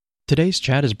Today's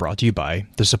chat is brought to you by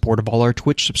the support of all our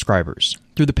Twitch subscribers.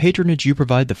 Through the patronage you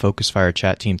provide the Focus Fire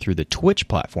chat team through the Twitch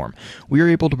platform, we are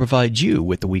able to provide you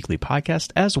with the weekly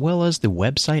podcast as well as the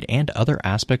website and other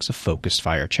aspects of Focus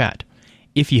Fire chat.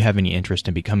 If you have any interest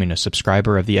in becoming a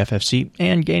subscriber of the FFC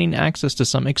and gaining access to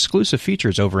some exclusive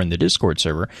features over in the Discord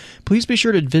server, please be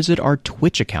sure to visit our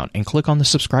Twitch account and click on the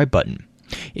subscribe button.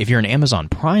 If you're an Amazon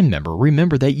Prime member,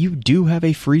 remember that you do have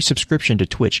a free subscription to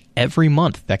Twitch every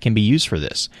month that can be used for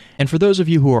this. And for those of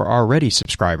you who are already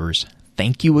subscribers,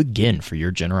 thank you again for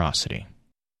your generosity.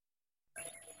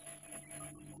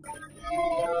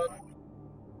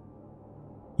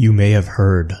 You may have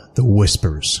heard the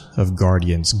whispers of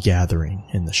guardians gathering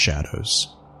in the shadows,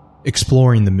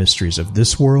 exploring the mysteries of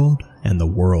this world and the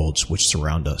worlds which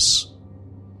surround us.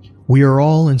 We are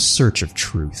all in search of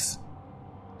truth.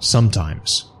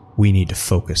 Sometimes we need to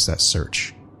focus that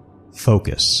search,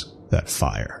 focus that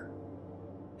fire.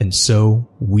 And so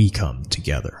we come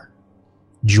together.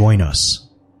 Join us.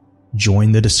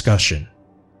 Join the discussion.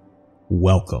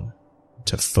 Welcome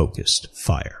to Focused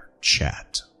Fire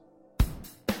Chat.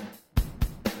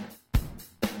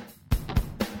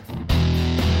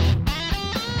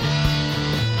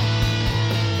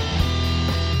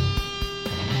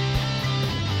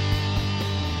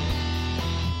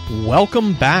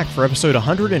 Welcome back for episode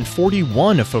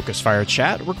 141 of Focus Fire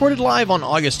Chat, recorded live on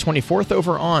August 24th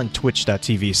over on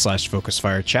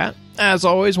twitch.tv/FocusFireChat. As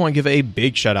always, want to give a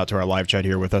big shout out to our live chat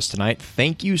here with us tonight.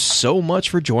 Thank you so much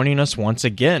for joining us once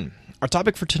again. Our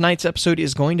topic for tonight's episode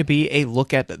is going to be a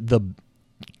look at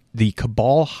the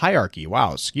Cabal hierarchy.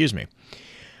 Wow, excuse me.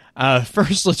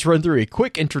 First, let's run through a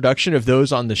quick introduction of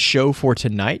those on the show for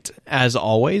tonight. As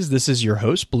always, this is your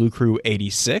host, Blue Crew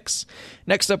 86.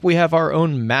 Next up, we have our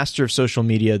own master of social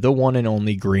media, the one and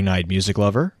only Green-Eyed Music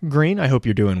Lover. Green, I hope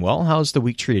you're doing well. How's the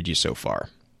week treated you so far?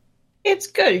 It's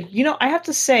good. You know, I have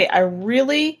to say, I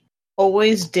really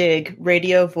always dig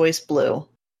Radio Voice Blue.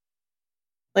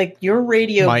 Like, your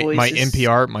radio voice my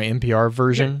NPR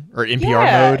version, or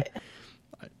NPR mode.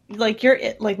 Like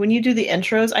when you do the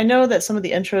intros, I know that some of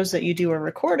the intros that you do are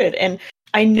recorded, and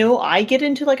I know I get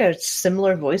into like a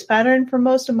similar voice pattern for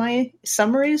most of my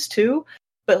summaries too,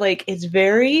 but like it's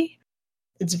very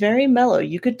mellow.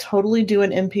 You could totally do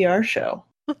an NPR show.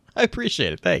 I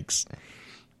appreciate it. Thanks.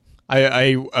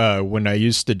 I when I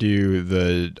used to do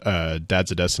the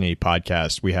Dads of Destiny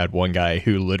podcast, we had one guy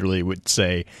who literally would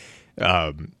say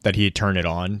that he had turned it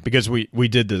on because we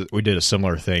did a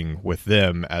similar thing with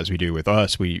them as we do with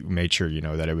us. We made sure,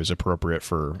 that it was appropriate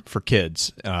for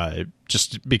kids,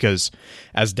 just because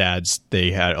as dads, they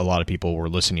had a lot of people were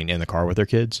listening in the car with their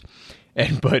kids.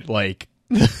 But like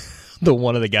the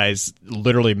one of the guys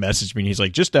literally messaged me and he's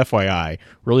like, just FYI,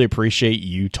 really appreciate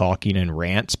you talking in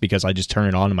rants because I just turn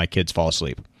it on and my kids fall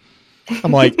asleep.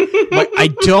 I'm like, I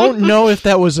don't know if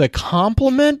that was a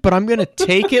compliment, but I'm going to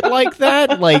take it like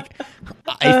that. Like,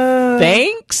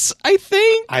 thanks, I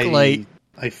think. I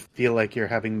feel like you're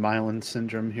having Mylan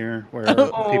syndrome here, where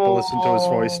people listen to his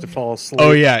voice to fall asleep.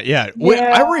 Oh, yeah.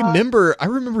 I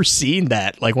remember seeing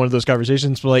that, like, one of those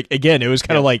conversations, but, like, again, it was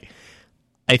kind of like,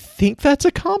 I think that's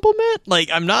a compliment. Like,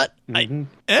 I'm not,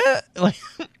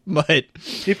 but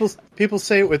people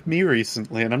say it with me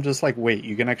recently, and I'm just like, wait,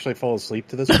 you can actually fall asleep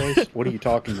to this voice? What are you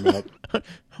talking about? Well,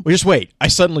 just wait. I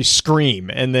suddenly scream,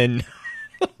 and then.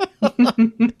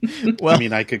 Well, I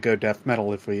mean, I could go death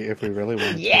metal if we really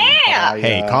wanted to. Yeah.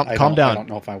 Hey, calm down. I don't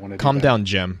know if I want to. Calm down,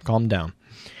 Jim. Calm down.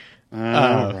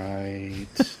 All right.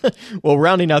 Well,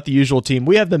 rounding out the usual team,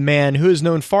 we have the man who is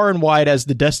known far and wide as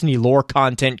the Destiny lore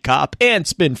content cop and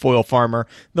spinfoil farmer,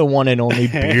 the one and only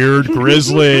Beard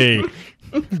Grizzly.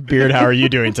 Beard, how are you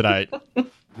doing tonight?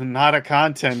 Not a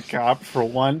content cop, for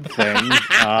one thing.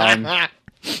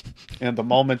 And the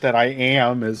moment that I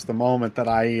am is the moment that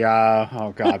I,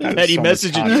 oh God, that he so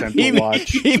messages, much content to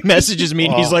watch. He messages me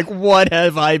and he's like, what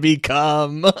have I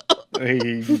become?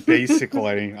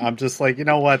 Basically, I'm just like, you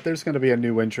know what? There's going to be a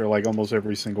new intro like almost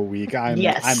every single week. I'm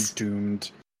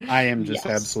doomed. I am just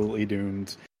absolutely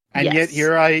doomed. And yet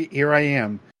here I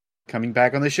am coming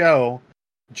back on the show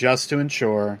just to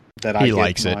ensure that I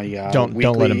get my don't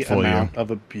let him fool amount of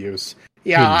abuse.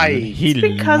 Yeah, he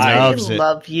because loves I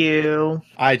love you.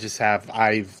 I just have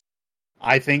I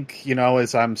think,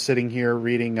 as I'm sitting here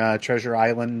reading Treasure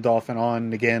Island off and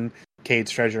on again, Cade's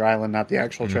Treasure Island, not the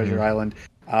actual Treasure Island.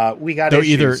 We got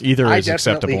issues. Either I is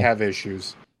acceptable. definitely have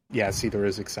issues. Yes, either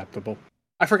is acceptable.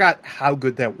 I forgot how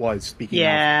good that was. Speaking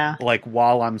of, like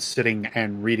while I'm sitting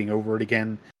and reading over it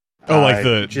again. Oh, like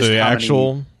the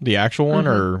actual one,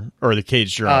 or the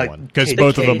Cage Journal one, because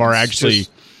both of them are actually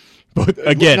But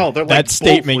again, that like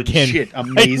statement can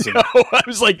amazing. I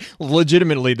was like,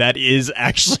 legitimately, that is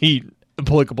actually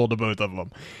applicable to both of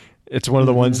them. It's one of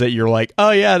the ones that you're like,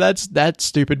 oh yeah, that's that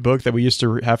stupid book that we used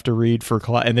to have to read for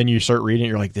class, and then you start reading it,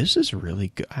 you're like, this is really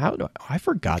good. I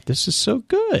forgot this is so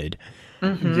good.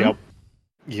 Yep.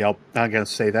 I'm gonna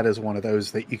say that is one of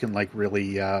those that you can like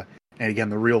really, and again,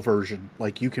 the real version,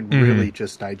 like you can really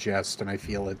just digest, and I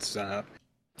feel it's a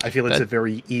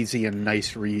very easy and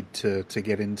nice read to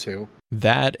get into.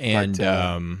 That and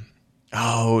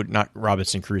not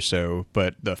Robinson Crusoe,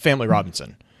 but the Family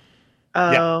Robinson.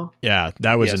 Oh, yeah,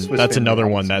 that was that's another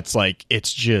one that's like it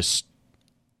just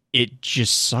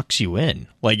sucks you in.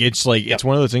 Like it's one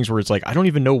of those things where it's like I don't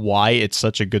even know why it's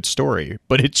such a good story,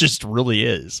 but it just really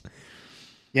is.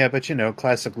 Yeah, but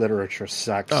classic literature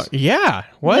sucks. Yeah,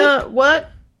 what? What?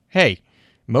 Hey,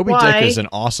 Moby Dick is an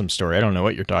awesome story. I don't know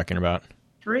what you're talking about.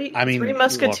 Three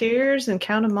Musketeers and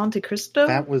Count of Monte Cristo.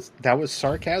 That was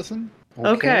sarcasm.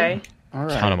 Okay. All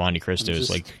right. Count of Monte Cristo is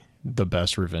like the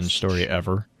best revenge story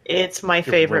ever. It's my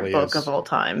favorite book of all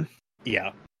time.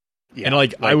 Yeah. And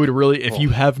I would really, if you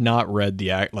have not read the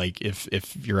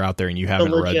if you're out there and you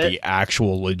haven't read the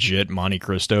actual legit Monte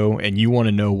Cristo and you want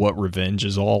to know what revenge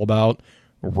is all about,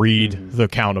 read the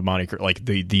Count of Monte Cristo, like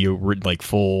the like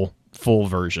full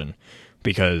version,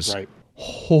 because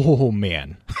oh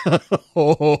man,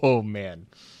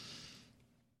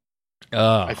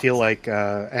 I feel like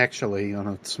actually on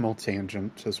a small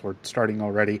tangent, as we're starting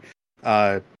already,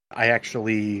 I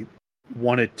actually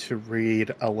wanted to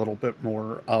read a little bit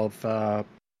more of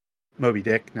Moby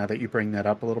Dick, now that you bring that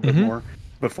up a little bit more,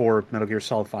 before Metal Gear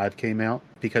Solid 5 came out,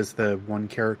 because the one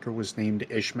character was named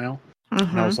Ishmael.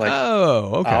 And I was like,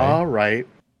 oh, okay. All right,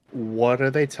 what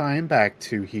are they tying back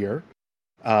to here?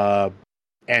 And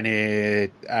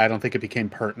I don't think it became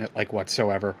pertinent, like,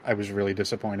 whatsoever. I was really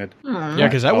disappointed. Yeah,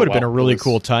 because that would have been a really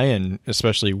cool tie-in,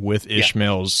 especially with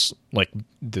Ishmael's, like,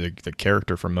 the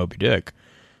character from Moby Dick.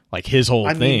 Like, his whole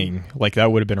thing, like,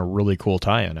 that would have been a really cool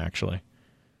tie-in, actually.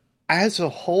 As a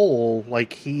whole,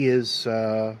 like, he is,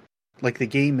 like, the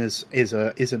game is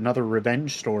another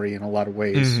revenge story in a lot of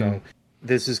ways, so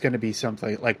this is going to be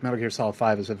something, like, Metal Gear Solid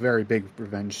 5 is a very big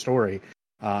revenge story,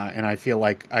 and I feel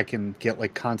like I can get,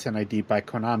 like, content ID by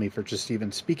Konami for just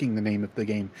even speaking the name of the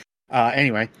game.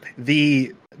 Anyway,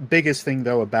 the biggest thing,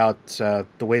 though, about the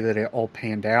way that it all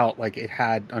panned out, like, it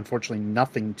had, unfortunately,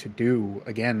 nothing to do,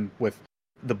 again, with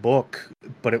the book,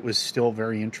 but it was still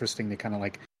very interesting to kind of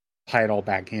like tie it all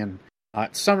back in.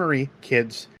 Summary,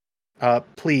 kids,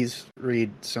 please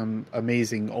read some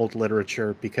amazing old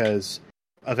literature, because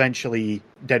eventually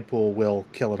Deadpool will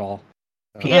kill it all.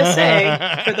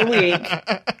 PSA for the week: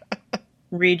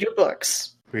 read your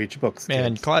books. Read your books,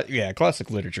 man.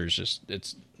 Classic literature is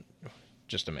it's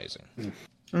just amazing.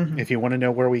 If you want to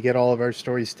know where we get all of our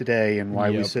stories today and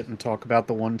why we sit and talk about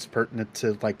the ones pertinent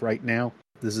to like right now,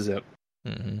 this is it.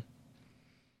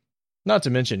 Not to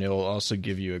mention, it'll also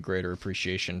give you a greater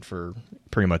appreciation for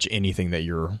pretty much anything that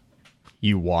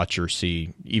you watch or see,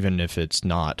 even if it's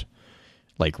not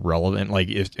like relevant. Like,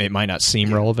 if it might not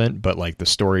seem relevant, but like the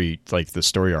story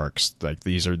arcs, like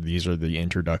these are the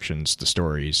introductions to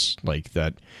stories like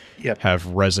that have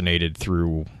resonated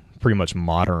through pretty much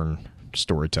modern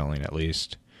storytelling, at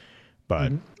least.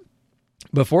 But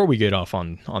before we get off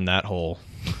on that whole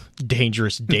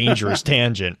dangerous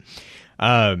tangent.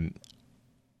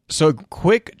 So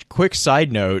quick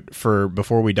side note for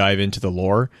before we dive into the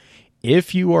lore,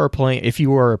 if you are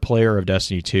a player of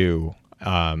Destiny 2,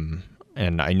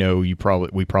 and I know we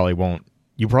probably won't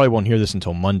hear this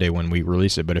until Monday when we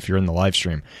release it, but if you're in the live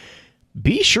stream,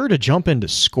 be sure to jump into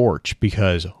Scorch,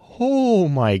 because oh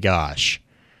my gosh.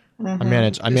 I've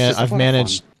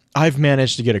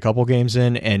managed to get a couple games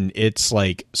in, and it's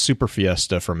like Super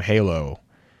Fiesta from Halo.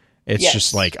 It's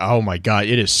just like, oh my god,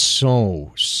 it is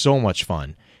so much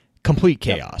fun. Complete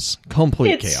chaos.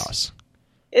 Chaos.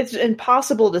 It's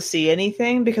impossible to see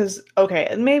anything because,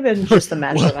 okay, maybe it's just the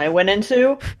match that I went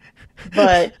into,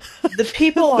 but the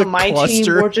people on my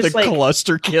team were just like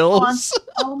cluster kills.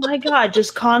 Oh my god,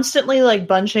 just constantly like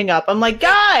bunching up. I'm like,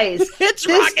 guys, it's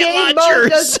this game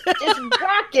mode it's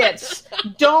rockets.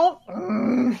 Don't.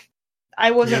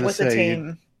 I wasn't with the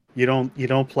team. You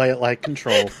don't play it like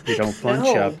Control. You don't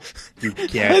bunch up. You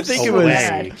get I think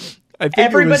away.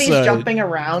 Everybody's jumping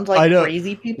around like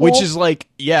crazy people. Which is like,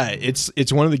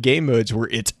 it's one of the game modes where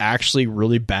it's actually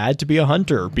really bad to be a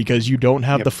hunter because you don't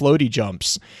have the floaty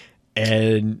jumps.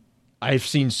 And I've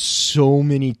seen so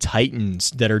many Titans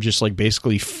that are just like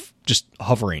basically just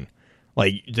hovering.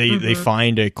 Like they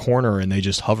find a corner and they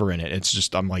just hover in it. It's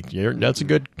just, I'm like, that's a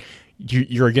good,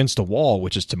 you're against a wall,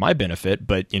 which is to my benefit,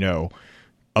 but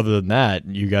other than that,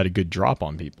 you got a good drop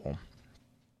on people.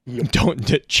 Yep.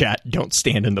 Don't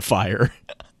stand in the fire.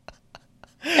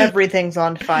 Everything's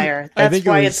on fire. That's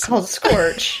why it's called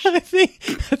Scorch. I think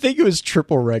it was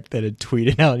Triple Wreck that had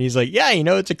tweeted out, and he's like, yeah,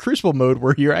 it's a Crucible mode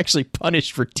where you're actually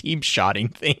punished for team shotting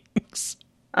things.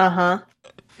 Uh-huh.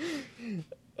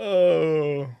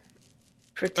 Oh.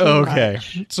 Okay.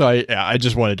 So I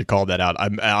just wanted to call that out.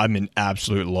 I'm in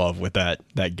absolute love with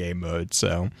that game mode,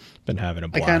 so been having a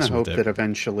blast. I kind of hope that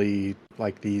eventually,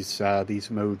 like these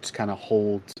modes kind of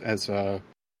hold as a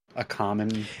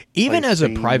common, even as a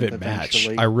private match.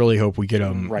 I really hope we get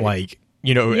them like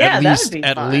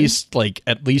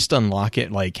at least unlock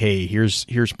it. Like, hey, here's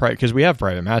private, because we have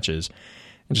private matches,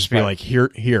 and just be like,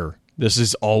 here, this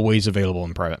is always available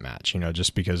in private match.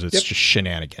 Just because it's just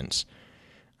shenanigans.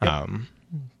 Yep.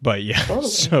 But yeah,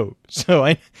 totally. so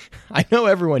I know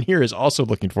everyone here is also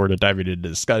looking forward to diving into the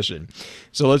discussion.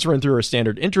 So let's run through our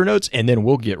standard intro notes, and then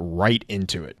we'll get right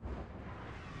into it.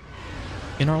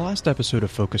 In our last episode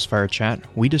of Focus Fire Chat,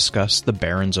 we discussed the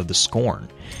Barons of the Scorn.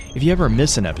 If you ever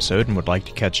miss an episode and would like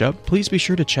to catch up, please be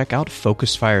sure to check out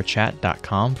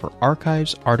FocusFireChat.com for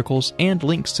archives, articles, and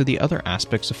links to the other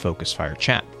aspects of Focus Fire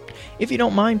Chat. If you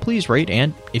don't mind, please rate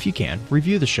and, if you can,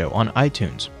 review the show on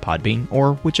iTunes, Podbean,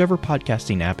 or whichever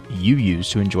podcasting app you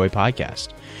use to enjoy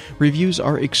podcasts. Reviews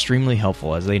are extremely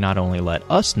helpful, as they not only let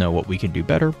us know what we can do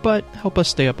better, but help us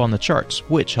stay up on the charts,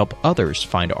 which help others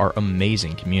find our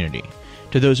amazing community.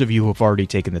 To those of you who have already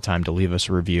taken the time to leave us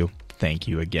a review, thank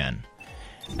you again.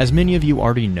 As many of you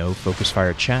already know, Focus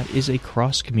Fire Chat is a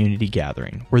cross-community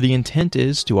gathering, where the intent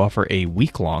is to offer a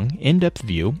week-long, in-depth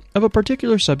view of a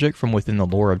particular subject from within the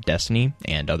lore of Destiny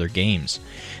and other games.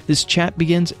 This chat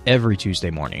begins every Tuesday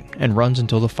morning, and runs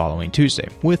until the following Tuesday,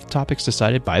 with topics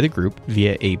decided by the group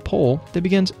via a poll that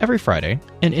begins every Friday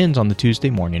and ends on the Tuesday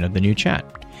morning of the new chat.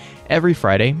 Every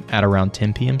Friday, at around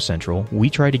 10 p.m. Central, we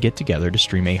try to get together to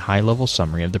stream a high-level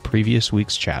summary of the previous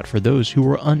week's chat for those who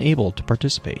were unable to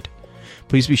participate.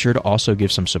 Please be sure to also give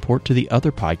some support to the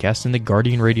other podcasts in the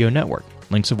Guardian Radio Network,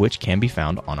 links of which can be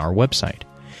found on our website.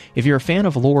 If you're a fan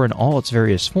of lore in all its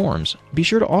various forms, be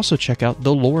sure to also check out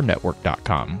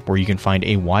thelorenetwork.com, where you can find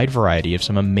a wide variety of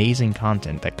some amazing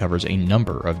content that covers a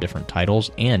number of different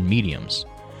titles and mediums.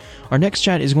 Our next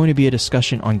chat is going to be a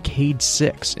discussion on Cade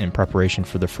 6 in preparation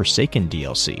for the Forsaken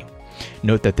DLC.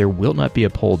 Note that there will not be a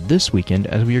poll this weekend,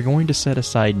 as we are going to set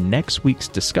aside next week's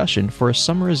discussion for a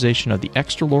summarization of the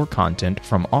extra lore content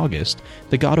from August,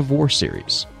 the God of War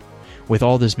series. With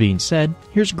all this being said,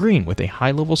 here's Green with a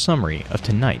high-level summary of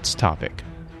tonight's topic.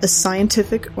 A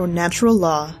scientific or natural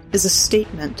law is a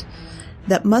statement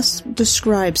that must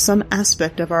describe some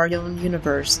aspect of our own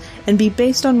universe and be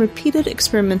based on repeated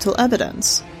experimental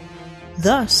evidence.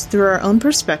 Thus, through our own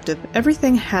perspective,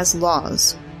 everything has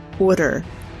laws, order.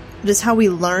 It is how we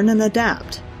learn and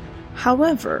adapt.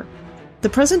 However, the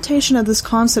presentation of this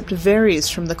concept varies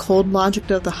from the cold logic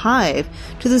of the hive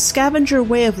to the scavenger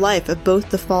way of life of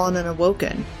both the fallen and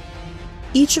awoken.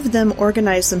 Each of them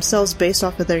organize themselves based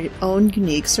off of their own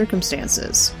unique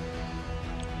circumstances.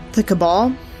 The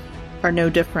Cabal are no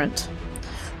different.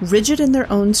 Rigid in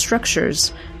their own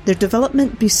structures, their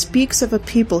development bespeaks of a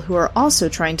people who are also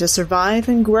trying to survive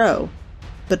and grow,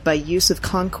 but by use of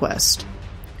conquest.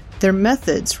 Their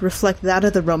methods reflect that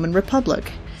of the Roman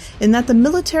Republic, in that the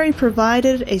military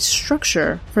provided a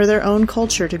structure for their own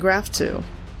culture to graft to.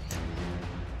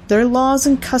 Their laws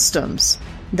and customs,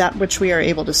 that which we are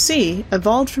able to see,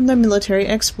 evolved from their military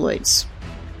exploits.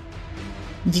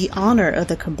 The honor of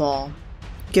the Cabal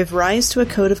give rise to a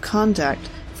code of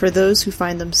conduct for those who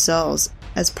find themselves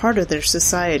as part of their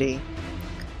society.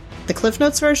 The Cliff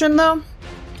Notes version, though?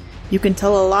 You can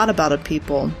tell a lot about a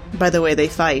people by the way they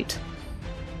fight.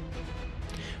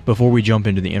 Before we jump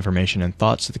into the information and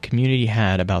thoughts that the community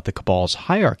had about the Cabal's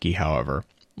hierarchy, however,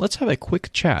 let's have a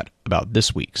quick chat about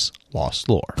this week's Lost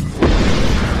Lore.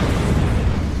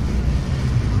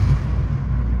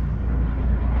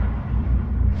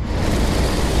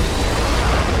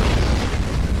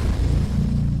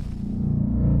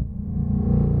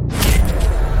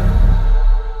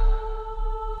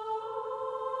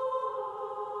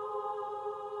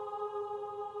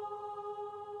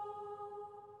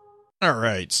 All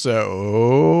right,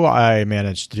 so I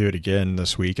managed to do it again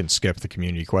this week and skip the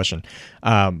community question.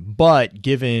 But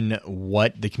given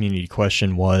what the community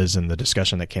question was and the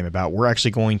discussion that came about, we're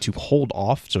actually going to hold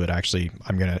off. So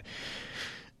I'm going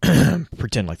to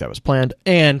pretend like that was planned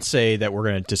and say that we're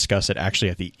going to discuss it actually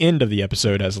at the end of the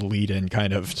episode as a lead-in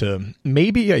kind of to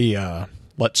maybe a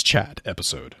Let's Chat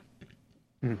episode.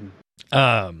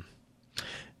 Mm-hmm.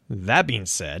 that being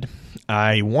said,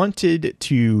 I wanted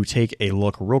to take a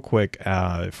look real quick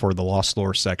for the Lost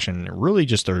Lore section, really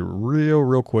just a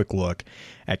real quick look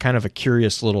at kind of a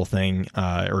curious little thing,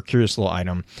 or curious little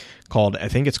item called, I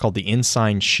think it's called the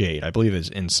Ensign Shade. I believe it's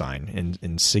Ensign.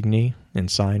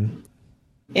 Ensign?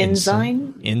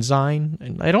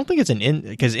 Ensign? I don't think it's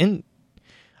because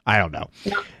I don't know.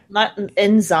 Not an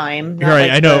enzyme. Not right,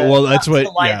 like I know. The, well, that's what.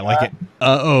 saliva. Yeah,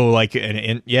 like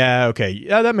yeah, okay,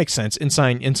 yeah, that makes sense.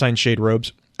 Ensign Shade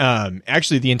robes.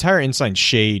 Actually, the entire Ensign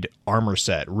Shade armor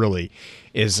set really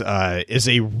is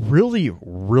a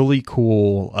really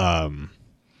cool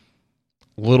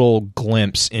little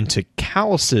glimpse into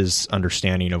Callus's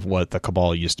understanding of what the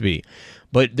Cabal used to be.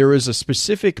 But there is a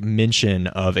specific mention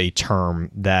of a term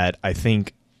that I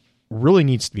think really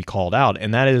needs to be called out,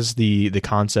 and that is the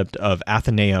concept of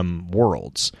Athenaeum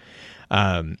worlds.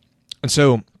 And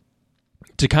so,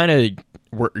 to kind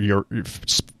of, your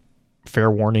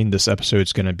fair warning, this episode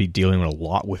is going to be dealing a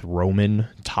lot with Roman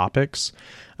topics,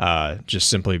 just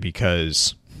simply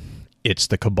because it's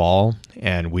the Cabal,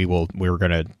 and we're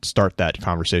going to start that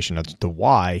conversation as to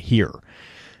why here.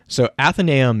 So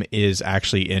Athenaeum is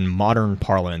actually, in modern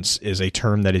parlance, is a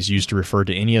term that is used to refer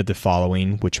to any of the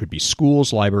following, which would be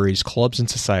schools, libraries, clubs and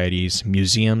societies,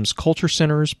 museums, culture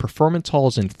centers, performance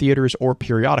halls and theaters, or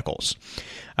periodicals.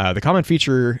 The common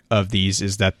feature of these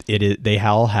is that they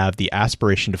all have the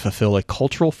aspiration to fulfill a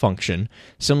cultural function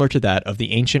similar to that of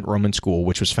the ancient Roman school,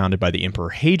 which was founded by the Emperor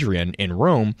Hadrian in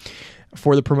Rome,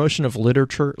 for the promotion of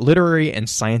literary and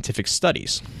scientific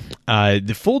studies.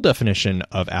 The full definition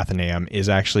of Athenaeum is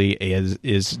actually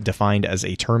is defined as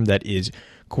a term that is,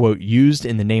 quote, used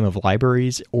in the name of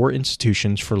libraries or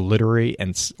institutions for literary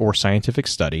or scientific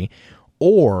study,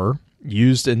 or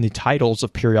used in the titles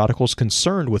of periodicals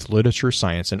concerned with literature,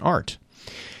 science, and art.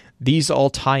 These all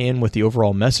tie in with the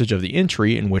overall message of the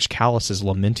entry, in which Callus is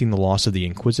lamenting the loss of the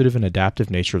inquisitive and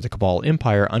adaptive nature of the Cabal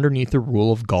Empire underneath the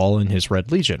rule of Gaul and his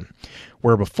Red Legion,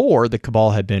 where before the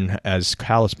Cabal had been, as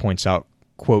Callus points out,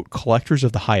 quote, collectors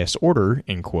of the highest order,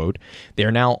 end quote, they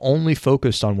are now only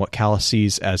focused on what Callus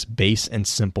sees as base and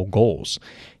simple goals.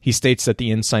 He states that the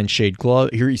Ensign Shade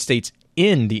Glove, here he states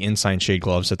in the Ensign Shade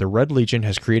Gloves that the Red Legion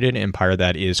has created an empire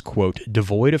that is, quote,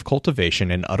 devoid of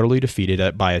cultivation and utterly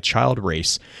defeated by a child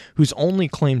race whose only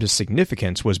claim to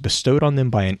significance was bestowed on them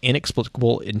by an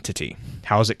inexplicable entity.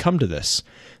 How has it come to this?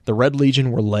 The Red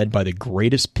Legion were led by the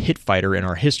greatest pit fighter in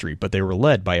our history, but they were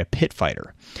led by a pit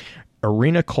fighter.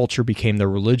 Arena culture became the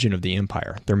religion of the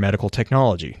empire. Their medical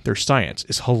technology, their science,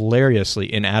 is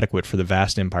hilariously inadequate for the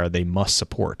vast empire they must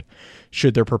support.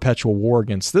 Should their perpetual war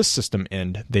against this system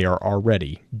end, they are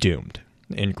already doomed.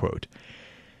 End quote.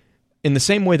 In the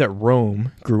same way that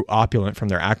Rome grew opulent from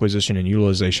their acquisition and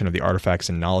utilization of the artifacts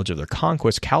and knowledge of their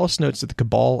conquest, Callus notes that the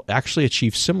Cabal actually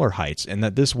achieved similar heights, and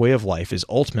that this way of life is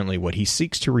ultimately what he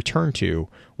seeks to return to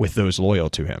with those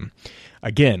loyal to him.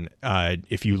 Again,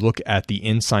 if you look at the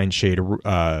Ensign Shade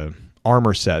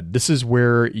armor set, this is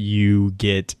where you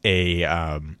get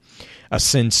a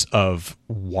sense of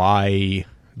why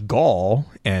Gaul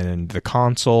and the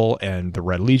Consul and the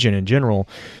Red Legion in general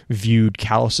viewed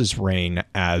Callus's reign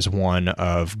as one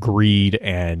of greed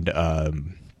and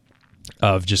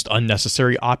of just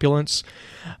unnecessary opulence,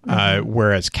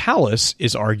 whereas Callus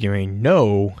is arguing,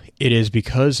 no, it is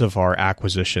because of our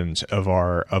acquisitions, of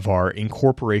our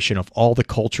incorporation of all the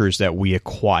cultures that we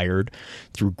acquired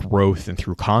through growth and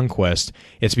through conquest.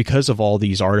 It's because of all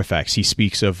these artifacts. He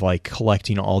speaks of like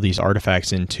collecting all these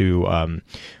artifacts into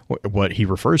what he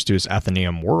refers to as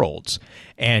Athenaeum worlds,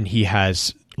 and he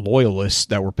has loyalists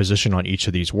that were positioned on each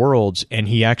of these worlds, and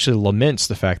he actually laments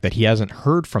the fact that he hasn't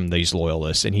heard from these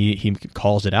loyalists, and he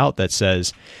calls it out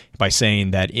by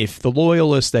saying that if the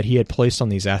loyalists that he had placed on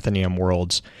these Athenaeum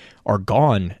worlds are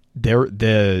gone,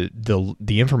 the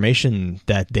information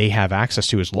that they have access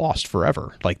to is lost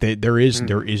forever. Like there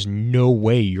is no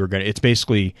way you're gonna. It's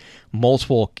basically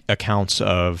multiple accounts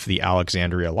of the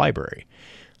Alexandria library.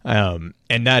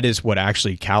 And that is what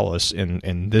actually Callus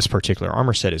in this particular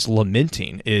armor set is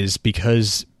lamenting, is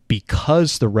because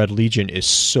the Red Legion is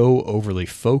so overly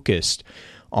focused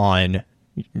on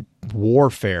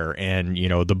warfare and, you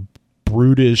know, the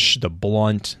brutish, the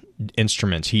blunt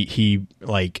instruments. He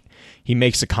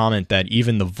makes a comment that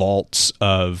even the vaults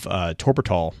of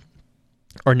Torbertal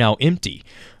are now empty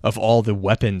of all the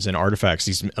weapons and artifacts,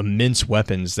 these immense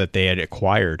weapons that they had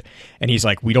acquired. And he's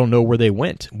like, we don't know where they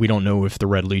went. We don't know if the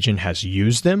Red Legion has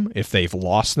used them, if they've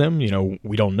lost them, you know,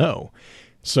 we don't know.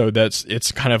 So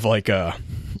it's kind of like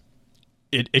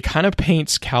it kind of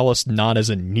paints Callus not as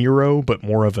a Nero, but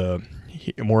more of a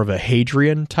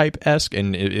Hadrian type-esque.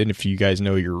 And if you guys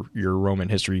know your Roman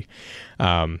history,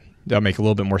 that'll make a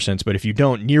little bit more sense. But if you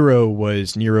don't, Nero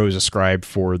is ascribed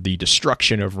for the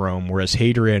destruction of Rome, whereas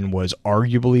Hadrian was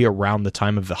arguably around the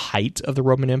time of the height of the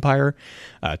Roman Empire.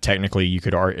 Technically,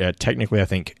 I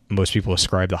think most people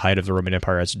ascribe the height of the Roman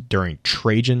Empire as during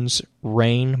Trajan's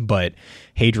reign, but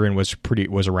Hadrian was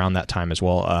around that time as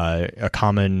well. A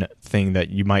common thing that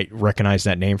you might recognize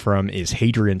that name from is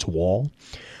Hadrian's Wall.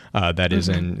 That's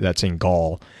in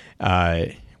Gaul.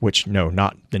 Which, no,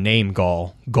 not the name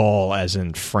Gaul as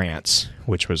in France,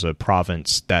 which was a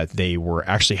province that they were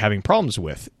actually having problems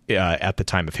with at the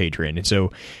time of Hadrian. And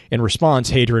so in response,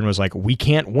 Hadrian was like, we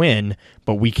can't win,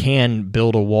 but we can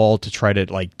build a wall to try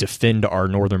to like defend our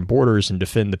northern borders and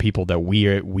defend the people that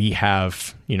we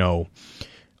have,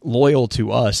 loyal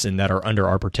to us and that are under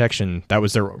our protection. That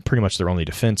was pretty much their only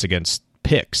defense against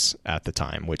Picts at the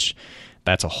time, which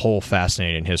that's a whole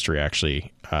fascinating history,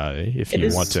 actually. If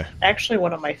you want to, actually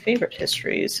one of my favorite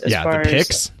histories.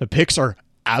 The Picts are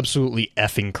absolutely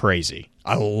effing crazy.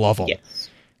 I love them. Yes.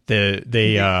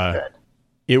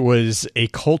 It was a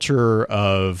culture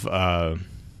of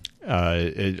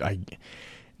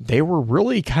they were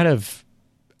really kind of,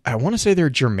 I want to say they're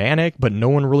Germanic, but no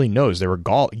one really knows. They were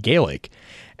Gaelic.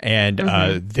 And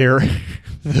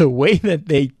the way that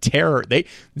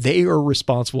they are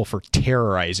responsible for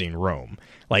terrorizing Rome,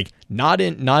 like not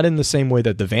in the same way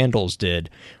that the Vandals did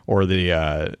or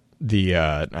the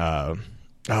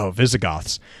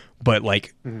Visigoths, but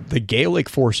like the Gaelic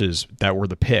forces that were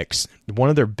the Picts. One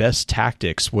of their best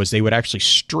tactics was they would actually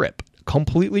strip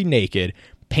completely naked,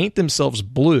 paint themselves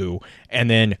blue, and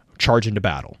then charge into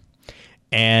battle.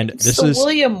 And this is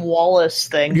William Wallace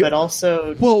thing, but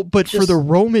also for the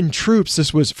Roman troops,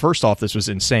 this was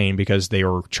insane because they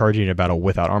were charging into battle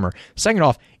without armor. Second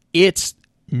off, it's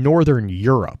Northern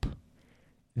Europe.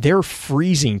 They're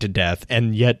freezing to death,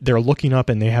 and yet they're looking up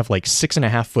and they have like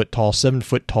 6.5 foot tall, 7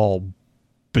 foot tall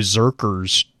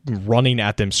berserkers running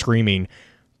at them, screaming,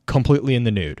 completely in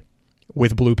the nude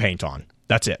with blue paint on.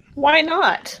 That's it. Why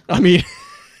not? I mean,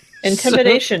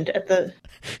 intimidation at the.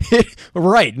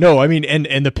 Right. No, I mean,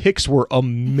 and the Picts were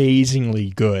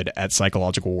amazingly good at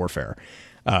psychological warfare.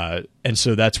 And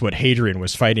so that's what Hadrian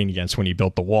was fighting against when he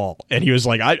built the wall. And he was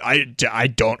like, I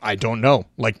don't know.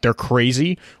 Like, they're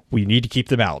crazy. We need to keep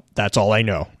them out. That's all I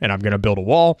know. And I'm going to build a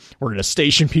wall. We're going to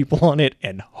station people on it.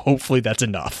 And hopefully that's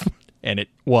enough. And it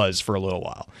was for a little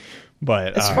while.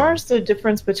 But as far as the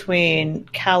difference between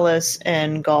Callus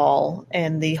and Gaul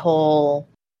and the whole,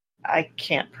 I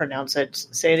can't pronounce it.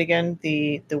 Say it again.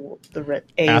 The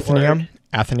A Athenaeum? word.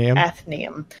 Athenaeum.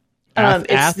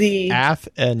 It's the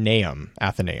Athenaeum.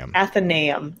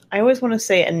 Athenaeum. I always want to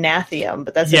say Anatheum,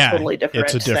 but that's a totally different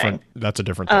thing. That's a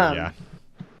different thing, yeah.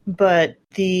 But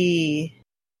the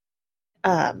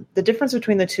difference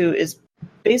between the two is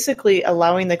basically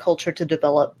allowing the culture to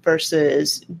develop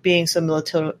versus being so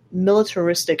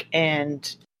militaristic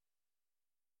and,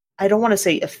 I don't want to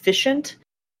say efficient,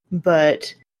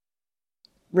 but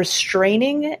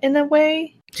restraining in a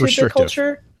way to the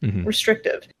culture. Mm-hmm.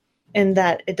 Restrictive, in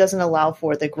that it doesn't allow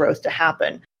for the growth to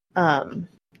happen.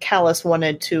 Callus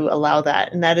wanted to allow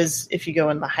that, and that is, if you go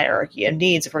in the hierarchy of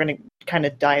needs, if we're going to kind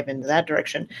of dive into that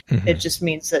direction, it just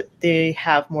means that they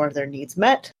have more of their needs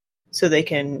met, so they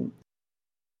can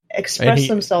express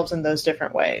themselves in those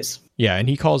different ways. Yeah, and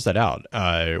he calls that out.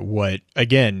 And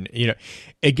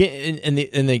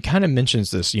they kind of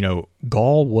mentions this.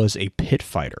 Gaul was a pit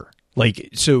fighter. Like,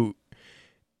 so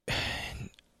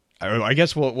I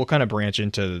guess we'll kind of branch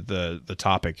into the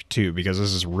topic too, because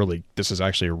this is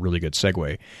actually a really good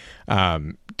segue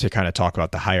to kind of talk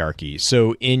about the hierarchy.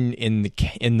 So in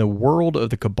the world of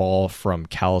the Cabal, from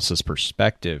Callus's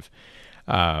perspective,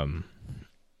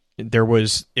 there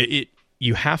was it.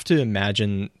 You have to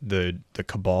imagine the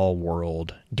Cabal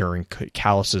world during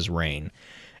Callus's reign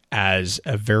as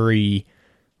a very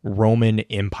Roman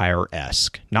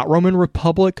Empire-esque, not Roman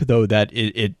Republic, though that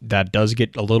that does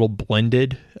get a little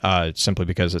blended, simply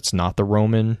because it's not the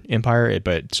Roman Empire.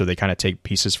 But so they kind of take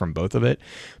pieces from both of it,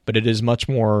 but it is much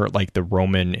more like the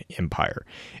Roman Empire.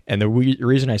 And the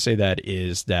reason I say that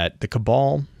is that the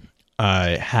Cabal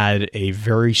had a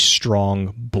very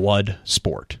strong blood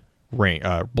sport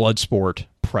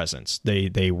presence.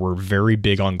 They were very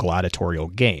big on gladiatorial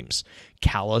games.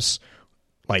 Callus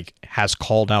has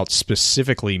called out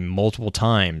specifically multiple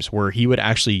times where he would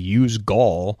actually use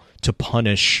Gaul to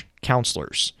punish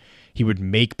counselors. He would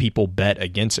make people bet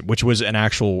against it, which was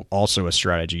also a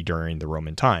strategy during the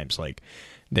Roman times.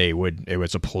 It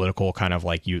was a political kind of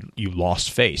you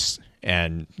lost face,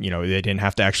 and they didn't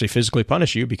have to actually physically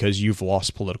punish you because you've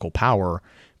lost political power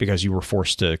because you were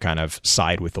forced to kind of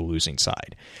side with the losing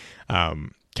side.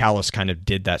 Callus kind of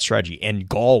did that strategy, and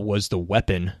Gaul was the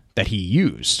weapon that he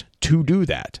used to do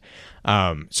that.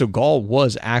 So Gaul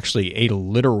was actually a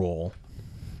literal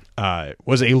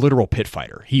pit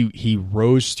fighter. He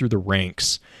rose through the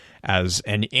ranks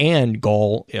and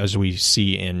Gaul, as we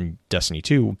see in Destiny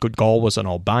 2, Gaul was an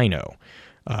albino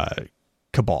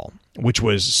Cabal, which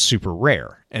was super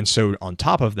rare. And so on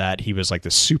top of that, he was like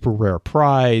the super rare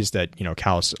prize that,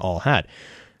 Calus all had.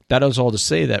 That is all to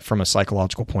say that from a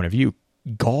psychological point of view,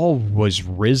 Gaul was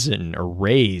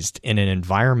raised in an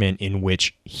environment in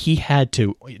which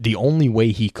the only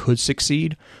way he could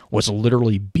succeed was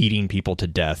literally beating people to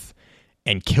death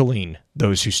and killing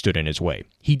those who stood in his way.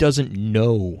 He doesn't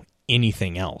know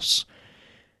anything else.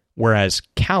 Whereas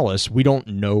Calus, we don't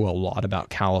know a lot about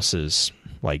Calus's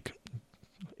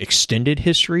extended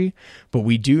history, but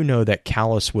we do know that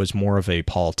Calus was more of a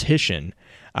politician.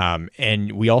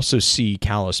 And we also see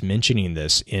Calus mentioning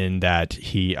this in that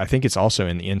I think it's also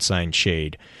in the Ensign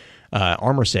Shade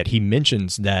armor set. He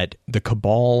mentions that the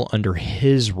Cabal under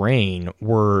his reign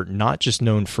were not just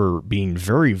known for being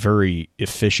very, very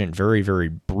efficient, very, very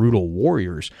brutal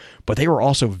warriors, but they were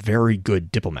also very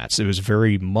good diplomats. It was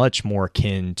very much more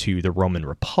akin to the Roman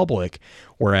Republic,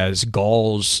 whereas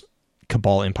Gaul's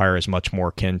Cabal Empire is much more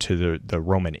akin to the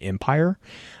Roman Empire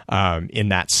in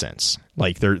that sense.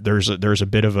 There's a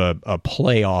bit of a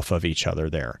play off of each other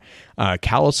there.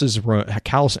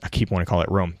 Calus, I keep wanting to call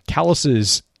it Rome.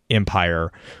 Calus's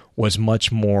empire was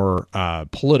much more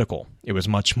political. It was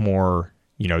much more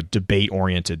debate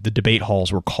oriented. The debate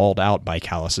halls were called out by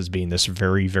Calus as being this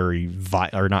very, very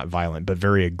not violent, but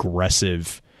very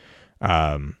aggressive.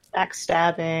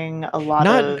 Backstabbing, a lot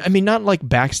of... not like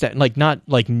backstab, not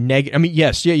like negative.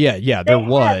 Yes, yeah, there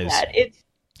was.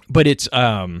 But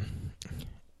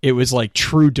it was like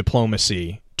true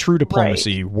diplomacy,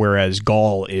 right. Whereas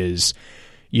Gaul is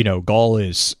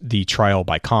the trial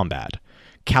by combat.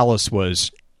 Calus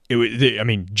was,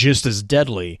 just as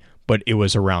deadly, but it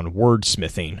was around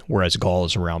wordsmithing, whereas Gaul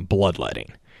is around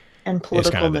bloodletting. And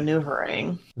political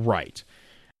maneuvering. Right.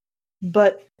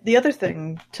 But the other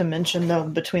thing to mention, though,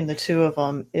 between the two of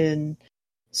them, in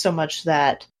so much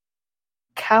that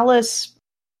Calus,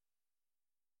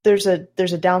 there's a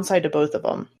downside to both of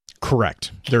them.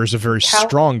 Correct. There's a very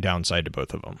strong downside to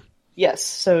both of them. Yes.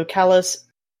 So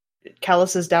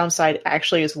Calus's downside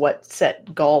actually is what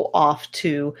set Gaul off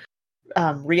to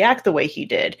react the way he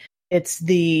did. It's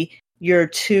you're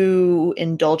too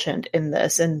indulgent in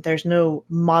this, and there's no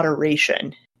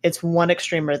moderation. It's one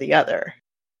extreme or the other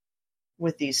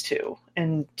with these two.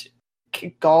 And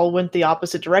Gaul went the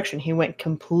opposite direction. He went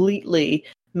completely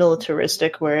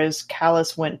militaristic, whereas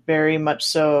Calus went very much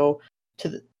so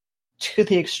to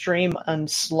the extreme on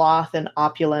sloth and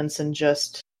opulence and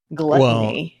just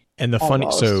gluttony. And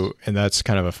and that's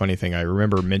kind of a funny thing. I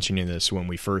remember mentioning this when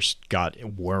we first got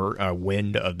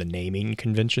wind of the naming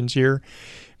conventions here,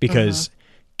 because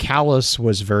Calus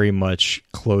was very much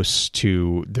close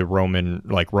to the Roman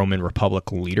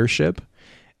Republic leadership.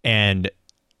 And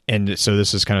so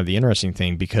this is kind of the interesting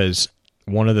thing, because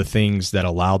one of the things that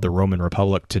allowed the Roman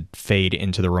Republic to fade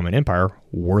into the Roman Empire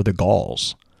were the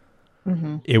Gauls.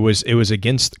 Mm-hmm. It was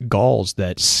against Gauls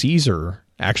that Caesar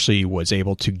actually was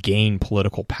able to gain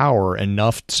political power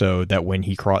enough so that when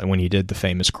he did the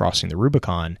famous crossing the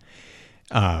Rubicon,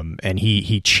 and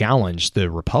he challenged the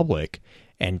Republic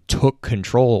and took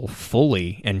control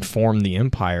fully and formed the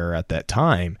empire at that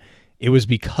time, it was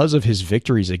because of his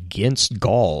victories against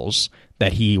Gauls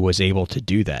that he was able to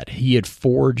do that. He had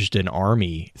forged an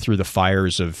army through the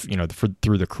fires of,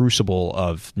 through the crucible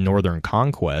of northern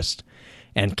conquest,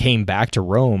 and came back to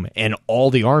Rome, and all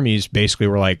the armies basically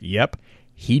were like, yep,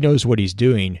 he knows what he's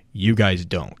doing, you guys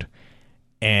don't.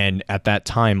 And at that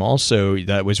time also,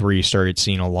 that was where you started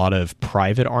seeing a lot of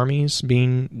private armies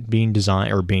being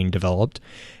designed or being developed.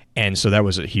 And so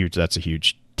that's a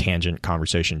huge tangent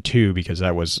conversation too, because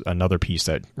that was another piece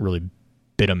that really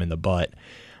bit them in the butt.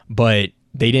 But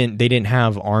they didn't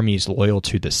have armies loyal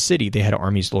to the city. They had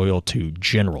armies loyal to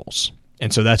generals.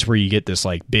 And so that's where you get this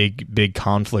like big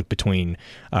conflict between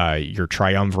your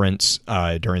triumvirates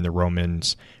during the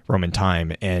Roman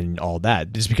time and all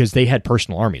that. Is because they had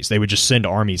personal armies. They would just send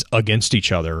armies against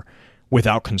each other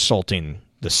without consulting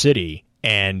the city,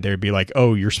 and they'd be like,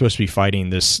 "Oh, you're supposed to be fighting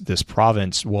this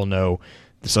province. Well, no,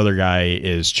 this other guy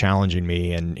is challenging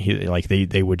me," and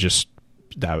they would just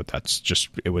that's just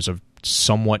it was a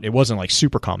somewhat, it wasn't like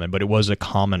super common, but it was a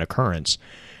common occurrence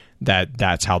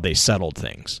that's how they settled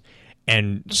things.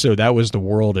 And so that was the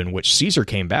world in which Caesar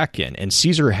came back in. And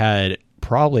Caesar had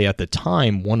probably at the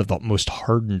time one of the most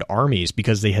hardened armies,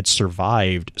 because they had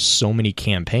survived so many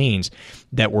campaigns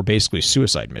that were basically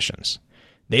suicide missions.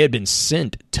 They had been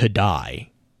sent to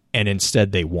die, and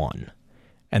instead they won.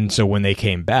 And so when they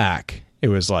came back, it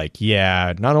was like,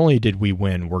 yeah, not only did we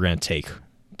win, we're going to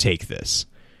take this.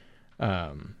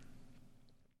 Sorry,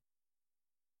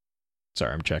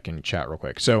 I'm checking chat real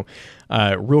quick. So,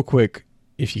 real quick,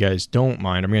 if you guys don't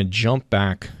mind, I'm going to jump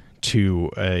back to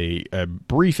a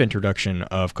brief introduction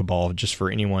of Cabal, just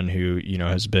for anyone who,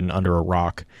 has been under a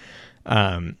rock.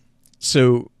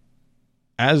 So,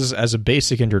 as a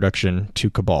basic introduction to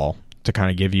Cabal, to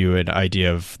kind of give you an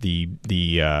idea of the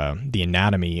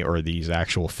anatomy or these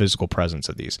actual physical presence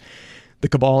of these. The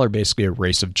Cabal are basically a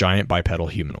race of giant bipedal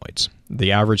humanoids.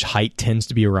 The average height tends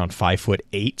to be around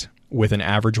 5'8", with an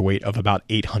average weight of about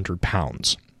 800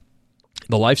 pounds.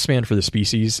 The lifespan for the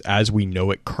species, as we know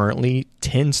it currently,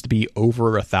 tends to be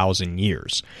over 1,000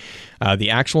 years. The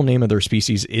actual name of their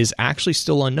species is actually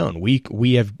still unknown.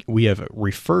 We have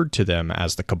referred to them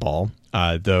as the Cabal,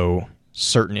 though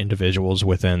certain individuals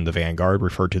within the Vanguard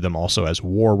refer to them also as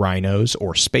war rhinos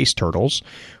or space turtles,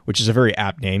 which is a very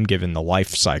apt name given the life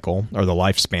cycle or the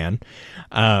lifespan.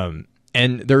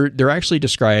 And they're actually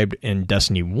described in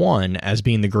Destiny 1 as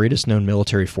being the greatest known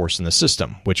military force in the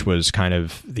system, which was kind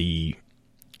of the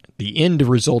end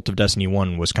result of Destiny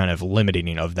 1 was kind of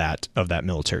limiting of that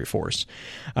military force.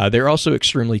 They're also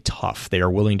extremely tough. They are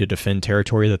willing to defend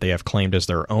territory that they have claimed as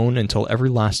their own until every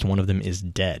last one of them is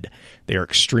dead. They are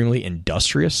extremely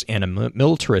industrious and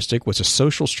militaristic, with a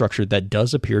social structure that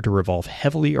does appear to revolve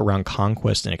heavily around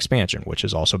conquest and expansion, which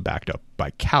is also backed up by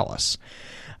Callus.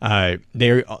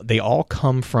 They all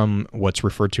come from what's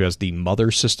referred to as the Mother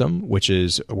System, which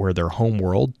is where their home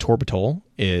world, Torbatol,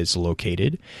 is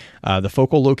located. The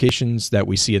focal locations that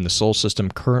we see in the Sol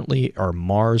System currently are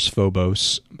Mars,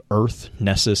 Phobos, Earth,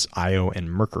 Nessus, Io,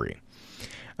 and Mercury.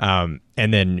 And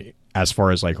then as far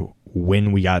as like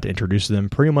when we got introduced to them,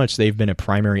 pretty much they've been a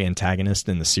primary antagonist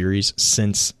in the series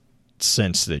since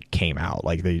it came out.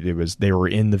 Like they were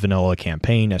in the vanilla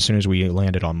campaign. As soon as we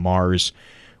landed on Mars,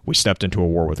 we stepped into a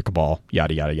war with the Cabal,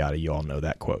 yada, yada, yada. You all know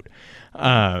that quote.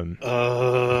 Yeah,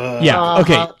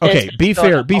 okay. Be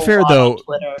fair, though.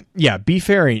 Yeah, be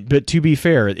fair. But to be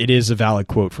fair, it is a valid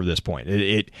quote for this point.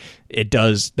 It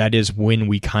does. That is when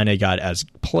we kind of got, as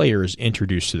players,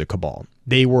 introduced to the Cabal.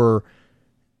 They were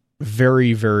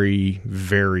very, very,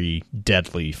 very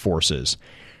deadly forces.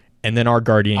 And then our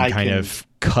Guardian kind of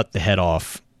cut the head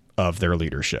off of their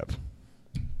leadership.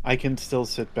 I can still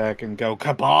sit back and go,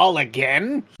 Cabal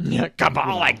again? Yeah,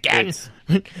 Cabal again.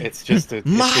 It's just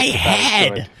my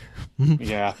head.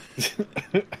 Yeah.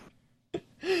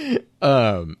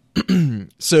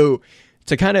 So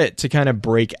to kind of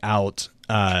break out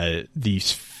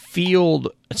these field.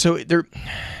 So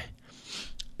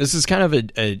this is kind of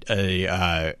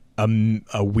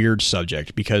a weird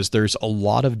subject because there's a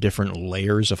lot of different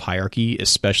layers of hierarchy,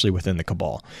 especially within the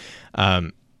Cabal.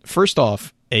 First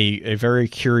off, a very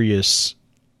curious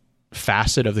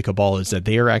facet of the Cabal is that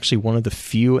they are actually one of the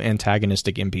few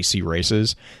antagonistic NPC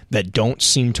races that don't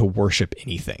seem to worship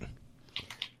anything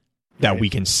that we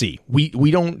can see. We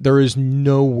don't. There is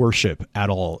no worship at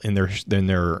all in their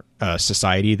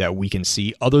society that we can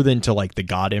see, other than to like the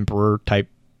God Emperor type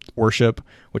worship,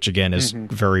 which again is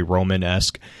very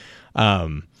Roman-esque.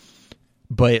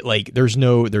 But like there's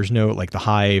no like the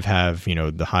Hive have,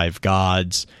 the Hive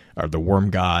gods or the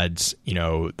worm gods,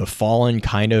 the Fallen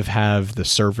kind of have the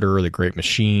Servitor or the Great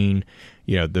Machine,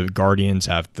 the Guardians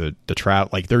have the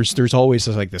Trap. Like there's always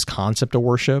this concept of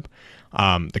worship.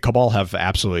 The Cabal have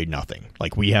absolutely nothing.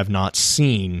 Like we have not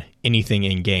seen anything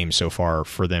in game so far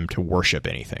for them to worship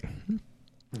anything.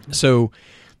 So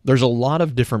there's a lot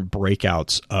of different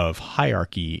breakouts of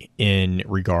hierarchy in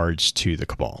regards to the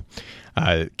Cabal.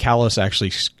 Callus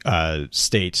actually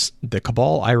states, the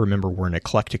Cabal, I remember, were an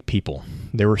eclectic people.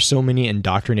 There were so many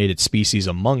indoctrinated species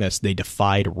among us, they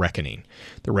defied reckoning.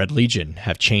 The Red Legion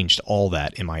have changed all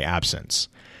that in my absence.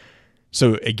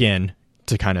 So again,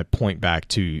 to kind of point back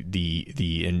to the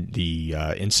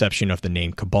inception of the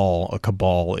name Cabal, a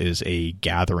Cabal is a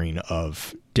gathering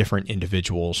of different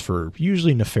individuals for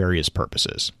usually nefarious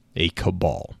purposes. A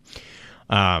Cabal.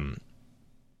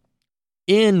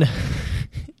 In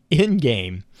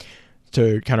game,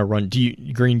 to kind of run, do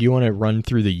you want to run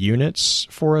through the units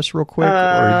for us real quick,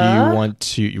 or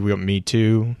do you want me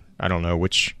to? I don't know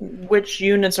which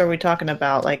units are we talking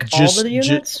about? Like all of the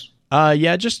units?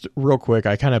 Yeah, just real quick.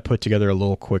 I kind of put together a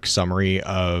little quick summary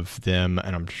of them,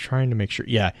 and I'm trying to make sure.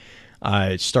 Yeah,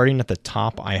 starting at the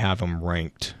top, I have them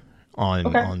ranked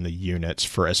on the units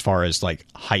for as far as like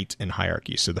height and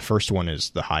hierarchy. So the first one is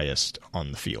the highest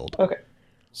on the field. Okay.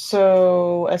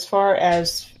 So as far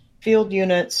as field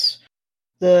units,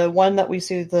 the one that we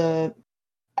see the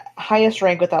highest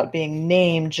rank without being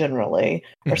named generally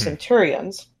are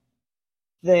Centurions.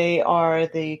 They are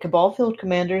the Cabal Field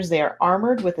Commanders. They are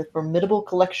armored with a formidable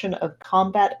collection of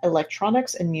combat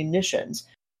electronics and munitions,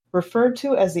 referred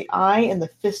to as the eye and the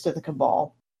fist of the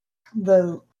Cabal,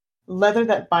 the leather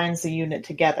that binds the unit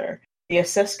together. They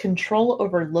assess control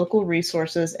over local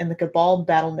resources and the Cabal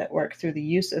battle network through the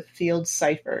use of field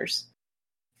ciphers.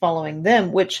 Following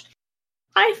them, which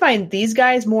I find these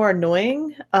guys more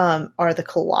annoying, are the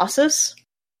Colossus.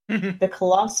 The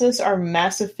Colossus are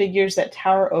massive figures that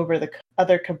tower over the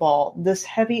other Cabal. This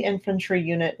heavy infantry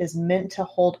unit is meant to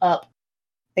hold up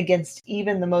against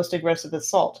even the most aggressive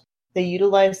assault. They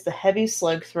utilize the heavy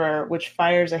slug thrower, which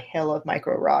fires a hail of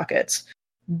micro rockets.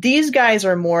 These guys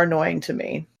are more annoying to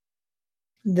me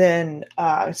than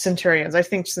Centurions. I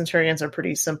think Centurions are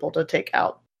pretty simple to take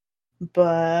out.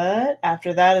 But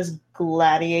after that is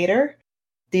Gladiator.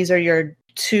 These are your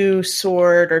two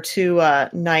sword or two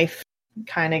knife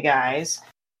kind of guys.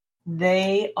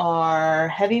 They are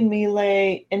heavy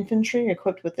melee infantry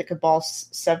equipped with the Cabal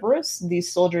Severus.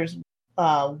 These soldiers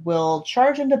will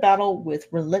charge into battle with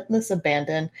relentless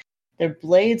abandon, their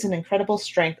blades and incredible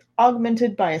strength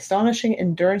augmented by astonishing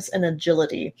endurance and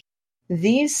agility.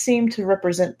 These seem to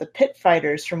represent the pit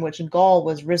fighters from which Gaul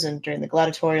was risen during the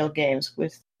gladiatorial games,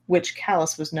 with which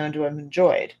Callus was known to have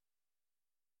enjoyed.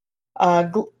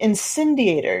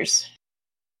 Incendiators.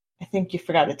 I think you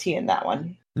forgot a T in that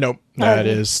one. Nope, that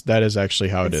is actually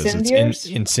how it is. It's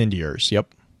Incendiars.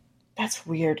 Yep. That's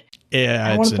weird.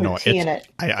 Yeah, it's annoying. In it.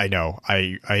 I know.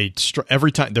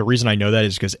 Every time. The reason I know that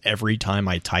is because every time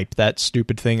I type that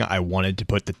stupid thing, I wanted to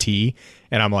put the T,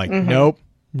 and I'm like, nope.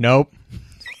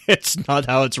 It's not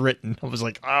how it's written. I was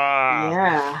like,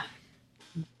 Yeah.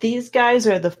 These guys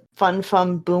are the fun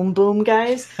boom boom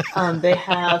guys.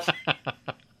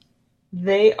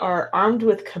 They are armed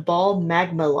with Cabal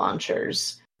magma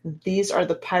launchers. These are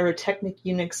the pyrotechnic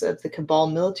units of the Cabal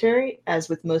military. As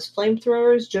with most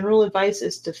flamethrowers, general advice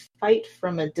is to fight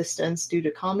from a distance due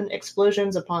to common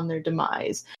explosions upon their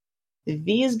demise.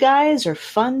 These guys are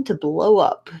fun to blow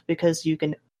up because you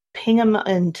can ping them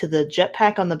into the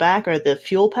jetpack on the back or the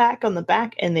fuel pack on the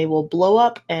back, and they will blow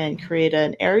up and create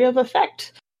an area of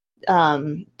effect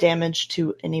damage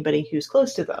to anybody who's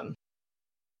close to them.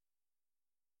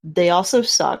 They also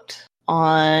sucked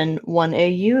on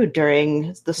 1AU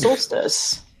during the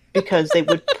solstice because they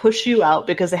would push you out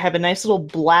because they have a nice little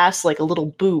blast, like a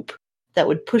little boop that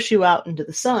would push you out into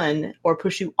the sun or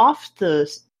push you off the...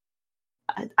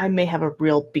 I may have a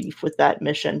real beef with that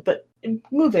mission, but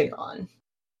moving on.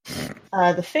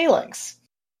 The Phalanx.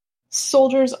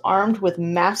 Soldiers armed with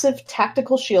massive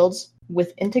tactical shields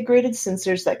with integrated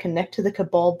sensors that connect to the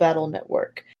Cabal battle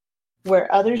network.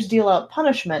 Where others deal out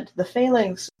punishment, the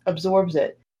Phalanx absorbs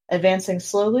it, advancing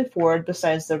slowly forward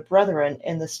beside their brethren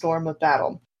in the storm of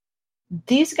battle.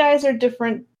 These guys are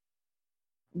different.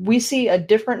 We see a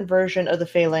different version of the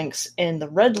Phalanx in the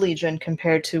Red Legion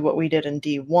compared to what we did in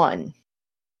D1.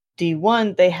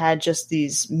 D1, they had just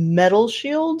these metal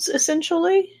shields,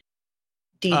 essentially.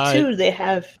 D2, they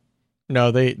have... No,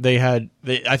 they had...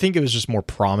 I think it was just more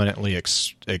prominently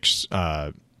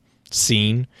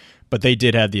seen, but they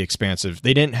did have the expansive...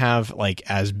 They didn't have, like,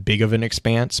 as big of an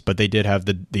expanse, but they did have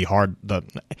the hard... I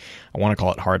want to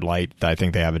call it hard light. I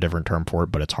think they have a different term for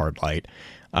it, but it's hard light.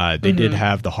 They did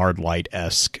have the hard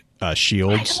light-esque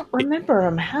shields. I don't remember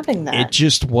them having that. It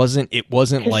just wasn't... It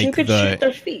wasn't like you could shoot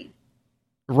their feet.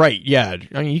 Right, yeah.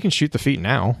 I mean, you can shoot the feet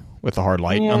now with the hard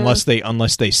light, unless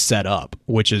they set up,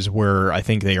 which is where I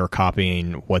think they are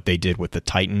copying what they did with the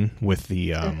Titan with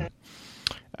the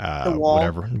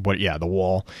wall. The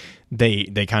wall.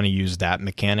 They kind of use that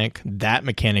mechanic. That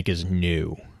mechanic is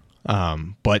new.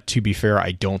 But to be fair,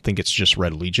 I don't think it's just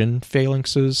Red Legion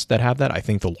phalanxes that have that. I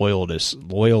think the loyalist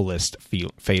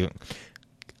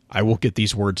I will get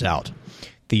these words out.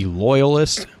 The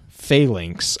loyalist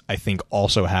phalanx, I think,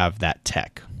 also have that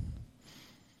tech.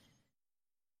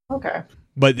 Okay.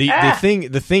 But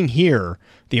the thing here,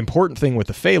 the important thing with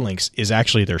the phalanx is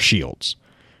actually their shields,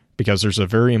 because there's a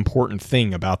very important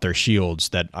thing about their shields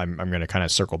that I'm going to kind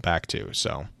of circle back to.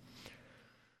 So,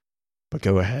 but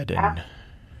go ahead and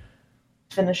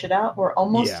finish it out. We're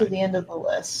almost to the end of the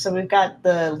list. So we've got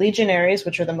the legionaries,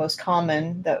 which are the most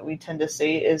common that we tend to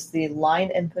see, is the line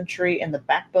infantry and the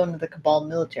backbone of the Cabal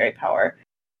military power.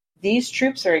 These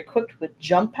troops are equipped with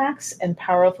jump packs and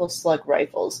powerful slug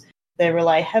rifles. They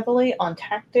rely heavily on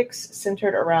tactics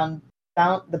centered around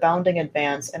the bounding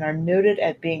advance and are noted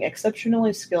at being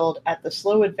exceptionally skilled at the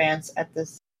slow advance at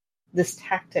this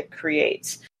tactic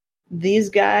creates. These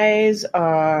guys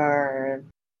are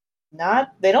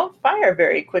they don't fire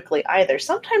very quickly either.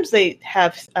 Sometimes they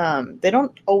have, they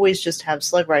don't always just have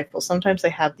slug rifles. Sometimes they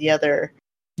have the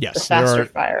faster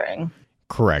firing.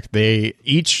 Correct. They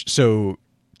each, so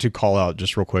to call out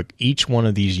just real quick, each one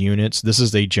of these units, this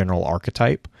is a general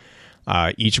archetype.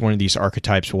 Each one of these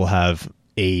archetypes will have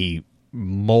a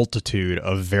multitude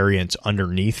of variants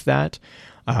underneath that.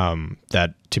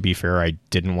 That, to be fair, I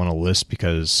didn't want to list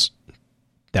because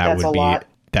that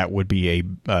would be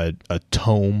a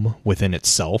tome within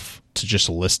itself to just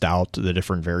list out the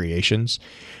different variations.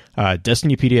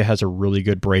 Destinypedia has a really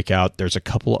good breakout. There's a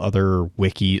couple other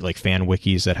fan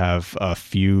wikis that have a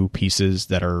few pieces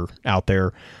that are out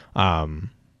there.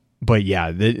 But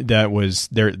yeah, that was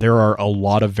there. There are a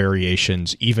lot of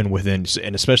variations, even within,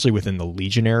 and especially within the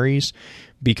legionaries,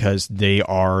 because they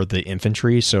are the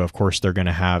infantry. So of course they're going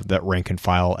to have that rank and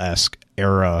file-esque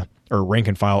era, or rank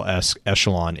and file-esque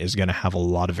echelon is going to have a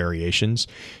lot of variations.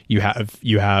 You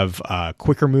have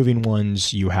quicker moving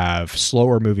ones. You have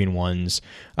slower moving ones.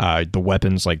 The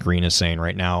weapons, like Green is saying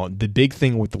right now. The big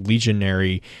thing with the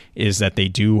legionary is that they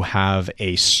do have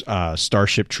a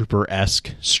Starship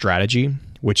Trooper-esque strategy,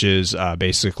 which is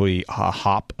basically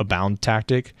a bound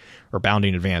tactic, or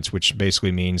bounding advance, which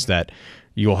basically means that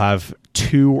you'll have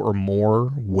 2 or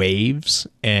more waves,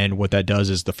 and what that does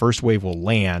is the first wave will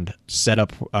land, set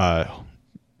up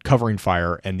covering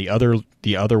fire, and the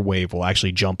other wave will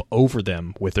actually jump over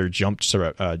them with their jump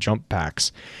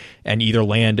packs, and either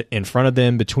land in front of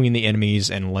them between the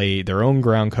enemies and lay their own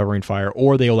ground covering fire,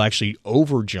 or they will actually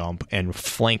over jump and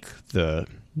flank the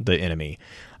enemy.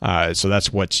 So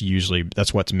that's what's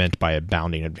meant by a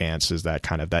bounding advance, is that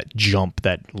kind of that jump,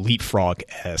 that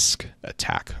leapfrog-esque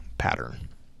attack pattern.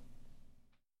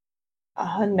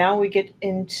 Now we get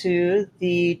into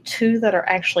the 2 that are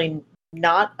actually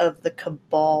not of the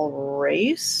Cabal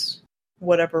race,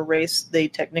 whatever race they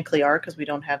technically are, because we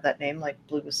don't have that name, like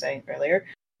Blue was saying earlier.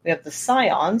 We have the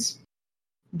Scions.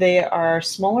 They are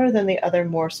smaller than the other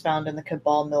Morphs found in the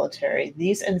Cabal military.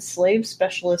 These enslaved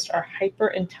specialists are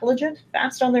hyper-intelligent,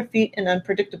 fast on their feet, and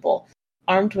unpredictable.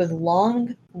 Armed with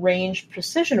long-range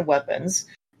precision weapons,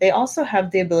 they also have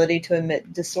the ability to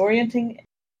emit disorienting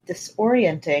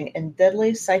and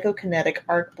deadly psychokinetic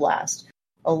arc blast,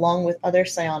 along with other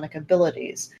psionic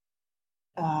abilities.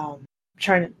 The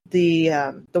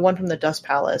one from the Dust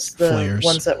Palace, the flares.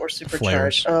 Ones that were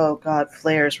supercharged. Oh god,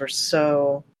 flares were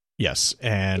so... Yes,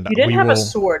 and if you didn't have a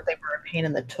sword, they were a pain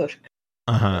in the tush.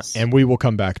 And we will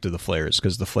come back to the flares,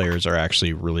 because the flares are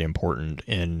actually really important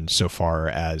in so far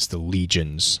as the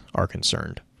legions are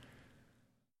concerned.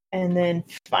 And then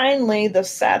finally, the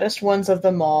saddest ones of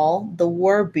them all, the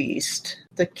War Beast,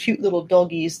 the cute little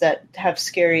doggies that have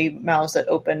scary mouths that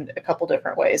open a couple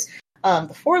different ways. The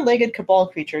 4-legged Cabal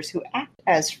creatures who act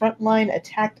as frontline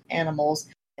attack animals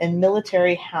and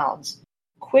military hounds.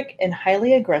 Quick and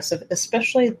highly aggressive,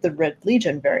 especially the Red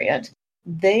Legion variant.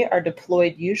 They are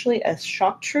deployed usually as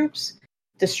shock troops,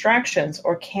 distractions,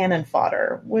 or cannon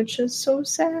fodder, which is so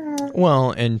sad.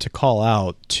 Well, and to call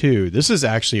out, too, this is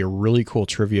actually a really cool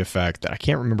trivia fact that I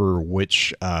can't remember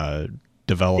which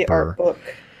developer. The art book.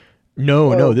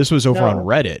 No, this was over on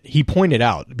Reddit. He pointed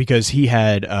out, because he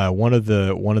had one of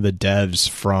the devs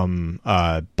from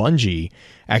Bungie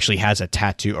actually has a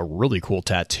tattoo, a really cool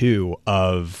tattoo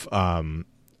of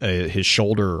his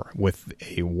shoulder with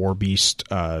a War Beast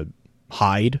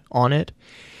hide on it.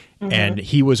 Mm-hmm. And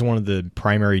he was one of the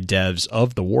primary devs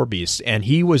of the War Beast, and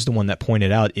he was the one that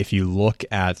pointed out, if you look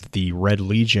at the Red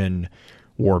Legion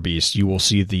War Beast, you will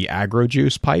see the aggro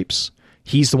juice pipes.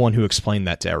 He's the one who explained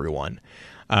that to everyone.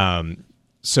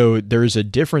 So there's a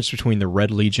difference between the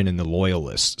Red Legion and the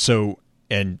Loyalists. So,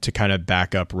 and to kind of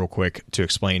back up real quick to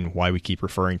explain why we keep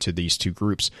referring to these two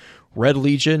groups, Red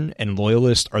Legion and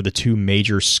Loyalist are the two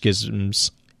major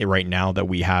schisms right now that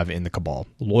we have in the Cabal.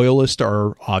 Loyalists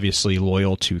are obviously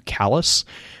loyal to Callus,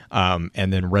 and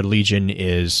then Red Legion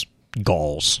is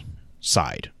Gaul's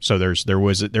side. So there's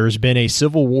been a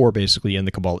civil war basically in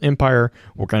the Cabal Empire.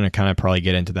 We're going to kind of probably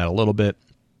get into that a little bit.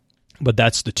 But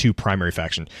that's the two primary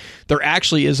factions. There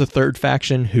actually is a third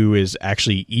faction who is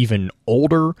actually even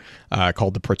older,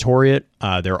 called the Praetoriate.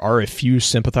 There are a few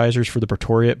sympathizers for the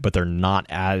Praetoriate, but they're not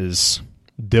as...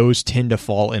 Those tend to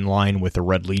fall in line with the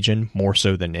Red Legion more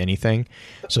so than anything.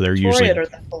 So they're usually...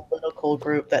 Praetoriate are the political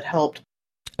group that helped.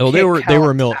 Oh, they were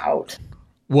out.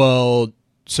 Well,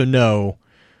 so no.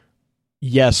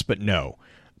 Yes, but no.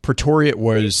 Praetoriate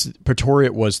was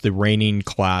the reigning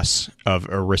class of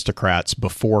aristocrats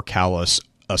before Callus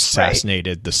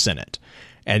assassinated the Senate,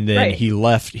 and then he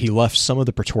left some of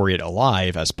the Praetoriate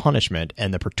alive as punishment,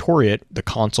 and the Praetoriate, the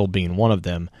consul being one of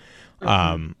them,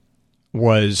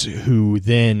 was who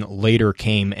then later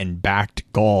came and backed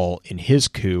Gaul in his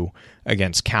coup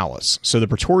against Callus. So the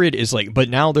Praetoriate is like, but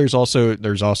now there's also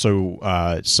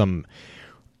some.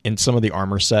 in some of the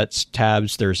armor sets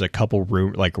tabs, there's a couple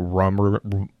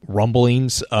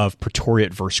rumblings of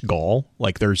Praetoriat versus Gaul.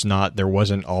 Like there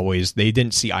wasn't always, they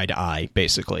didn't see eye to eye,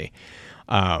 basically.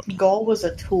 Gaul was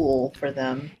a tool for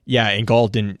them. Yeah, and Gaul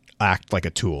didn't act like a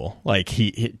tool. Like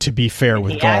he to be fair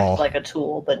with Gaul, acted like a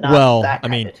tool, but not that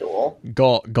kind of tool.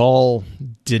 Gaul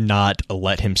did not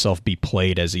let himself be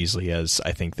played as easily as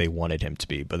I think they wanted him to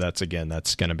be. But that'll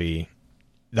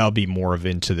be more of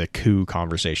into the coup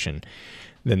conversation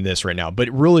than this right now. But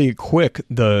really quick,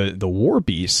 the War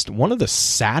Beast, one of the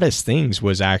saddest things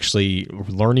was actually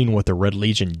learning what the Red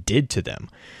Legion did to them.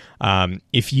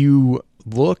 If you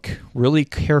look really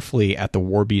carefully at the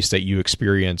War Beast that you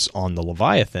experience on the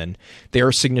Leviathan, they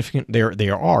are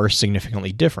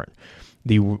significantly different.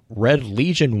 The Red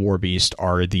Legion War Beast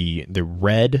are the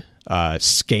red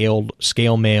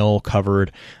scale mail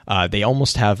covered. They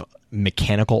almost have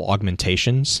mechanical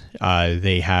augmentations.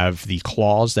 They have the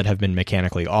claws that have been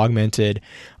mechanically augmented,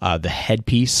 the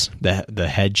headpiece, the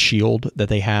head shield that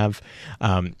they have.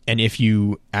 And if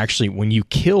you actually, when you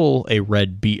kill a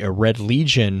Red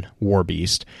Legion War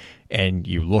Beast, and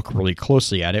you look really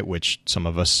closely at it, which some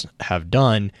of us have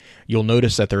done, you'll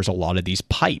notice that there's a lot of these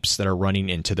pipes that are running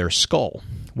into their skull.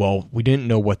 Well, we didn't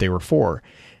know what they were for.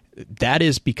 That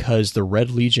is because the Red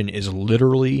Legion is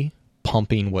literally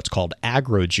pumping what's called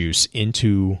aggro juice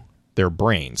into their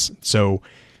brains. So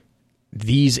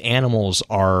these animals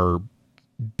are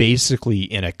basically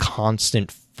in a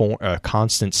constant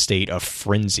state of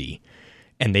frenzy,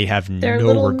 and they have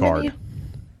no regard.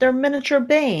 They're miniature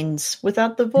Banes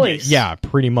without the voice. Yeah,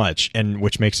 pretty much, and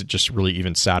which makes it just really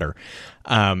even sadder.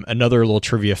 Another little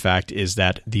trivia fact is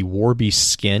that the War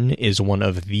Beast skin is one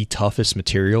of the toughest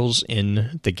materials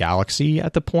in the galaxy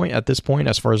at this point,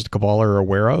 as far as the Cabal are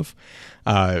aware of.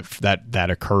 That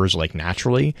occurs like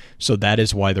naturally. So that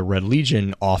is why the Red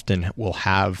Legion often will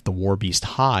have the War Beast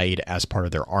hide as part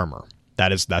of their armor.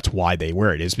 That's why they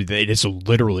wear it. It is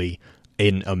literally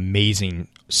an amazing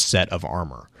set of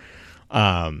armor.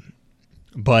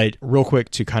 But real quick,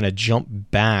 to kind of jump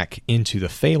back into the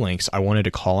Phalanx, I wanted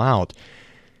to call out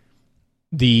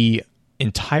the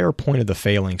entire point of the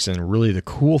Phalanx, and really the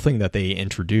cool thing that they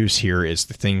introduce here is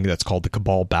the thing that's called the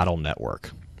Cabal Battle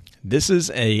Network. This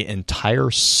is a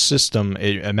entire system.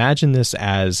 Imagine this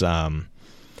as the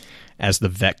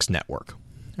Vex network,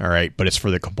 all right, but it's for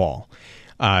the Cabal.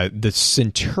 The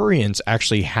Centurions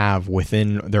actually have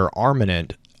within their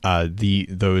armament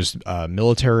those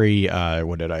military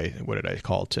what did I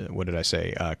call it? What did I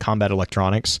say? Combat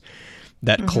electronics.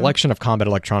 That collection of combat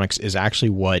electronics is actually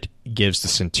what gives the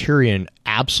Centurion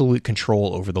absolute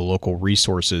control over the local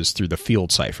resources through the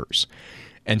field ciphers.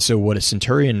 And so what a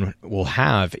Centurion will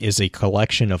have is a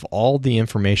collection of all the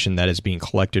information that is being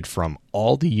collected from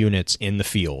all the units in the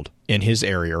field, in his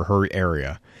area or her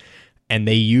area. And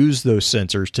they use those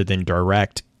sensors to then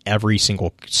direct every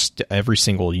single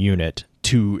unit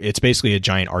to, it's basically a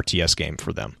giant RTS game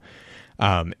for them.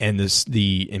 And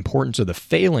the importance of the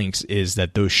Phalanx is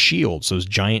that those shields, those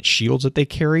giant shields that they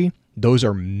carry, those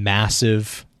are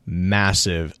massive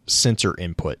sensor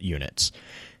input units.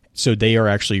 So they are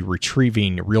actually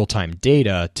retrieving real-time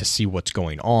data to see what's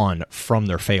going on from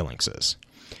their phalanxes.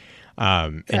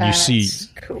 And you see,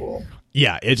 cool.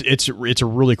 Yeah, it's a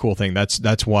really cool thing.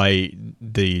 That's why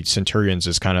the Centurions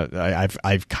is kind of,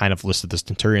 I've kind of listed the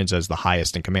Centurions as the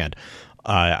highest in command.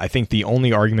 I think the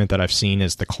only argument that I've seen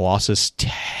is the Colossus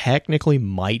technically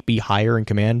might be higher in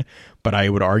command, but I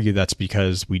would argue that's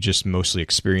because we just mostly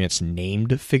experience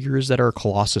named figures that are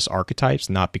Colossus archetypes,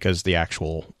 not because the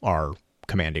actual are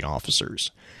commanding officers.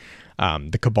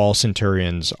 The Cabal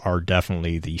Centurions are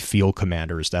definitely the field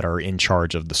commanders that are in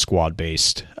charge of the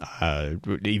squad-based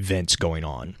events going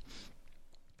on.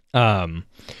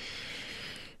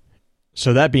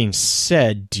 So that being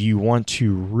said, do you want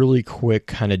to really quick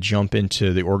kind of jump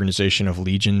into the organization of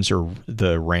legions or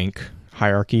the rank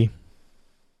hierarchy?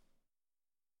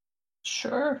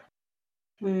 Sure.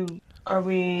 We're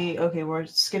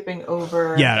skipping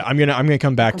over. Yeah, I'm gonna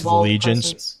come back to the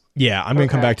legions. Presence. Yeah, I'm going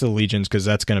to come back to the legions because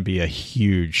that's going to be a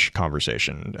huge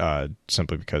conversation,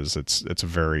 simply because it's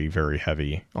very, very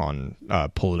heavy on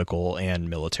political and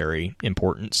military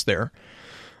importance there.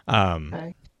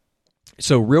 Okay.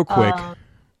 So real quick,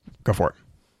 go for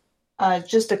it.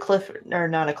 Just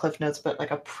not a cliff notes, but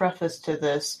like a preface to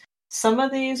this. Some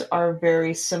of these are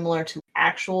very similar to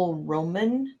actual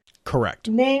Roman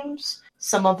names.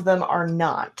 Some of them are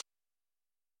not.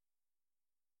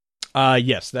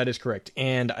 Yes, that is correct.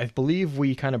 And I believe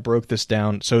we kind of broke this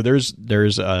down. So there's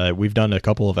we've done a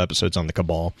couple of episodes on the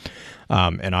Cabal,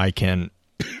 and I can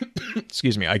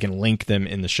excuse me, I can link them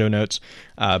in the show notes.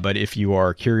 But if you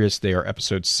are curious, they are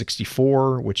episode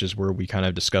 64, which is where we kind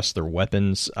of discuss their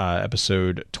weapons.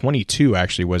 Episode 22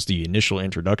 actually was the initial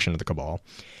introduction of the Cabal.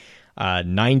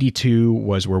 92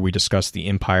 was where we discussed the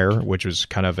Empire, which was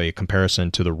kind of a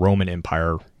comparison to the Roman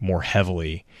Empire more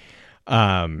heavily.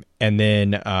 And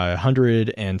then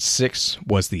 106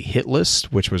 was the hit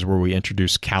list, which was where we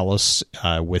introduced Callus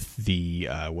with the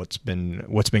what's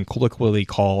been colloquially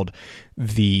called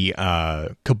the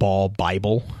Cabal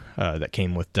Bible that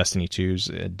came with Destiny 2's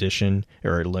edition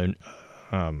or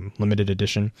limited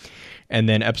edition. And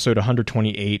then episode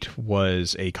 128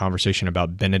 was a conversation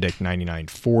about Benedict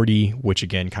 9940, which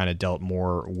again kind of dealt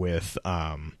more with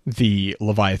the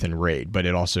Leviathan raid, but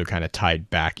it also kind of tied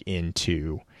back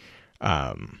into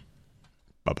it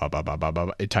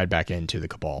tied back into the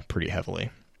Cabal pretty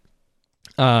heavily.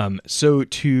 So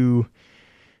to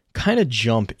kind of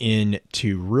jump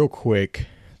into real quick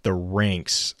the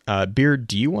ranks, Beard,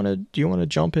 do you want to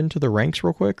jump into the ranks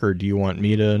real quick, or do you want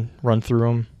me to run through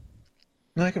them?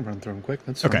 No, I can run through them quick.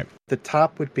 That's okay. Fine. The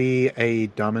top would be a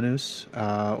Dominus,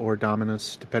 or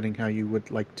Dominus, depending how you would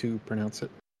like to pronounce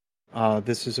it.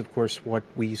 This is, of course, what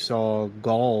we saw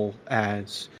Gaul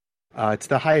as. It's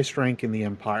the highest rank in the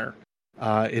Empire.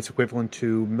 It's equivalent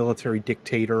to military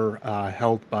dictator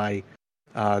held by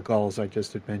Gaul, as I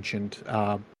just had mentioned.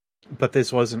 But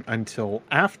this wasn't until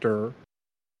after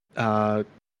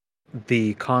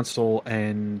the consul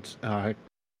and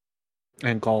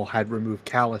Gaul had removed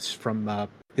Callus from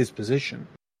his position,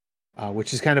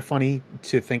 which is kind of funny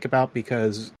to think about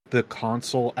because the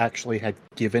consul actually had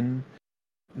given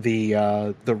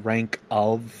the rank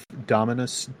of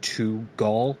Dominus to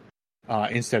Gaul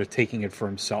instead of taking it for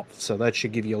himself. So that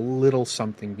should give you a little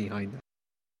something behind it.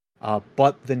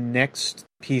 But the next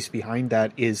piece behind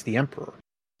that is the Emperor.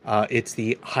 It's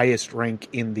the highest rank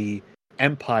in the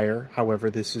Empire. However,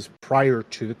 this is prior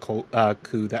to the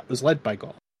coup that was led by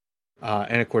Gaul.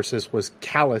 And of course, this was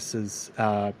Callus's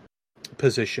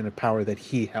position of power that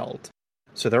he held.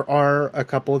 So there are a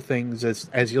couple of things,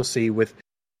 as you'll see,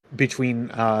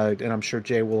 between, and I'm sure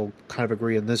Jay will kind of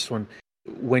agree on this one,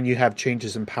 when you have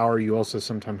changes in power, you also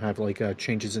sometimes have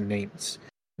changes in names.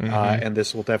 Mm-hmm. And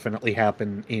this will definitely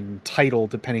happen in title,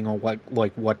 depending on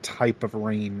what type of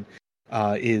reign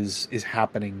is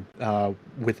happening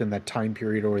within that time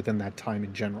period or within that time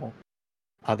in general.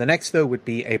 The next, though, would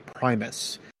be a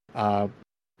Primus.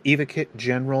 Evocate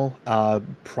General,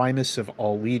 Primus of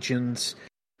all legions,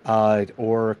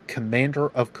 or Commander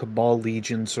of Cabal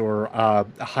legions, or a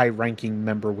high-ranking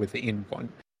member within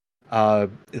one.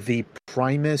 The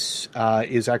Primus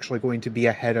is actually going to be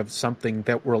ahead of something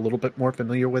that we're a little bit more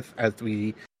familiar with, as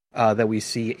that we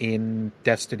see in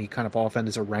Destiny kind of often,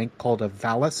 as a rank called a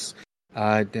Valus.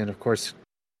 And of course,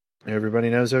 everybody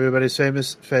knows everybody's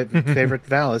favorite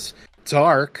Valus,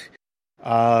 Dark.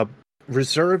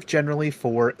 Reserved generally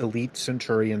for elite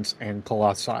Centurions and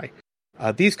Colossi.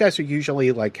 These guys are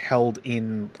usually held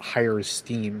in higher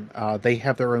esteem. They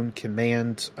have their own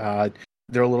command.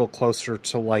 They're a little closer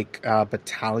to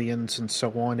battalions and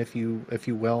so on, if you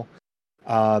will.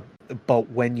 But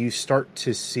when you start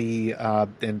to see,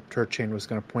 and Turchain was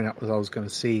going to point out what I was going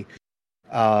to see,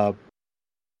 or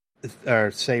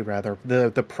say rather,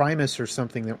 the Primus are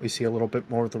something that we see a little bit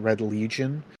more of the Red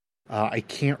Legion. I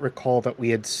can't recall that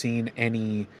we had seen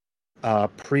any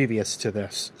previous to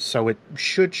this, so it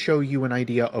should show you an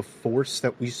idea of force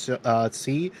that we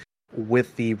see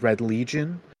with the Red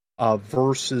Legion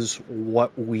versus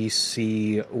what we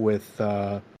see with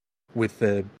the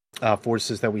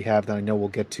forces that we have that I know we'll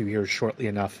get to here shortly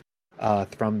enough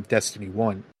from Destiny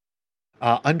 1.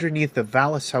 Underneath the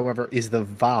Valus, however, is the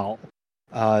Val.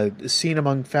 Seen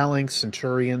among Phalanx,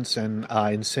 Centurions, and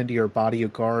Incendiary Body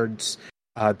of Guards.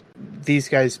 These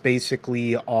guys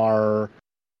basically are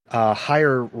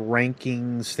higher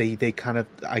rankings. They kind of,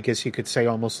 I guess you could say,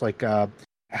 almost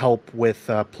help with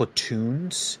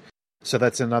platoons. So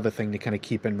that's another thing to kind of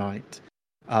keep in mind.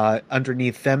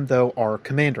 Underneath them, though, are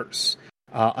commanders.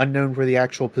 Unknown where the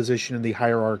actual position in the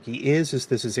hierarchy is, as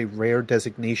this is a rare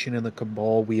designation in the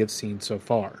Cabal we have seen so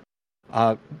far.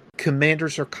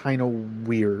 Commanders are kind of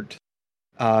weird,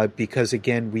 because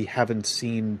again, we haven't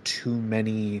seen too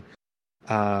many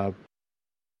things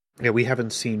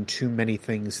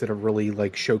that are really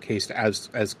showcased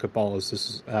as Cabal as this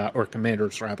is, or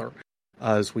commanders rather,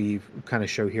 as we kind of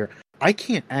show here. I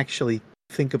can't actually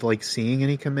think of seeing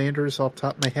any commanders off the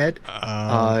top of my head.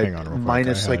 Hang on real quick.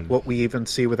 Minus what we even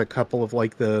see with a couple of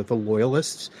the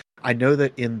loyalists. I know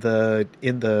that in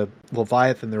the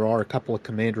Leviathan there are a couple of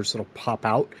commanders that'll pop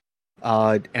out.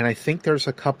 And I think there's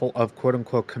a couple of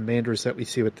quote-unquote commanders that we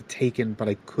see with the Taken, but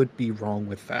I could be wrong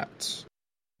with that.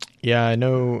 Yeah, I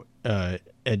know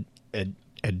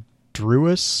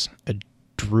Druis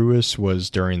was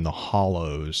during the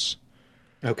Hollows.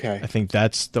 Okay. I think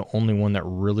that's the only one that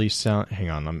really hang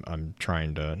on, I'm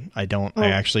trying to... I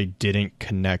actually didn't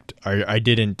connect... I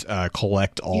didn't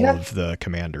collect all of the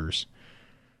commanders.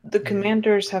 The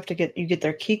commanders have to get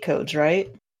their key codes,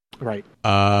 right? Right.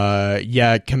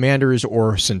 Yeah, commanders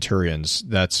or centurions.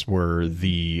 That's where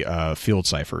the field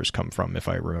ciphers come from, if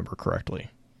I remember correctly.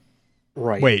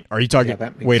 Right. Wait, are you talking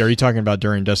about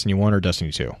during Destiny 1 or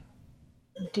Destiny 2?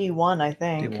 D1, I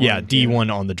think. D1, yeah,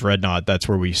 D1 on the Dreadnought. That's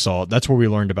where we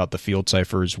learned about the field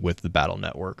ciphers with the Battle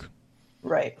Network.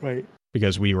 Right.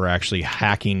 Because we were actually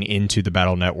hacking into the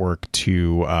Battle Network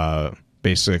to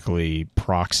basically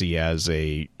proxy as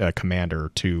a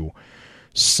commander to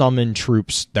summon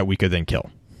troops that we could then kill.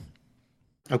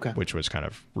 Okay. Which was kind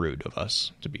of rude of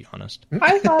us, to be honest.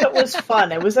 I thought it was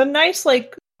fun. It was a nice,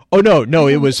 Oh, no,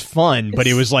 it was fun, but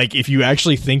it was like, if you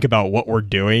actually think about what we're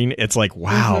doing, it's like,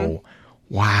 wow.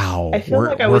 I feel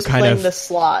like I was playing the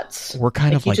slots. We're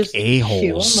kind of like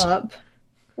a-holes. Queue them up.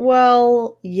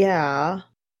 Well, yeah.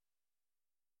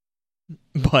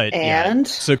 But, and?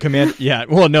 Yeah. So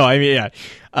well, no, I mean, yeah.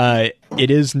 It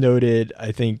is noted,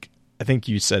 I think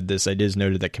you said this, it is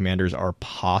noted that commanders are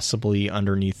possibly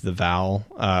underneath the Val.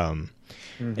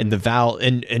 And the Val,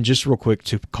 and just real quick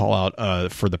to call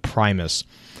out for the Primus.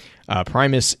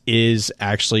 Primus is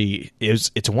actually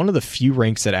it's one of the few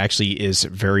ranks that actually is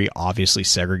very obviously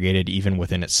segregated even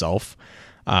within itself.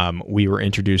 We were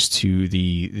introduced to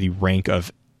the rank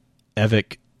of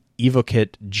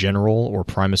Evocate General or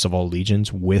Primus of all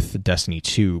legions with Destiny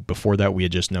 2. Before that, we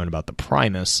had just known about the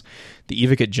Primus. The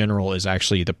Evocate General is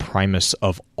actually the Primus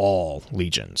of all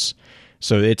legions.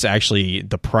 So it's actually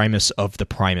the Primus of the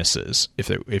Primuses.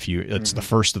 It's the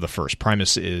first of the first.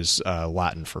 Primus is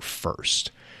Latin for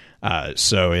first.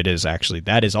 So it is actually,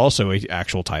 that is also an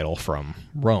actual title from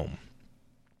Rome.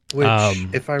 Which,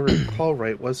 if I recall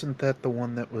right, wasn't that the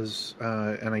one that was,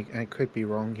 and I could be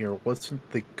wrong here, wasn't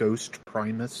the Ghost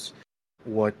Primus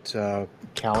what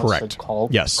Calus had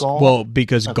called Gaul? Well,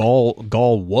 because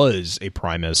Gaul was a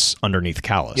Primus underneath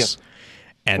Calus. Yep.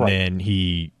 And then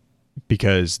he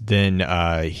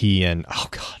and, oh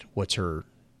God, what's her,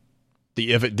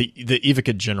 the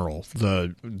Evocate General,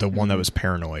 the one that was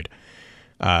paranoid.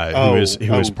 Who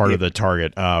was part of the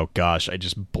target. Oh gosh, I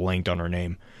just blanked on her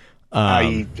name.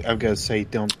 I'm gonna say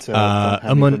don't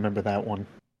remember that one.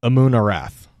 Amun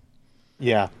Arath.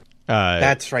 Yeah,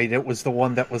 that's right. It was the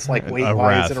one that was like, wait,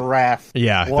 why is it a Wrath?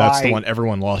 Yeah, why? That's the one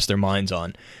everyone lost their minds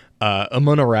on.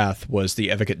 Amun Arath was the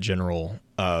Evocate General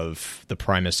of the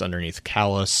Primus underneath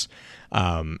Calus.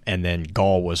 And then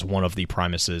Gaul was one of the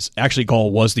Primuses. Actually,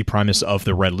 Gaul was the Primus of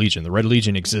the Red Legion. The Red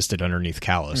Legion existed underneath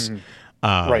Calus.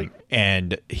 Right.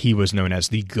 And he was known as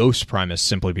the Ghost Primus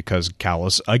simply because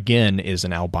Calus, again, is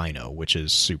an albino, which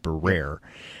is super rare.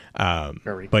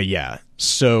 But yeah.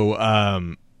 So,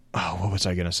 what was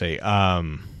I going to say?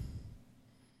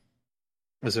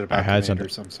 Was it about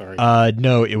commanders? I'm sorry.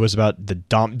 No, it was about the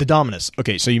Dominus.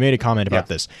 Okay, so you made a comment about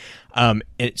this.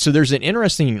 So there's an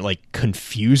interesting,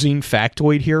 confusing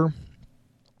factoid here.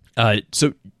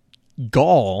 So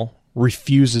Gaul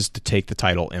refuses to take the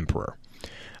title Emperor.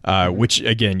 Which,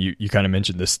 again, you kind of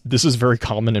mentioned this. This is very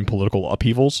common in political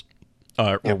upheavals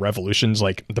or revolutions.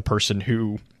 Like, the person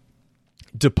who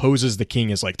deposes the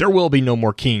king is like, there will be no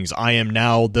more kings. I am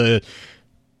now the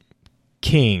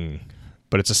king.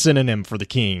 But it's a synonym for the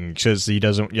king because he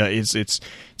doesn't... Yeah, it's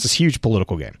this huge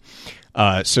political game.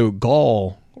 So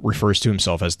Gaul refers to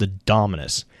himself as the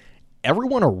Dominus.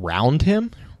 Everyone around him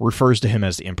refers to him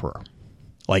as the Emperor.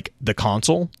 Like, the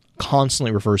consul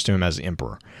constantly refers to him as the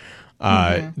Emperor.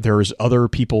 There's other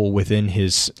people within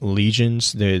his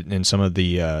legions in some of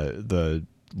the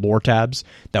lore tabs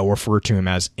that refer to him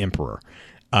as Emperor,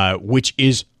 which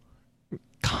is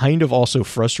kind of also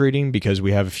frustrating because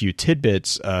we have a few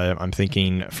tidbits. I'm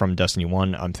thinking from Destiny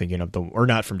 1. I'm thinking of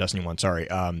not from Destiny 1. Sorry.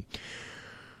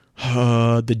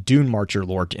 The Dune Marcher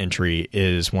lore entry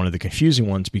is one of the confusing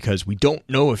ones because we don't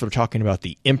know if they're talking about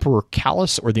the Emperor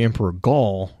Calus or the Emperor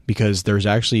Gaul, because there's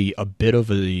actually a bit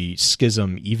of a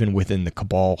schism even within the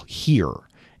Cabal here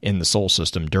in the Sol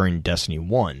system during Destiny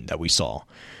 1 that we saw,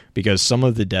 because some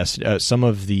of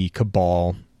the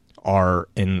Cabal are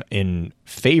in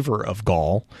favor of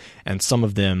Gaul, and some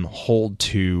of them hold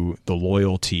to the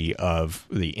loyalty of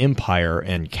the Empire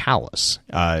and Calus,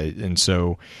 and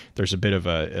so there's a bit of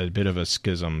a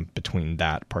schism between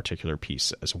that particular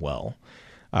piece as well.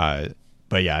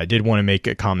 But yeah, I did want to make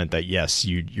a comment that yes,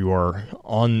 you are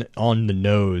on the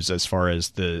nose as far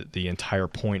as the entire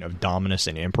point of Dominus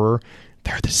and Emperor.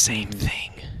 They're the same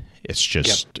thing. It's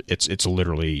just it's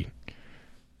literally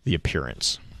the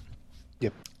appearance.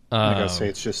 Yep. Like I say,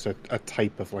 it's just a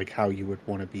type of like how you would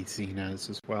want to be seen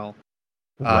as well.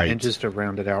 Right. And just to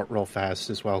round it out real fast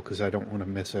as well, because I don't want to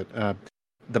miss it.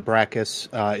 The Brachus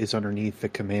is underneath the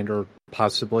commander,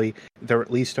 possibly. They're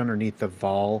at least underneath the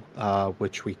Vol,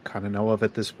 which we kind of know of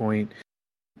at this point.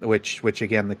 Which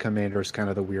again, the commander is kind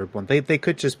of the weird one. They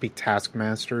could just be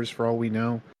taskmasters for all we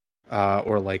know.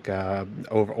 Or like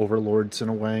overlords in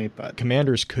a way, but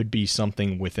commanders could be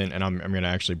something within, and I'm going to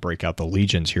actually break out the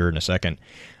legions here in a second.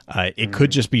 It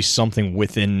could just be something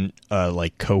within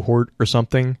like cohort or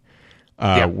something,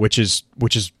 which is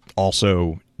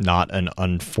also not an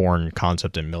unforeign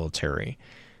concept in military.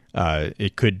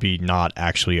 It could be not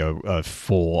actually a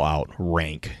full out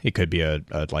rank. It could be a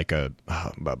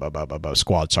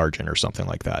squad sergeant or something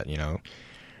like that, you know.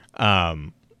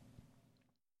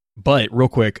 But real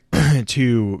quick,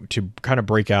 to kind of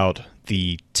break out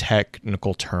the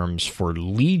technical terms for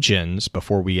legions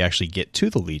before we actually get to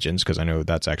the legions, because I know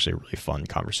that's actually a really fun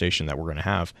conversation that we're going to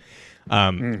have.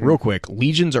 Real quick,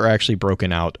 legions are actually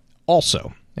broken out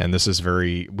also. And this is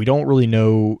we don't really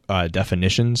know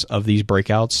definitions of these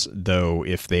breakouts, though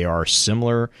if they are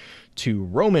similar to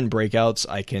Roman breakouts,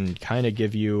 I can kind of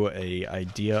give you a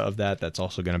idea of that. That's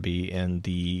also going to be in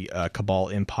the Cabal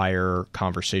Empire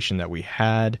conversation that we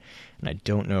had. And I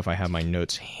don't know if I have my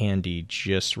notes handy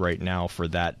just right now for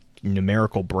that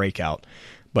numerical breakout.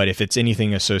 But if it's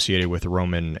anything associated with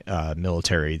Roman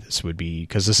military, this would be,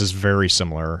 because this is very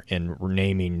similar in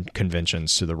naming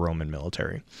conventions to the Roman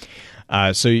military.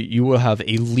 So you will have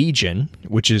a legion,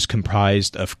 which is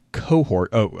comprised of cohort.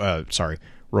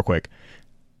 Real quick.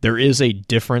 There is a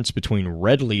difference between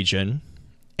Red Legion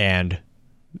and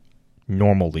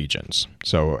normal legions.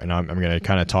 So, and I'm going to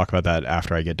kind of talk about that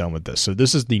after I get done with this. So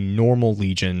this is the normal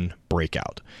legion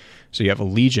breakout. So you have a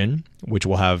legion, which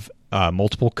will have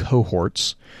multiple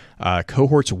cohorts.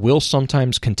 Cohorts will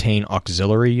sometimes contain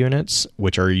auxiliary units,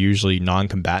 which are usually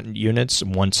non-combatant units.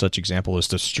 One such example is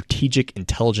the Strategic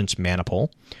Intelligence Maniple,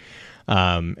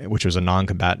 which was a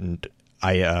non-combatant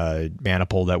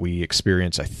maniple that we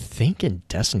experienced, I think, in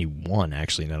Destiny 1,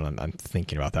 actually. Now I'm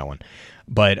thinking about that one.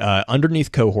 But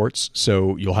underneath cohorts,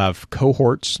 so you'll have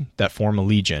cohorts that form a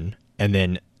legion, and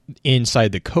then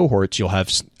inside the cohorts, you'll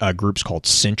have groups called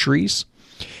sentries,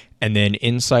 and then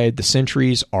inside the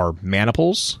sentries are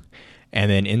maniples,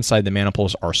 and then inside the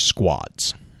maniples are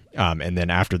squads. And then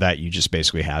after that, you just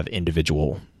basically have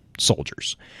individual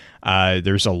soldiers.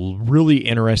 There's a really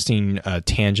interesting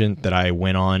tangent that I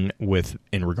went on with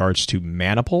in regards to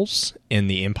maniples in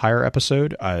the Empire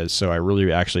episode. So I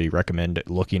really actually recommend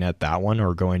looking at that one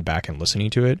or going back and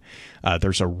listening to it.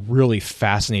 There's a really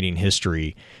fascinating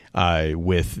history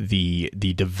with the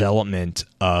development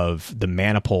of the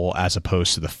maniple as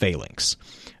opposed to the phalanx.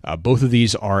 Both of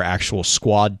these are actual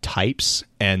squad types,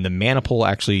 and the maniple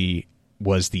actually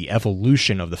was the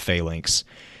evolution of the phalanx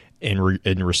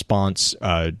in response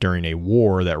during a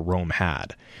war that Rome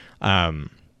had. And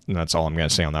that's all I'm going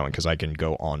to say on that one, because I can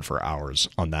go on for hours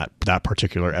on that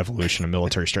particular evolution of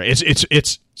military strategy.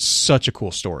 It's such a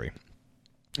cool story.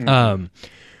 Mm-hmm.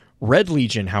 Red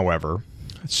Legion, however,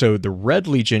 so the Red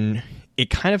Legion,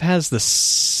 it kind of has the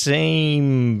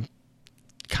same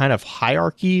kind of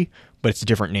hierarchy, but it's a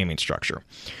different naming structure.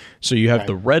 So you have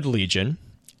the Red Legion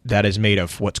that is made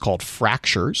of what's called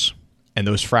fractures. And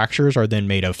those fractures are then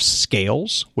made of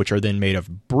scales, which are then made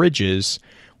of bridges,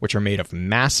 which are made of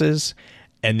masses.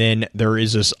 And then there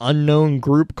is this unknown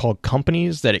group called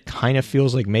companies that it kind of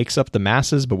feels like makes up the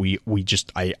masses, but we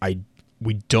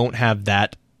don't have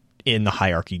that in the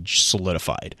hierarchy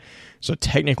solidified. So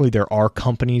technically there are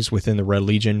companies within the Red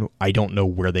Legion. I don't know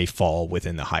where they fall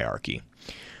within the hierarchy.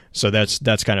 So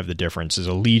that's kind of the difference, is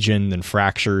a legion, then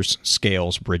fractures,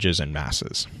 scales, bridges, and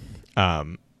masses.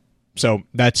 So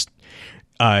that's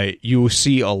you will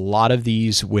see a lot of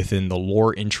these within the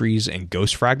lore entries and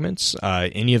ghost fragments.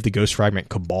 Any of the ghost fragment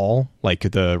cabal, like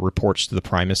the reports to the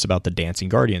Primus about the Dancing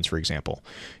Guardians, for example,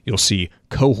 you'll see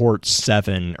cohort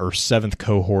 7 or 7th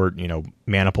cohort,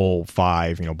 maniple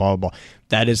 5, blah, blah, blah.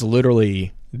 That is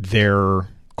literally their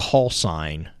call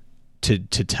sign to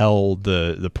tell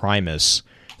the Primus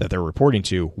that they're reporting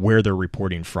to where they're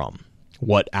reporting from,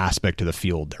 what aspect of the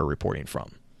field they're reporting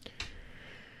from.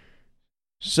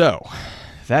 So,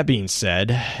 that being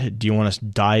said, do you want us to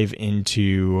dive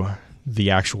into the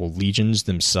actual legions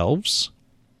themselves?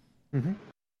 Mm-hmm.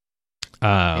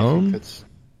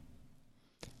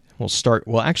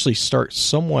 We'll actually start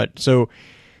somewhat. So,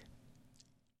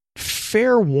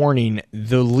 fair warning,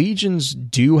 the legions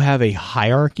do have a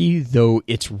hierarchy, though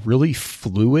it's really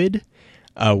fluid,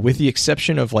 with the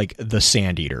exception of like the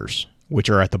Sand Eaters, which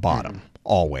are at the bottom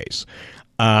always,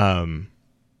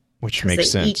 which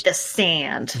makes sense. Eat the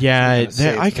sand. Yeah,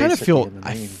 I kind of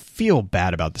feel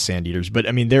bad about the Sand Eaters, but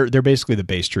I mean they're basically the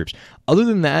base troops. Other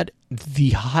than that, the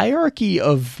hierarchy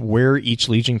of where each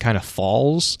legion kind of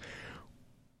falls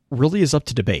really is up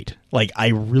to debate. Like, I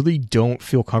really don't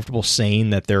feel comfortable saying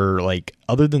that they're like,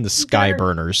 other than the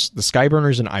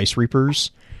Skyburners and Ice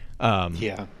Reapers, are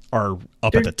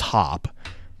up at the top.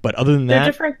 But other than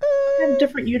that, they have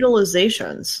different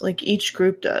utilizations. Like each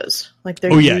group does. Like they're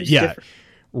different.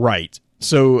 Right.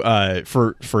 So,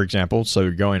 for example,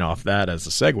 so going off that as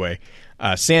a segue,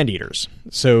 Sand Eaters.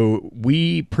 So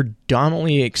we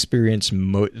predominantly experience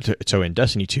so in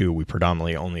Destiny 2, we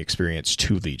predominantly only experience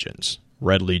 2 legions.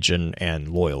 Red Legion and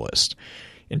Loyalist.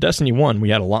 In Destiny 1,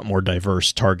 we had a lot more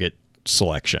diverse target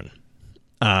selection.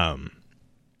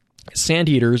 Sand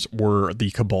Eaters were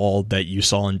the Cabal that you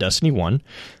saw in Destiny 1.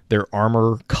 Their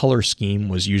armor color scheme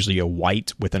was usually a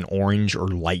white with an orange or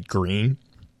light green.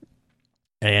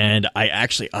 And I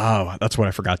actually, that's what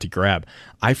I forgot to grab.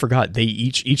 I forgot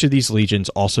each of these legions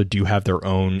also do have their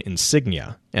own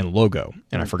insignia and logo,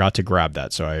 and I forgot to grab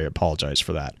that, so I apologize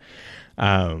for that.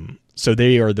 So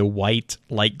they are the white,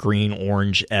 light green,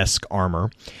 orange-esque armor.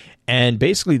 And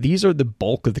basically, these are the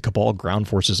bulk of the Cabal ground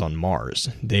forces on Mars.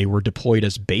 They were deployed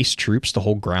as base troops to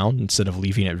hold ground instead of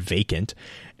leaving it vacant.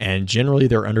 And generally,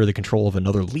 they're under the control of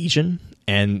another legion.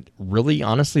 And really,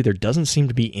 honestly, there doesn't seem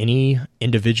to be any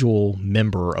individual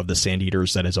member of the Sand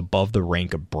Eaters that is above the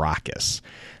rank of Brachus.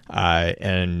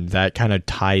 And that kind of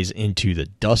ties into the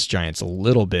Dust Giants a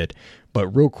little bit. But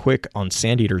real quick on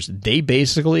Sand Eaters, they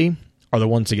basically are the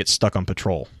ones that get stuck on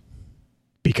patrol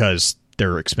because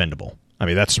they're expendable. I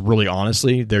mean, that's really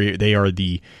honestly, they are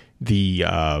the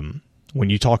when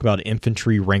you talk about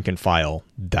infantry rank and file,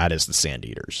 that is the Sand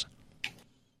Eaters.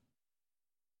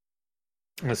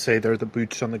 Let's say they're the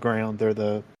boots on the ground. They're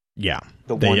the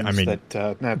ones that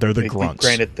they're the grunts.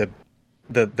 Granted,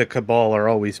 the Cabal are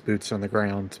always boots on the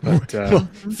ground, but well,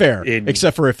 fair,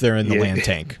 except for if they're in the land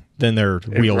tank, then they're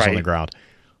wheels on the ground.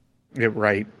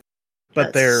 Right.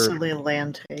 But they're silly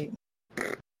land tank.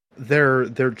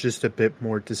 They're just a bit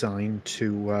more designed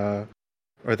to,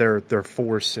 or their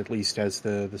force, at least as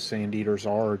the Sand Eaters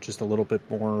are, just a little bit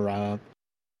more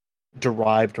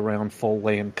derived around full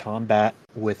land combat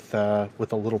with a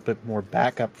little bit more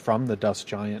backup from the Dust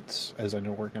Giants, as I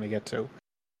know we're going to get to.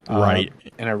 Right.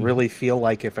 And I really feel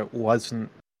like if it wasn't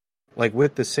like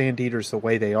with the Sand Eaters the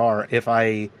way they are, if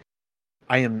I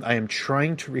am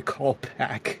trying to recall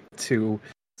back to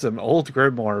some old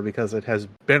Grimoire because it has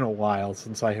been a while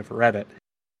since I have read it.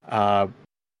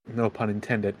 No pun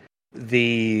intended.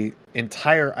 The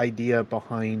entire idea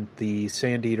behind the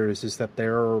Sand Eaters is that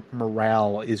their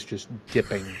morale is just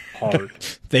dipping hard.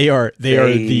 They are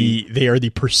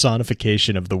the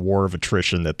personification of the war of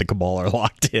attrition that the Cabal are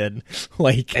locked in.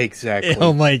 Like, exactly.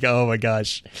 Oh my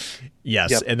gosh.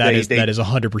 Yes, yep, and that is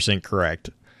 100%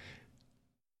 correct.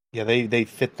 Yeah, they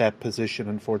fit that position,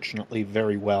 unfortunately,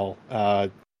 very well.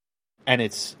 And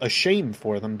it's a shame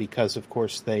for them because, of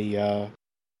course, you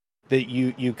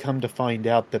come to find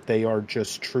out that they are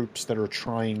just troops that are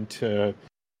trying to,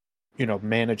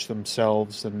 manage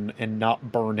themselves and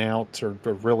not burn out or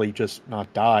really just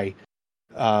not die.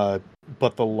 But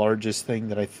the largest thing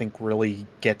that I think really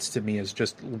gets to me is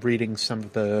just reading some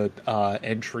of the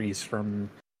entries from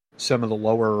some of the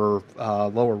lower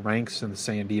ranks in the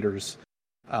Sand Eaters.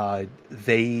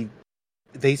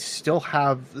 They still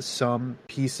have some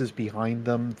pieces behind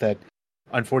them that,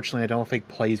 unfortunately, I don't think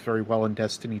plays very well in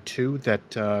Destiny 2.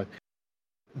 That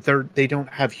they don't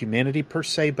have humanity per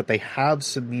se, but they have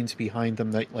some means behind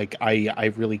them that, like,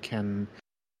 I really can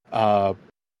empathize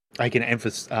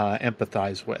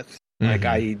with. Mm-hmm.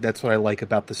 Like that's what I like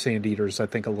about the Sand Eaters. I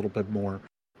think a little bit more.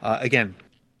 Again,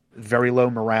 very low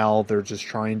morale. They're just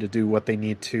trying to do what they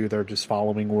need to. They're just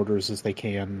following orders as they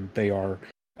can. They are,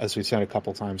 as we said a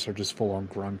couple times, they're just full-on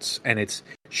grunts, and it's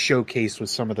showcased with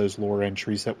some of those lore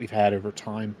entries that we've had over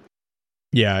time.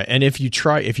 Yeah, and if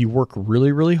you work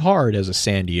really, really hard as a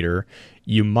Sand Eater,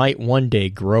 you might one day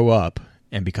grow up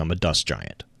and become a Dust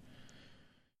Giant.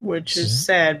 Which is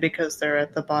sad because they're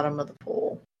at the bottom of the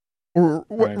pool.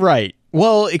 Right.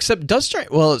 Well, except Dust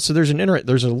Giant. Well, so there's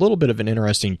a little bit of an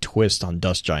interesting twist on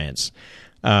Dust Giants.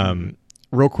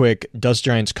 real quick, Dust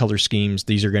Giants color schemes.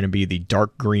 These are going to be the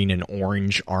dark green and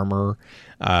orange armor.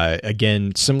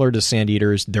 Again, similar to Sand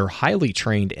Eaters, they're highly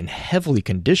trained and heavily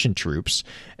conditioned troops,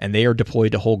 and they are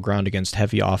deployed to hold ground against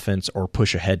heavy offense or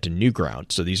push ahead to new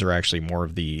ground. So these are actually more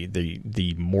of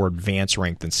the more advanced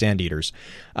rank than Sand Eaters.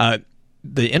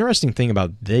 The interesting thing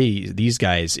about these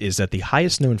guys is that the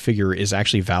highest known figure is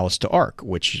actually Valus Ta'Arc,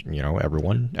 which, you know,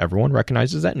 everyone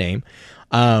recognizes that name.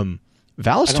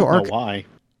 Valus Ta'Arc, why?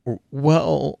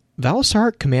 Well, Valus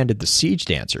Ta'Arc commanded the Siege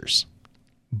Dancers,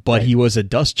 but he was a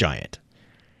Dust Giant.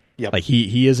 Yep. Like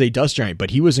he is a Dust Giant, but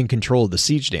he was in control of the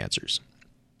Siege Dancers.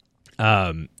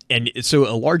 And so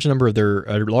a large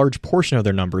portion of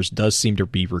their numbers does seem to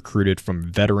be recruited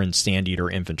from veteran Sand Eater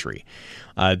infantry.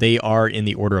 They are in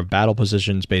the order of battle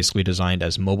positions, basically designed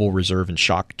as mobile reserve and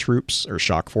shock troops or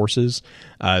shock forces.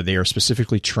 They are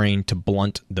specifically trained to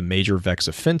blunt the major Vex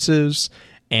offensives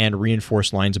and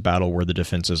reinforce lines of battle where the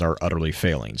defenses are utterly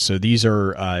failing. So these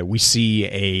are,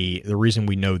 the reason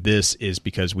we know this is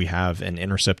because we have an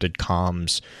intercepted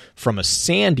comms from a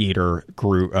Sand Eater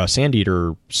group, Sand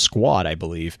Eater squad, I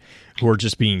believe, who are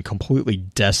just being completely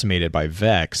decimated by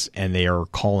Vex, and they are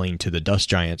calling to the Dust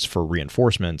Giants for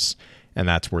reinforcements, and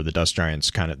that's where the Dust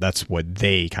Giants that's what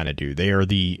they kind of do. They are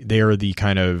the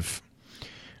kind of,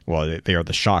 well, they are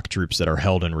the shock troops that are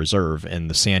held in reserve, and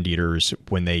the Sand Eaters,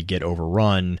 when they get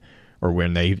overrun or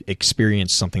when they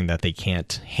experience something that they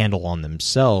can't handle on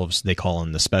themselves, they call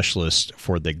in the specialist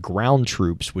for the ground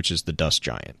troops, which is the Dust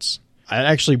Giants. That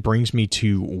actually brings me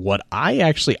to what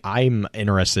I'm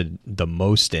interested the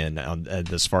most in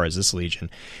as far as this Legion,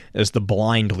 is the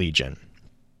Blind Legion.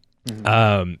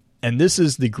 Mm-hmm. And this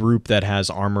is the group that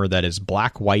has armor that is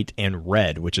black, white, and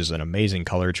red, which is an amazing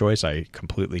color choice. I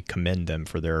completely commend them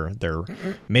for their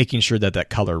making sure that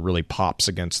color really pops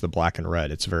against the black and red.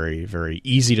 It's very, very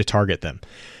easy to target them.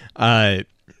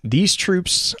 These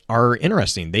troops are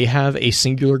interesting. They have a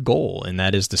singular goal, and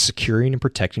that is the securing and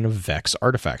protecting of Vex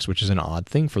artifacts, which is an odd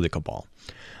thing for the Cabal.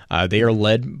 They were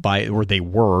led by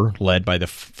the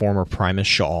former Primus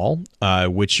Shaal,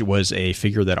 which was a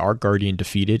figure that Arc Guardian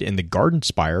defeated in the Garden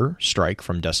Spire strike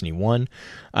from Destiny 1.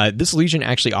 This Legion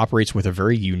actually operates with a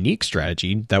very unique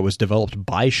strategy that was developed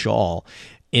by Shaal,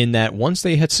 in that once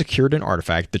they had secured an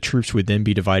artifact, the troops would then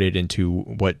be divided into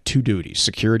two duties: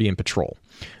 security and patrol.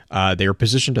 They are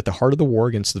positioned at the heart of the war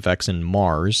against the Vex and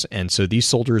Mars, and so these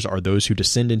soldiers are those who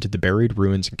descend into the buried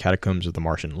ruins and catacombs of the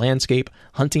Martian landscape,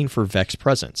 hunting for Vex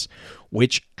presence,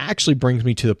 which actually brings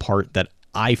me to the part that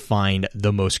I find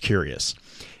the most curious.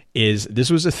 This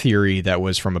was a theory that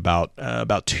was from about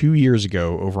 2 years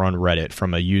ago over on Reddit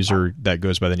from a user that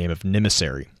goes by the name of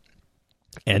Nemissary.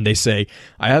 And they say,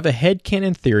 I have a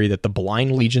headcanon theory that the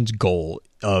Blind Legion's goal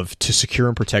to secure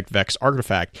and protect Vex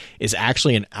artifact is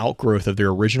actually an outgrowth of their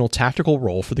original tactical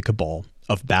role for the Cabal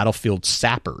of battlefield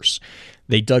sappers.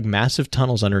 They dug massive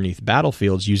tunnels underneath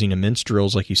battlefields using immense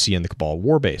drills like you see in the Cabal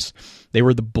warbase. They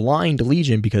were the Blind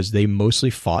Legion because they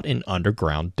mostly fought in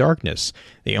underground darkness.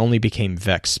 They only became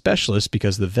Vex specialists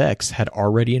because the Vex had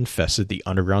already infested the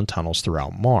underground tunnels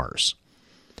throughout Mars.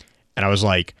 And I was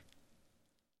like,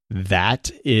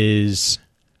 that is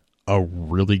a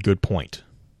really good point,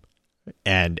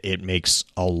 and it makes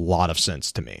a lot of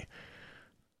sense to me.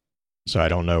 So I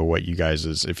don't know what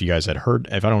if you had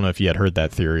heard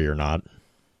that theory or not.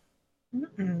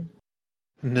 Mm-mm.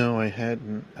 No, I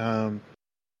hadn't.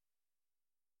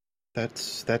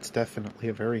 That's definitely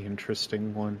a very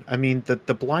interesting one. I mean, the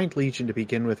Blind Legion to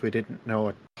begin with, we didn't know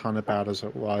a ton about as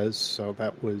it was, so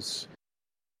that was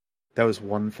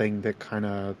one thing that kind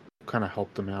of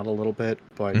helped them out a little bit,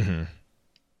 but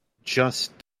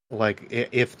just like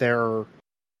if they're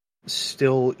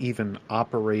still even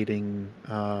operating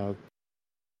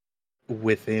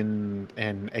within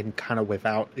and kind of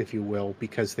without, if you will,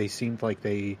 because they seemed like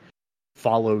they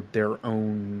followed their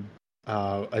own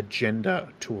agenda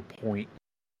to a point.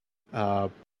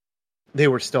 They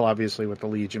were still obviously with the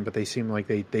Legion, but they seemed like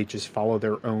they just follow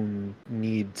their own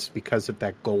needs because of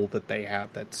that goal that they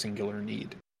have, that singular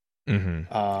need.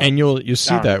 Mm-hmm. And you'll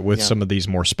see that with some of these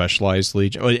more specialized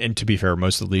legions. And to be fair,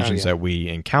 most of the legions that we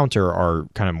encounter are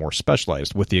kind of more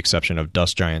specialized, with the exception of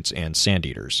Dust Giants and Sand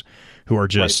Eaters, who are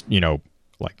just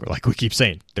like we keep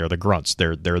saying, they're the grunts.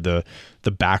 They're the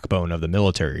backbone of the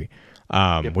military,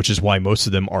 which is why most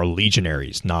of them are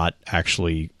legionaries, not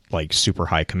actually like super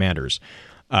high commanders.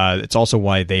 It's also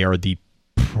why they are the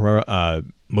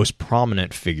most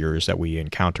prominent figures that we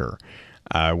encounter.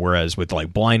 Whereas with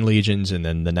like Blind Legions, and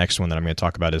then the next one that I'm going to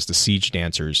talk about is the Siege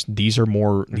Dancers. These are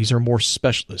more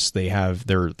specialists.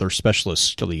 They're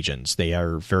specialist legions. They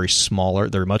are very smaller.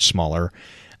 They're much smaller,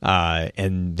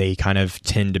 and they kind of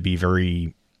tend to be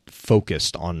very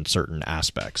focused on certain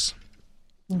aspects.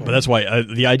 But that's why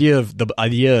the idea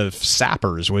of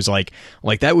sappers was like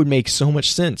that would make so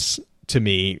much sense to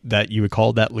me, that you would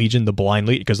call that legion the Blind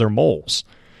Legion because they're moles.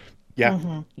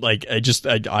 Yeah. Like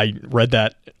I read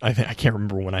that. I can't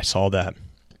remember when I saw that.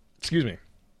 Excuse me.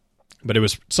 But it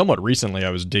was somewhat recently. I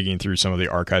was digging through some of the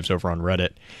archives over on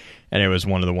Reddit, and it was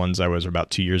one of the ones I was about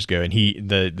 2 years ago. And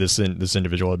this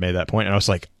individual had made that point, and I was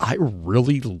like, I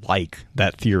really like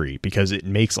that theory because it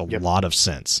makes a lot of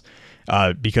sense.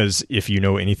 Because if you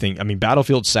know anything, I mean,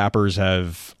 battlefield sappers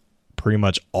have pretty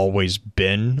much always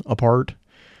been a part.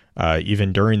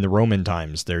 Even during the Roman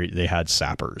times, they had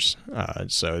sappers.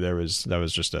 So that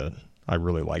was just I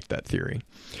really liked that theory.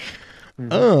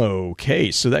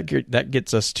 Okay, so that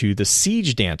gets us to the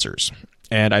siege dancers.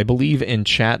 And I believe in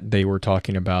chat they were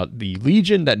talking about the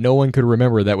legion that no one could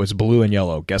remember that was blue and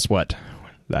yellow. Guess what?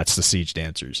 That's the siege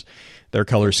dancers. Their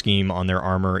color scheme on their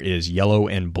armor is yellow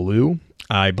and blue.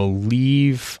 I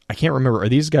believe, I can't remember, are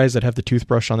these guys that have the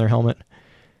toothbrush on their helmet?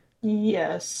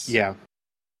 Yes. Yeah.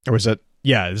 Or is that,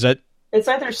 is that? It's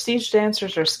either siege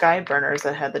dancers or skyburners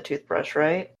that had the toothbrush,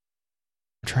 right?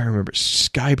 I'm trying to remember.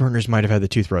 Skyburners might have had the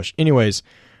toothbrush. Anyways.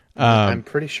 I'm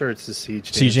pretty sure it's the siege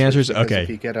dancers. Siege dancers? Okay. If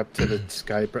you get up to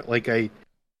the like I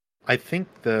think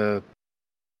the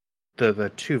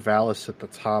two Valis at the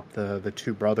top, the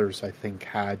two brothers, I think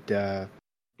had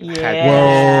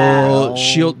well,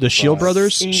 Shield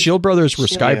brothers. Shield brothers were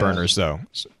Skyburners though,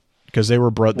 because they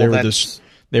were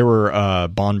they were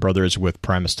Bond brothers with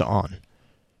Primus to On.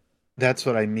 That's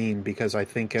what I mean, because I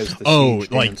think as the siege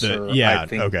dancer,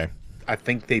 I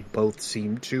think they both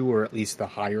seemed to, or at least the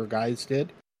higher guys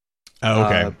did. Oh,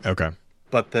 okay, okay.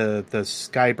 But the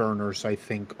Skyburners, I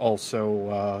think,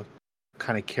 also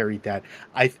kind of carried that.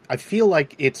 I feel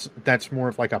like that's more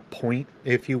of like a point,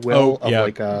 if you will,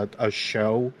 like a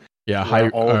show. Yeah,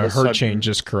 her change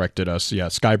just corrected us. Yeah,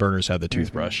 Skyburners had the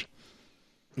toothbrush.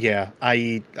 Yeah,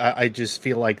 I just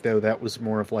feel like though that was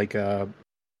more of like a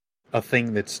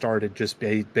thing that started just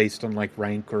based on like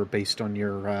rank, or based on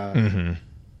your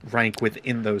rank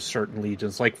within those certain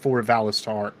legions. Like for Valis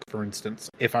Ta'Urc, for instance,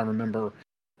 if I remember,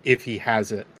 if he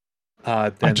has it,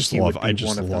 then I just love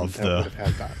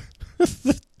the.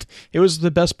 It was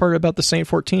the best part about the Saint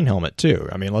 14 helmet too.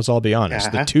 I mean, let's all be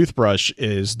honest. The toothbrush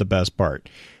is the best part.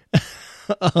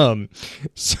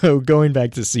 So going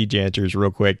back to siege dancers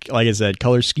real quick, like I said,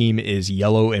 color scheme is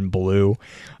yellow and blue.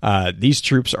 These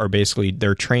troops are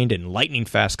they're trained in lightning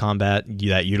fast combat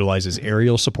that utilizes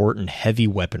aerial support and heavy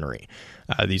weaponry.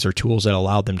 These are tools that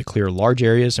allow them to clear large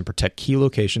areas and protect key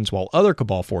locations, while other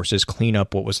Cabal forces clean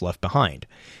up what was left behind.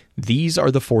 These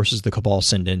are the forces the Cabal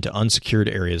send into unsecured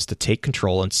areas to take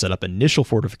control and set up initial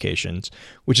fortifications,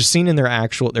 which is seen in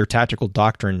their tactical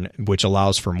doctrine, which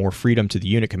allows for more freedom to the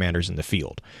unit commanders in the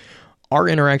field. Our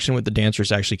interaction with the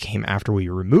Dancers actually came after we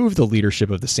removed the leadership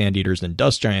of the Sand Eaters and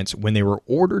Dust Giants when they were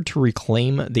ordered to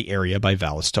reclaim the area by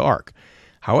Valis Ta'Urc.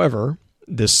 However,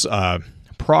 this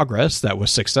progress that was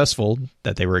successful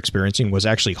that they were experiencing was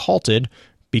actually halted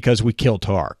because we killed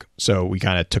Ta'Urc. So we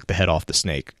kind of took the head off the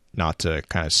snake. Not to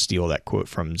kind of steal that quote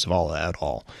from Zavala at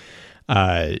all.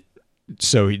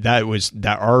 So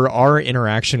that our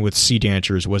interaction with Sea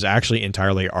Dancers was actually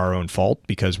entirely our own fault,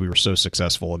 because we were so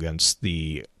successful against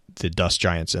the Dust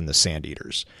Giants and the Sand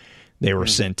Eaters. They were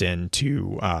sent in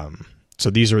to so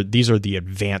these are the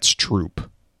advanced troop,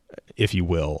 if you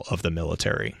will, of the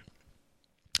military.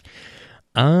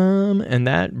 And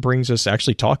that brings us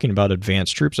actually talking about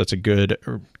advanced troops. That's a good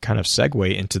kind of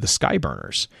segue into the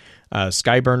Skyburners.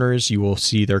 Skyburners, you will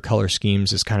see their color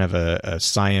schemes is kind of a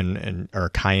cyan or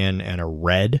cayenne and a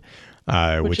red,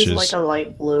 which is like a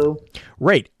light blue.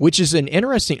 Right, which is an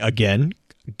interesting, again,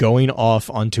 going off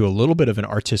onto a little bit of an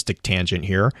artistic tangent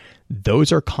here.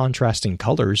 Those are contrasting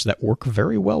colors that work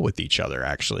very well with each other,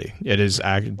 actually.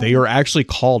 They are actually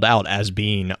called out as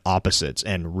being opposites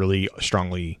and really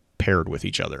strongly paired with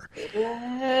each other.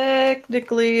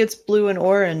 Technically, it's blue and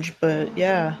orange, but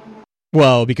yeah.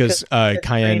 Well, because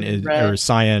cyan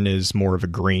is more of a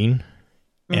green,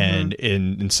 and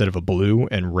instead of a blue,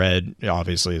 and red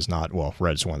obviously is not. Well,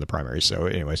 red's one of the primaries. So,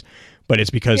 anyways, but it's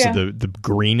because of the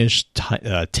greenish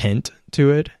tint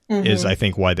to it is, I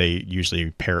think, why they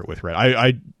usually pair it with red.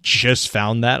 I just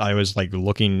found that. I was like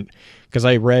looking because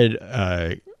I read.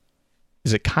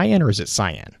 Is it cayenne or is it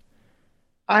cyan?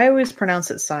 I always pronounce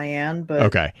it cyan, but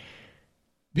okay.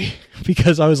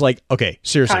 Because I was like, okay,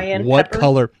 seriously, cayenne what pepper?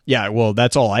 color? Yeah, well,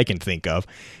 that's all I can think of.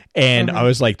 And I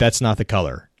was like, that's not the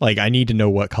color. Like, I need to know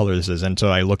what color this is. And so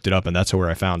I looked it up, and that's where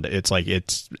I found it. It's like,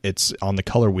 it's on the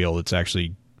color wheel. It's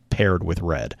actually paired with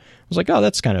red. I was like, oh,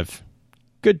 that's kind of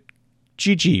good.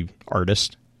 GG,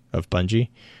 artist of Bungie.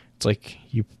 It's like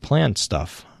you plan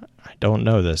stuff. I don't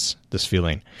know this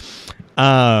feeling.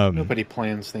 Nobody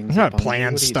plans things. Not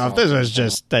plan stuff. This is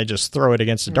just they just throw it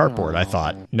against the dartboard. I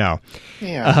thought no.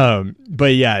 Yeah.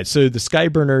 But yeah. So the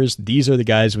Skyburners, these are the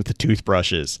guys with the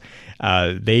toothbrushes.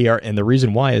 They are, and the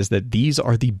reason why is that these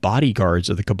are the bodyguards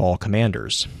of the Cabal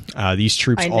commanders. These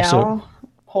troops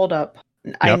hold up.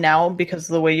 Yep. I now, because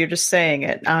of the way you're just saying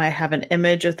it, I have an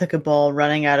image of the Cabal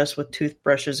running at us with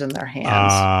toothbrushes in their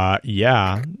hands.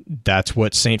 Yeah, that's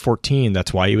what Saint 14.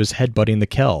 That's why he was headbutting the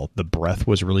Kell. The breath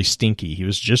was really stinky. He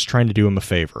was just trying to do him a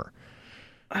favor.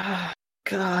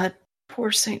 God,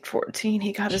 poor Saint 14.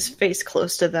 He got his face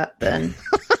close to that then.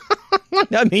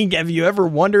 I mean, have you ever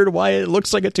wondered why it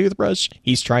looks like a toothbrush?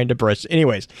 He's trying to brush.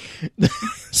 Anyways,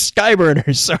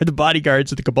 Skyburners are the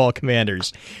bodyguards of the Cabal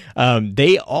commanders.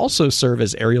 They also serve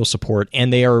as aerial support,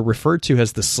 and they are referred to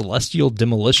as the Celestial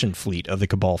Demolition Fleet of the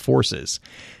Cabal forces.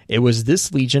 It was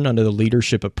this legion under the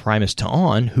leadership of Primus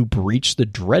Ta'an who breached the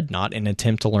Dreadnought in an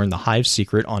attempt to learn the Hive's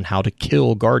secret on how to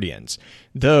kill Guardians.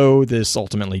 Though this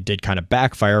ultimately did kind of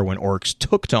backfire when Oryx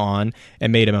took Ta'an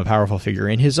and made him a powerful figure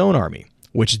in his own army,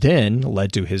 which then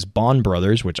led to his Bond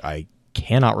brothers, which I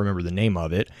cannot remember the name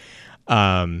of it.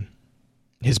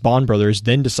 His Bond brothers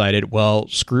then decided, well,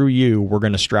 screw you, we're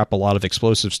going to strap a lot of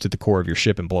explosives to the core of your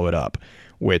ship and blow it up,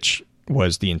 which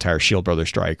was the entire Shield Brother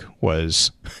strike.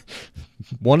 Was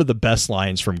one of the best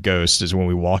lines from Ghost is when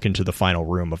we walk into the final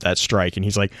room of that strike, and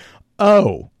he's like,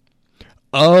 oh,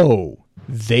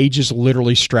 they just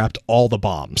literally strapped all the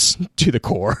bombs to the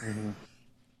core. Mm-hmm.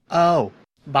 Oh,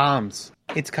 bombs.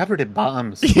 It's covered in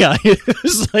bombs. Yeah,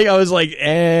 I was like,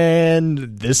 and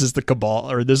this is the Cabal,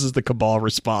 or this is the Cabal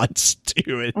response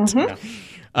to it.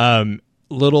 Mm-hmm.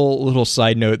 Little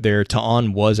side note there: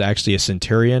 Ta'an was actually a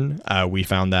Centurion. We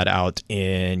found that out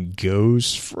in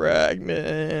Ghost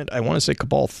Fragment. I want to say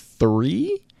Cabal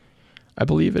 3, I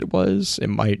believe it was. It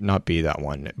might not be that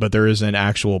one, but there is an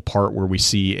actual part where we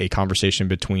see a conversation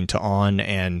between Ta'an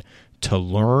and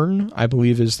Talurn, I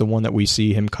believe, is the one that we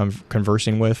see him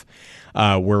conversing with.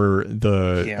 Where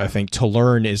I think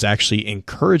Talurn is actually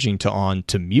encouraging Ta'an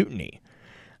to mutiny,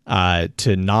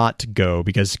 to not go,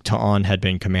 because Ta'an had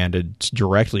been commanded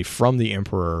directly from the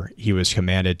Emperor. He was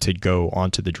commanded to go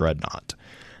onto the Dreadnought.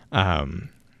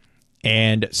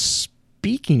 And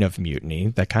speaking of mutiny,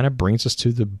 that kind of brings us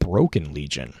to the Broken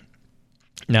Legion.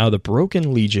 Now, the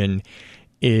Broken Legion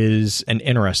is an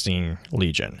interesting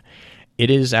legion. It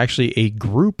is actually a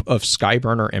group of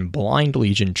Skyburner and Blind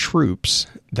Legion troops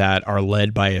that are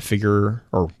led by a figure,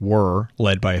 or were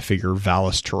led by a figure,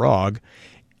 Valus Turog,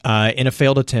 in a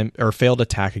failed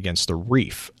attack against the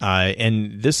Reef.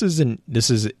 And this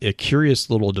is a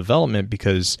curious little development,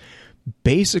 because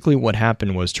basically what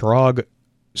happened was Turog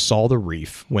saw the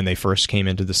Reef when they first came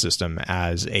into the system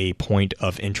as a point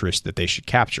of interest that they should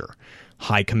capture.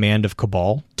 High Command of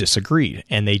Cabal disagreed,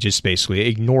 and they just basically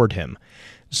ignored him.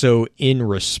 So in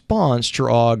response,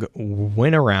 Turog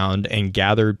went around and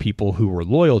gathered people who were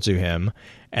loyal to him,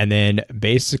 and then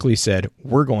basically said,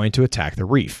 we're going to attack the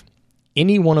Reef.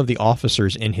 Any one of the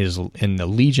officers in the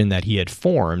legion that he had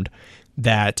formed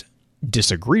that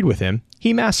disagreed with him,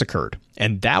 he massacred.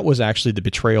 And that was actually the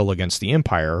betrayal against the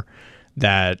Empire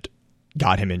that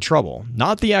got him in trouble.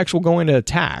 Not the actual going to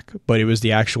attack, but it was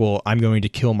the actual, I'm going to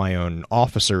kill my own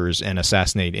officers and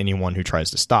assassinate anyone who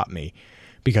tries to stop me.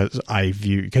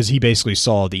 Because he basically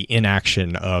saw the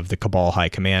inaction of the Cabal High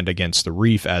Command against the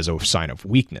Reef as a sign of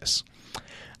weakness,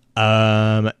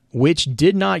 which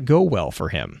did not go well for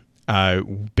him.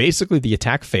 Basically, the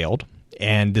attack failed,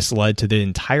 and this led to the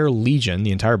entire Legion,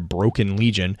 the entire Broken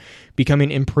Legion, becoming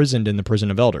imprisoned in the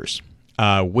Prison of Elders,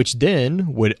 which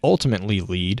then would ultimately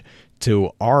lead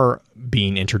to our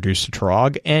being introduced to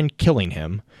Turog and killing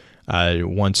him.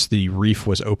 Once the Reef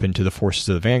was open to the forces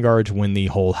of the Vanguard, when the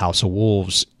whole House of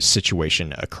Wolves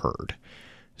situation occurred.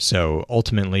 So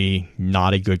ultimately,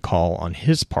 not a good call on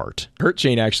his part. Hurt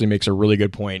Chain actually makes a really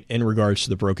good point in regards to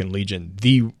the Broken Legion.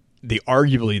 The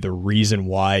arguably the reason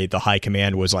why the High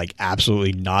Command was like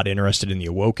absolutely not interested in the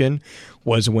Awoken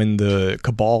was when the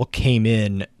Cabal came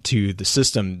in to the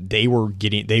system, they were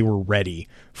ready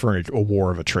for a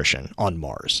war of attrition on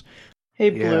Mars. Hey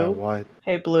Blue. Yeah, what?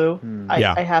 Hey Blue.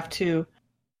 I have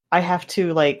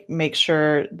to like make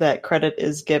sure that credit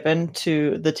is given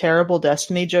to the terrible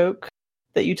Destiny joke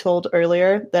that you told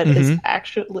earlier. That is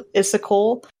actually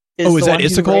Issachol. Is that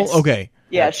Issachol? Okay.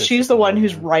 Yeah, she's the one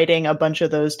who's writing a bunch of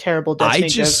those terrible Destiny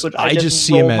jokes, which I just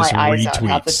see him as retweets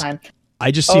half the time. I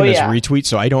just see him as retweets,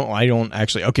 so I don't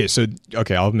actually.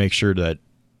 Okay, I'll make sure that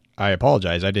I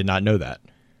apologize. I did not know that.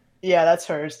 Yeah, that's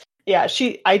hers. Yeah,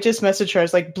 I just messaged her. I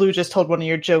was like, Blue just told one of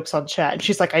your jokes on chat. And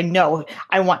she's like, I know.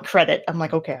 I want credit. I'm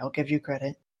like, okay, I'll give you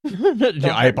credit.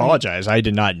 I apologize. I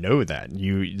did not know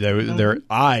that.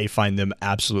 I find them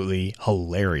absolutely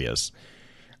hilarious.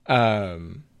 Hurt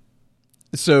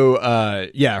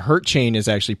Chain is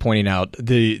actually pointing out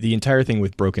the entire thing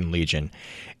with Broken Legion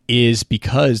is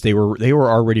because they were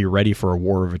already ready for a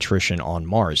war of attrition on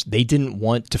Mars. They didn't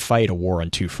want to fight a war on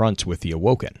two fronts with the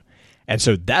Awoken. And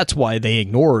so that's why they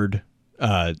ignored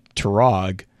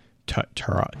Turog.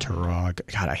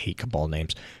 God, I hate Cabal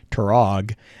names.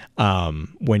 Turog,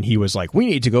 when he was like, we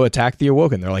need to go attack the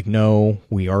Awoken. They're like, no,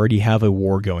 we already have a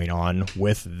war going on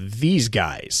with these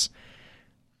guys.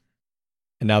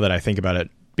 And now that I think about it,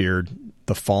 Beard,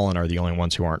 the Fallen are the only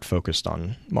ones who aren't focused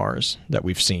on Mars that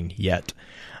we've seen yet.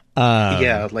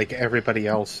 Like everybody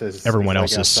else is. Everyone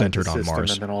else is centered on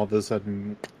Mars. And then all of a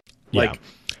sudden, I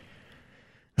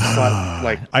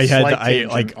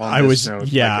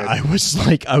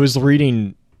was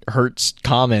reading Hurt's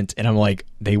comment and I'm like,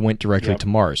 they went directly to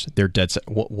Mars. They're dead set.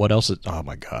 What else is, oh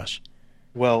my gosh.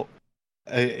 Well,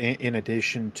 in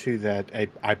addition to that,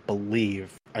 I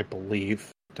believe,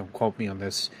 don't quote me on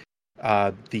this,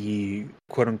 the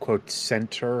quote unquote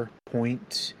center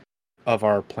point of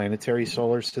our planetary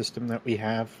solar system that we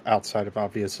have outside of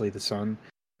obviously the sun.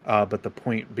 But the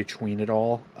point between it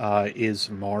all is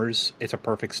Mars. It's a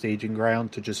perfect staging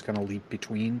ground to just kind of leap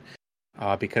between,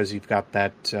 because you've got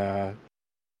that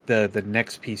the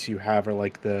next piece you have are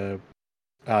like the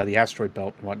asteroid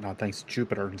belt and whatnot, thanks to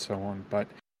Jupiter and so on. But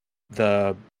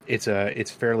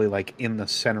it's fairly like in the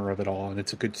center of it all, and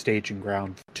it's a good staging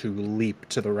ground to leap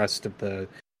to the rest of the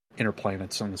inner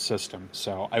planets on the system.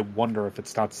 So I wonder if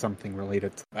it's not something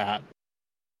related to that.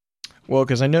 Well,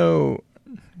 because I know.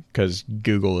 Because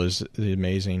Google is the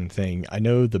amazing thing. I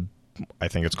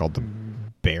think it's called the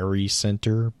Berry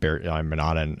Center. I'm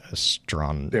not an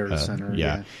astronomer. Berry Center,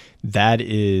 yeah. That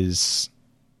is...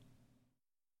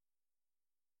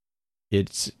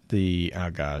 It's the...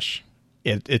 Oh, gosh.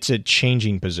 It's a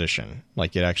changing position.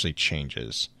 Like, it actually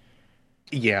changes.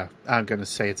 Yeah, I'm going to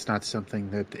say it's not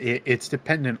something that... It's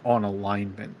dependent on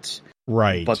alignment.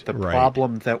 Right. But the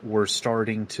problem that we're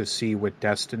starting to see with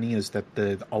Destiny is that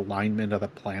the alignment of the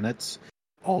planets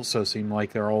also seem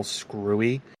like they're all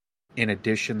screwy. In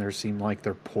addition, there seem like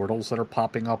there are portals that are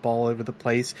popping up all over the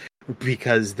place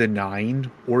because the 9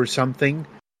 or something.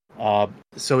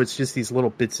 So it's just these little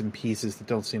bits and pieces that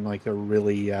don't seem like they're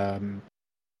really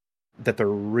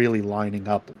lining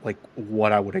up like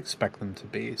what I would expect them to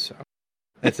be. So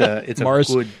it's Mars,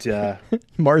 a good.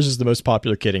 Mars is the most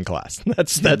popular kid in class.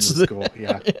 That's cool.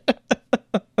 Yeah.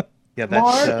 Yeah, that's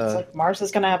Mars. It's like Mars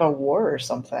is going to have a war or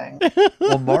something.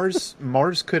 Well,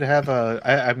 Mars could have a.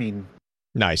 I mean,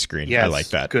 nice screen. Yes, I like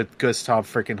that. Good,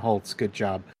 Gustav freaking Holtz. Good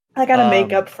job. I got to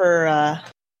make up for. I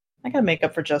got to make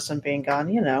up for Justin being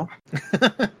gone. You know.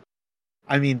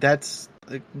 I mean, that's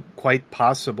quite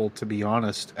possible, to be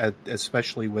honest,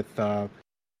 especially with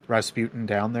Rasputin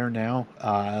down there now,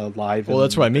 live. Well,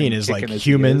 that's what I mean. Is like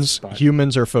humans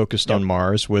are focused on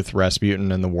Mars with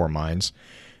Rasputin and the War Mines.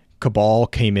 Cabal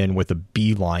came in with a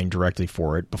beeline directly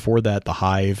for it. Before that, the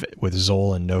Hive with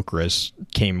Zol and Nokris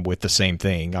came with the same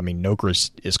thing. I mean,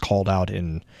 Nokris is called out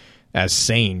as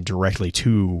saying directly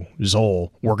to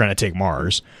Zol, "We're going to take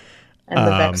Mars." And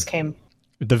the Vex came.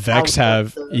 The Vex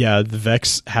the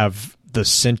Vex have the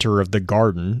center of the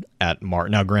garden at Mars.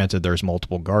 Now, granted, there's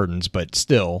multiple gardens, but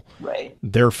still, right.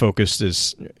 Their focus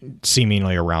is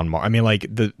seemingly around Mars. I mean, like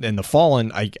the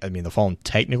Fallen. I mean, the Fallen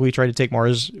technically tried to take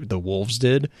Mars. The Wolves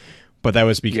did, but that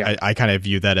was because I kind of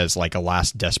view that as like a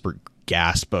last desperate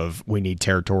gasp of we need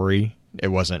territory. It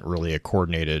wasn't really a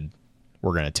coordinated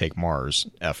 "we're going to take Mars"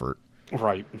 effort.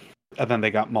 Right, and then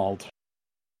they got mauled.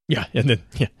 Yeah, and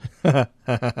then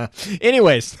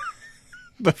Anyways.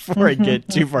 Before I get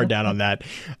too far down on that,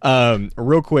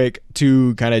 real quick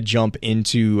to kind of jump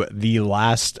into the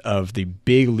last of the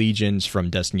big legions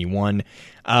from Destiny 1.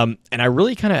 And I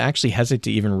really kind of actually hesitate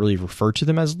to even really refer to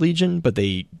them as Legion, but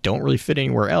they don't really fit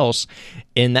anywhere else.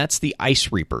 And that's the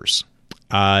Ice Reapers.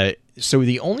 So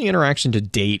the only interaction to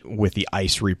date with the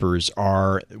Ice Reapers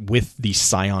are with the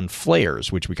Scion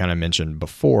Flares, which we kind of mentioned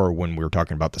before when we were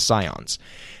talking about the Scions.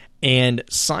 And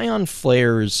Scion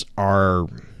Flares are...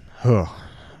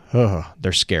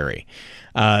 they're scary.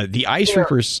 The Ice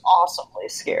Reapers awesomely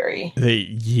scary.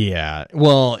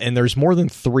 Well, and there's more than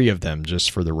 3 of them,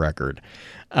 just for the record.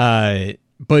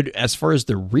 But as far as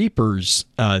the Reapers,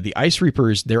 the Ice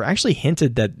Reapers, they're actually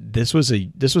hinted that this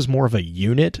was more of a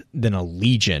unit than a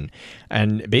legion.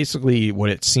 And basically what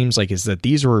it seems like is that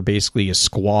these were basically a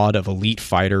squad of elite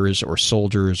fighters or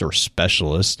soldiers or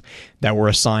specialists that were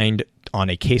assigned on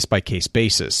a case-by-case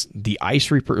basis. The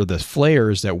Ice Reaper, or the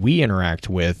flares that we interact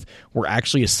with, were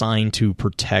actually assigned to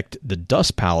protect the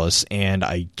Dust Palace, and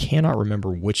I cannot remember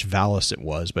which Valis it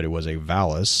was, but it was a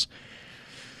Valis.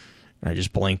 I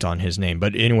just blanked on his name.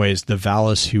 But anyways, the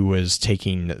Valis who was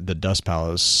taking the Dust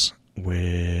Palace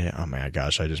with... Oh my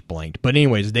gosh, I just blanked. But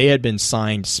anyways, they had been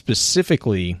signed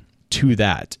specifically to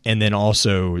that. And then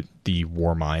also the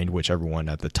Warmind, which everyone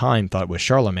at the time thought was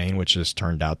Charlemagne, which has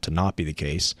turned out to not be the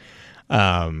case.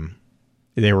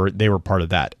 They were part of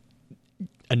that.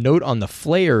 A note on the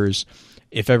flares,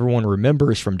 if everyone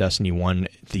remembers from Destiny 1,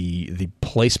 the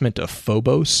placement of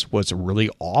Phobos was really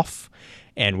off.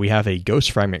 And we have a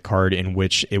Ghost Fragment card in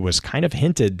which it was kind of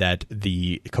hinted that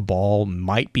the Cabal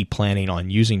might be planning on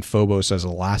using Phobos as a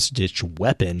last-ditch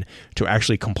weapon to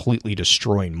actually completely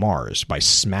destroying Mars by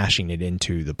smashing it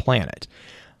into the planet.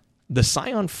 The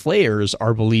Scion Flares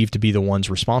are believed to be the ones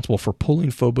responsible for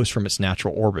pulling Phobos from its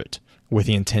natural orbit with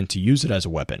the intent to use it as a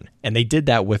weapon. And they did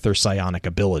that with their psionic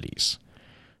abilities.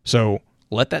 So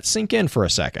let that sink in for a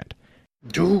second.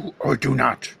 Do or do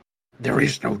not. There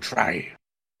is no try.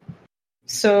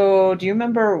 So, do you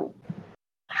remember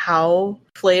how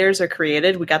flares are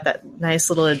created? We got that nice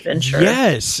little adventure.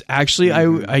 Yes, actually,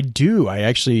 I do. I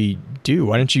actually do.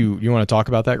 Why don't you want to talk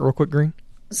about that real quick, Green?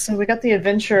 So we got the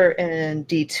adventure in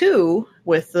D2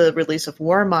 with the release of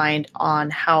Warmind on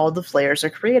how the flares are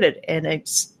created. And it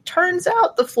turns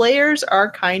out the flares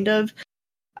are kind of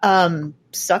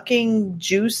sucking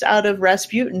juice out of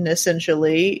Rasputin,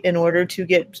 essentially, in order to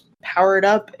get powered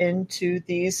up into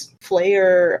these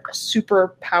flare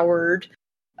super-powered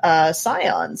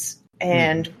scions.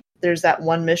 And there's that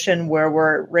one mission where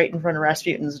we're right in front of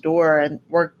Rasputin's door, and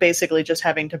we're basically just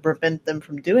having to prevent them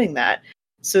from doing that.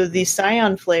 So the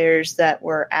Scion flares that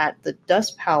were at the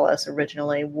Dust Palace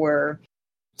originally were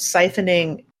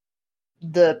siphoning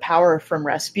the power from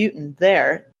Rasputin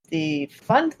there. The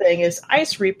fun thing is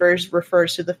Ice Reapers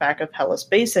refers to the fact of Hellas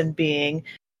Basin being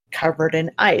covered in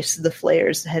ice. The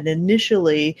flares had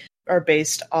initially are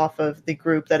based off of the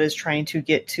group that is trying to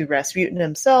get to Rasputin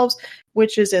themselves,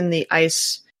 which is in the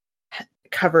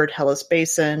ice-covered Hellas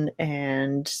Basin.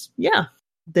 And yeah,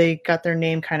 they got their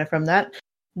name kind of from that.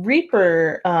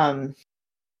 Reaper,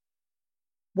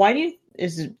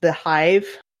 is the Hive?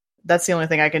 That's the only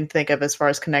thing I can think of as far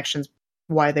as connections,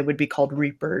 why they would be called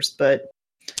Reapers. But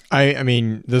I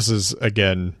mean, this is,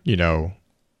 again,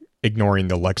 ignoring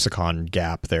the lexicon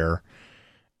gap there.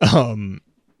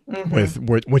 With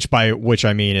which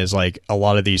I mean is like a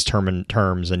lot of these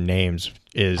terms and names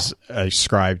is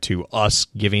ascribed to us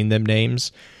giving them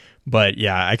names. But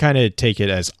yeah, I kind of take it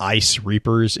as Ice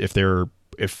Reapers if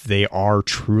they are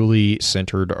truly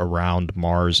centered around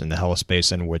Mars and the Hellas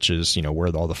Basin, which is,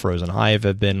 where all the Frozen Hive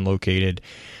have been located.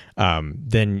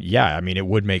 Then yeah, I mean, it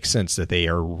would make sense that they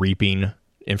are reaping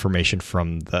information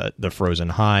from the Frozen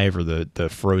Hive or the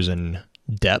frozen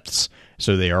depths.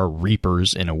 So they are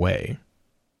reapers in a way.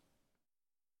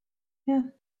 Yeah.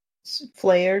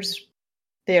 Flayers.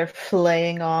 They are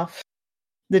flaying off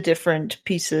the different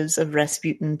pieces of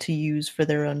Rasputin to use for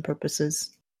their own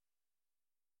purposes.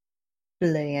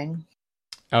 Flaying.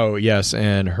 Oh, yes,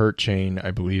 and Hurt Chain,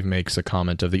 I believe, makes a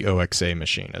comment of the OXA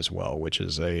machine as well, which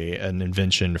is an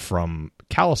invention from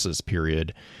Callus's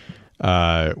period,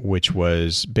 which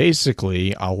was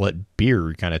basically, I'll let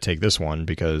Beer kind of take this one,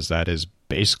 because that is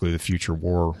basically the future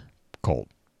war cult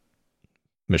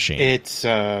machine.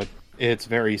 It's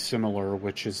very similar,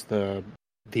 which is the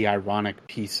ironic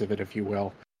piece of it, if you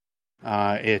will.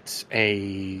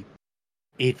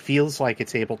 It feels like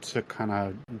it's able to kind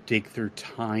of dig through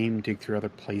time, dig through other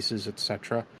places,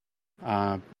 etc.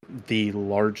 The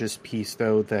largest piece,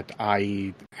 though, that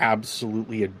I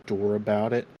absolutely adore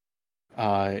about it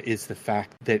is the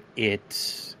fact that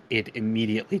it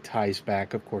immediately ties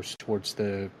back, of course, towards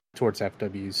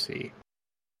FWC.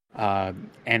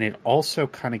 And it also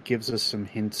kind of gives us some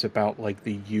hints about like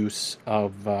the use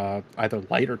of either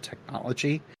lighter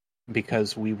technology,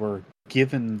 because we were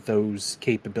given those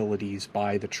capabilities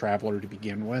by the Traveler to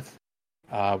begin with,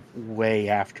 way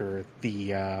after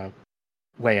the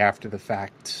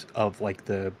fact of like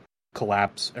the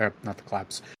collapse, or not the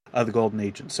collapse of the Golden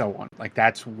Age and so on. Like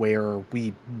that's where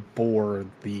we bore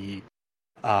the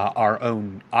our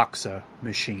own Oxa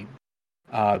machine.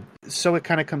 So it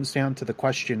kind of comes down to the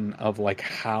question of like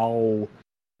how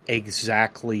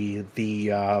exactly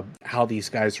how these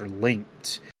guys are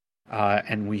linked.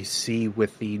 And we see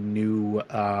with the new,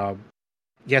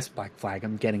 yes, Black Flag,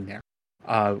 I'm getting there.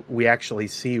 We actually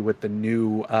see with the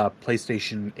new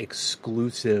PlayStation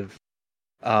exclusive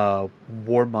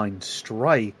Warmind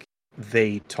Strike,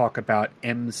 they talk about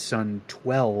MSun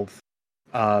 12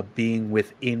 being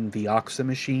within the Oxa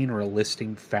machine, or a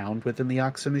listing found within the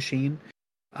Oxa machine.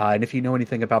 And if you know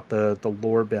anything about the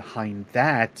lore behind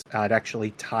that, it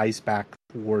actually ties back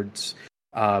towards,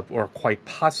 or quite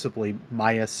possibly,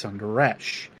 Maya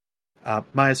Sundaresh.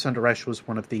 Maya Sundaresh was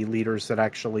one of the leaders that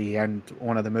actually, and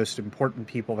one of the most important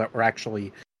people that were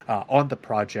actually on the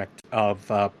project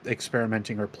of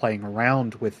experimenting or playing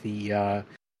around with the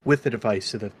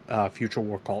device of the Future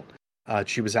War Cult.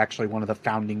 She was actually one of the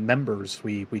founding members.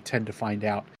 We tend to find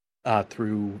out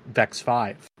through Vex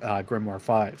 5, Grimoire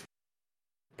 5.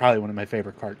 Probably one of my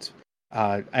favorite cards.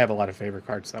 I have a lot of favorite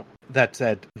cards, though. That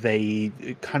said, they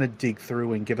kind of dig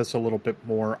through and give us a little bit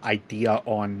more idea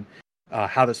on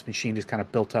how this machine is kind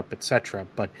of built up, etc.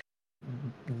 But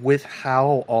with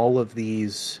how all of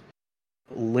these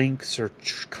links are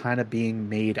kind of being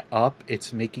made up,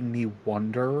 it's making me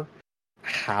wonder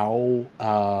how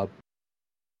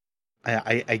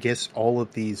I guess all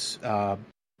of these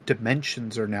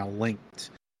dimensions are now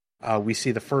linked. We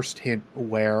see the first hint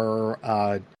where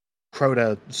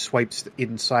Crota swipes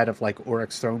inside of like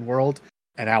Oryx Throne World,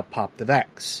 and out pop the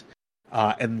Vex.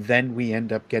 And then we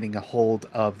end up getting a hold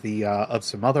of the of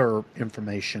some other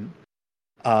information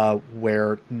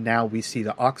where now we see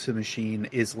the Oxa machine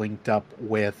is linked up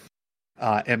with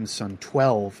MSun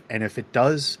 12, and if it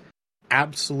does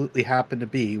absolutely happen to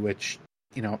be, which,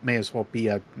 you know, it may as well be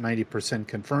a 90%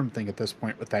 confirmed thing at this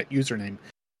point with that username,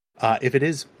 if it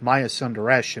is Maya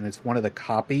Sundaresh and it's one of the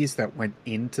copies that went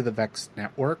into the Vex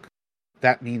network,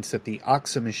 that means that the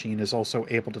Oxa machine is also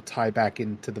able to tie back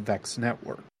into the Vex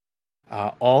network.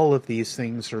 All of these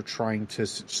things are trying to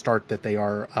start that they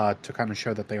are, to kind of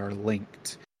show that they are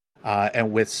linked.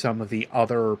 And with some of the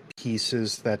other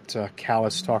pieces that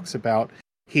Callus talks about,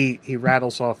 he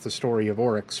rattles off the story of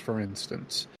Oryx, for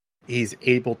instance. He's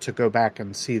able to go back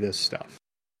and see this stuff.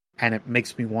 And it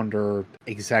makes me wonder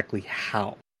exactly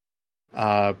how.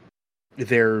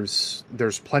 There's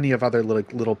plenty of other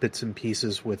little bits and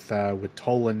pieces with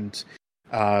Toland,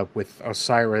 with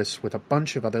Osiris, with a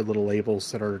bunch of other little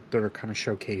labels that are kind of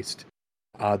showcased,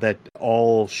 that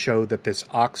all show that this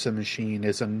Oxa machine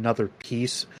is another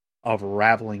piece of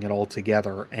raveling it all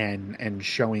together and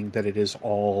showing that it is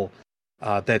all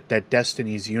that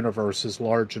Destiny's universe, as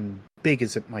large and big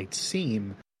as it might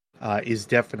seem, is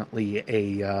definitely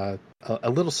a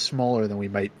little smaller than we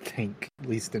might think, at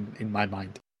least in my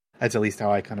mind. That's at least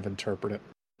how I kind of interpret it.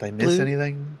 Did I miss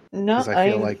anything? No, because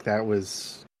I feel like that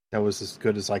was as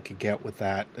good as I could get with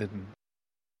that, and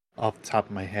off the top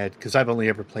of my head, because I've only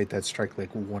ever played that strike like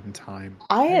one time.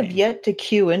 I have yet to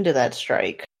queue into that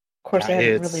strike. Of course, I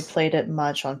haven't really played it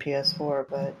much on PS4,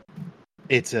 but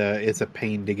it's a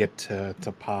pain to get to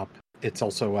pop. It's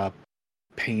also a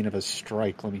pain of a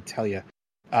strike, let me tell you.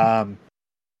 But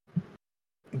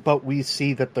we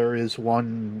see that there is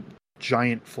one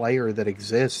giant flare that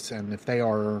exists, and if they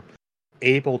are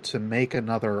able to make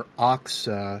another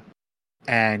Oxa,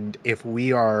 and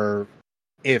I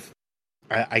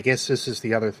guess this is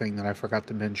the other thing that I forgot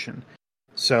to mention.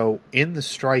 So in the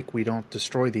strike, we don't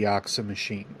destroy the Oxa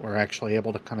machine. We're actually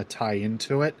able to kind of tie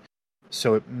into it.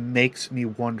 So it makes me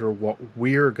wonder what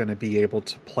we're going to be able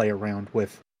to play around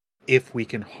with if we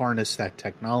can harness that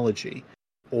technology,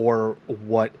 or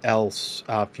what else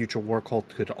Future War Cult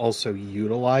could also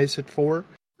utilize it for,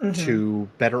 to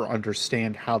better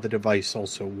understand how the device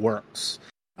also works.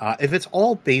 If it's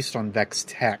all based on Vex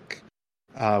Tech,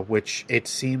 which it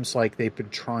seems like they've been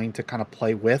trying to kind of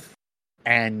play with,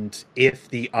 and if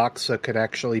the Oxa could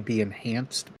actually be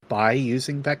enhanced by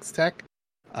using Vex Tech,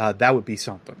 that would be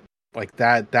something. Like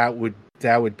that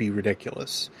would be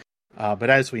ridiculous. But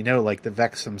as we know, like, the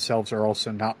Vex themselves are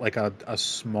also not like a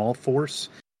small force.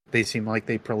 They seem like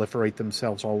they proliferate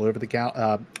themselves all over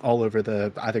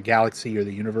the either galaxy or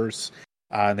the universe,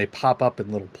 and they pop up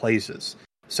in little places.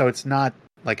 So it's not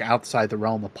like outside the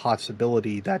realm of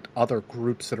possibility that other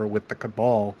groups that are with the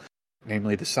Cabal,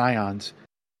 namely the Scions,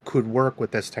 could work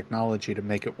with this technology to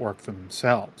make it work for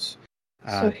themselves.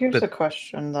 So here's a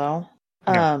question, though.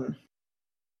 Yeah.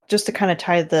 Just to kind of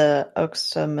tie the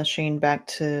Oxa machine back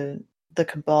to the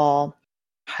Cabal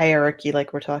hierarchy,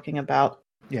 like we're talking about.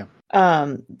 Yeah.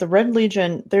 The Red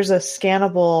Legion, there's a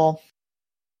scannable,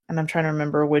 and I'm trying to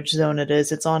remember which zone it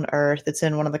is. It's on Earth. It's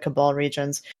in one of the Cabal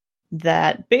regions.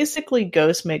 That basically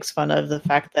Ghost makes fun of the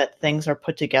fact that things are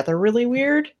put together really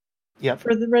weird. Yep.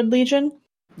 For the Red Legion.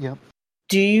 Yep.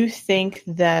 Do you think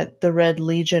that the Red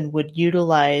Legion would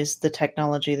utilize the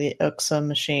technology, the Oxa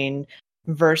machine,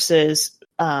 versus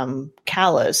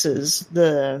Callus is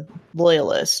the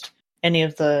loyalist, any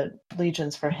of the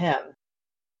legions for him?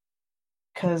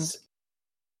 Because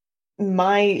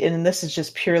and this is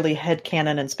just purely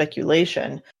headcanon and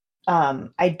speculation,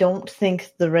 I don't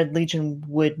think the Red Legion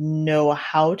would know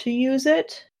how to use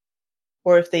it.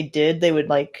 Or if they did, they would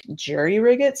like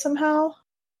jerry-rig it somehow.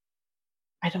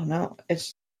 I don't know.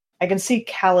 I can see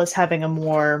Callus having a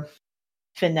more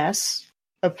finesse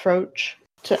approach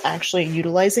to actually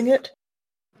utilizing it.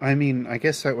 I mean, I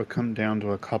guess that would come down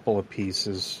to a couple of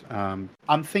pieces.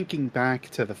 I'm thinking back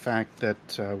to the fact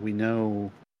that we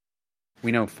know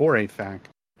for a fact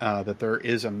that there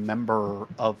is a member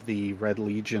of the Red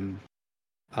Legion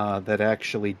that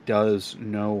actually does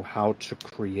know how to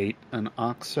create an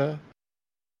Oxa.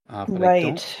 But right. I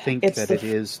don't think it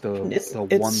is the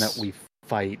one that we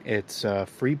fight. It's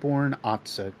Freeborn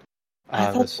Oxa,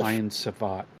 the Science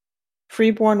Savant.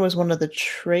 Freeborn was one of the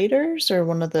traitors, or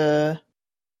one of the...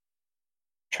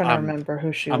 Trying to remember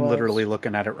who she was. I'm literally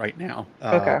looking at it right now.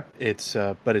 Okay.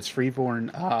 But it's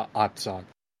Freeborn Oxa.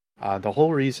 The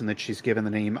whole reason that she's given the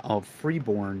name of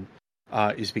Freeborn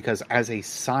is because as a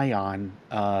scion,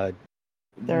 most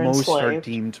enslaved. Are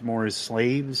deemed more as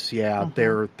slaves. Yeah,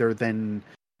 they're then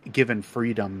given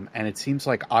freedom, and it seems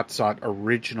like Oxat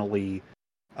originally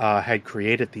had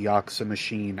created the Oxa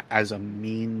machine as a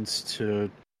means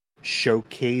to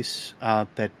showcase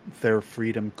that their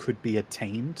freedom could be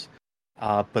attained.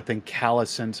 But then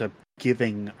Callus ends up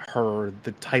giving her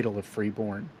the title of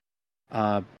Freeborn.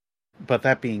 But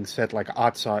that being said, like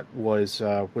Oxat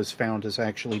was found as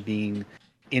actually being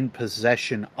in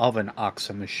possession of an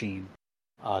Oxa machine.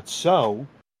 So,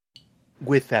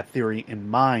 with that theory in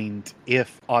mind,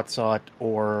 if Oxat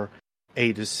or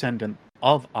a descendant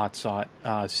of Oxat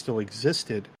still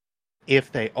existed,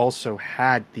 if they also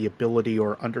had the ability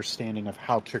or understanding of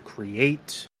how to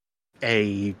create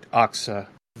a Oxa,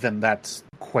 then that's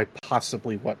quite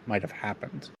possibly what might have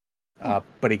happened.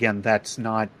 But again, that's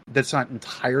not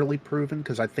entirely proven,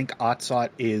 because I think Oxat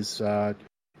is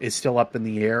still up in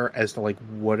the air as to like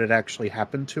what had actually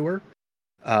happened to her.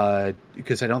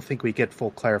 Because I don't think we get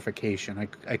full clarification.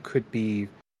 I could be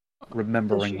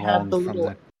remembering wrong from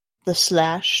that. The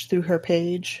slash through her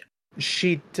page.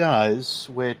 She does,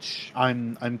 which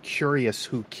I'm curious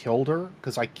who killed her,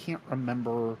 because I can't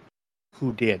remember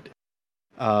who did.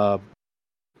 I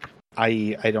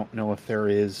don't know if there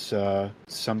is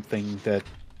something that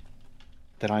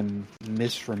I'm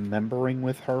misremembering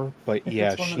with her, but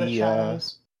yeah, she.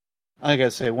 I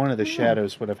gotta say, one of the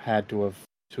shadows would have had to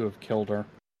have killed her,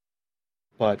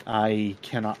 but I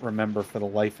cannot remember for the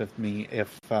life of me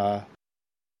if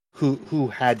who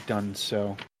had done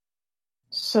so.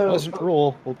 So it wasn't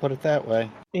Rule, we'll put it that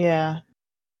way. Yeah.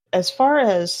 As far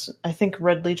as, I think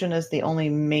Red Legion is the only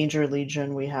major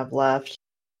legion we have left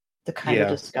to kind of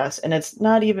discuss. And it's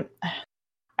not even...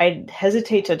 I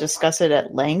hesitate to discuss it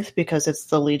at length because it's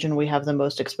the legion we have the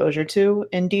most exposure to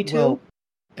in D2. Well,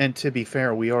 and to be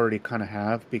fair, we already kind of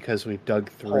have, because we've dug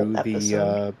through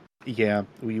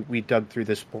we dug through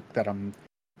this book that I'm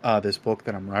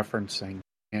referencing.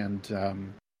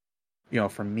 And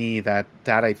for me, that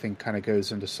I think kind of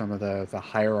goes into some of the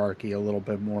hierarchy a little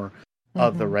bit more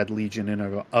of the Red Legion in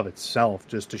and of itself,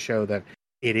 just to show that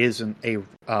it isn't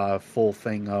a full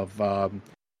thing of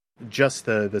just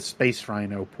the Space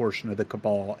Rhino portion of the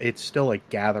Cabal. It's still a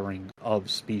gathering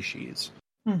of species.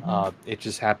 It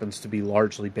just happens to be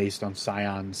largely based on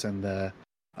Scions and the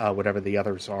whatever the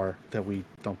others are that we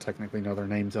don't technically know their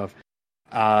names of.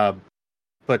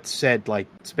 But said, like,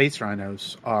 Space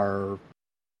Rhinos are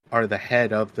the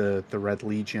head of the Red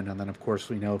Legion, and then of course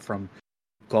we know from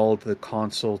Gull to the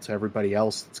Consul to everybody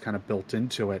else that's kind of built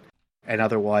into it. And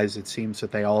otherwise, it seems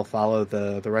that they all follow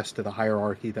the rest of the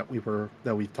hierarchy that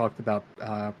we talked about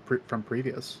from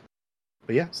previous.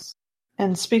 But yes.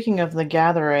 And speaking of the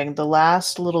gathering, the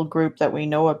last little group that we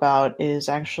know about is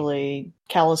actually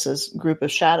Callus's group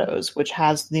of shadows, which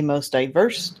has the most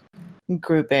diverse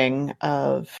grouping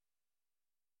of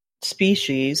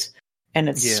species, and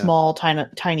its small,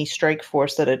 tiny strike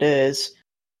force that it is.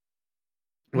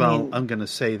 Well, I'm going to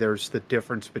say there's the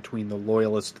difference between the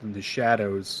Loyalists and the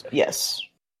Shadows. Yes.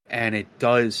 And it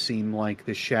does seem like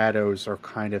the Shadows are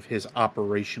kind of his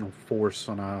operational force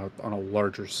on a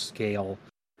larger scale.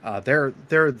 They're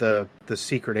the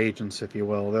secret agents, if you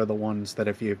will. They're the ones that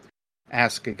if you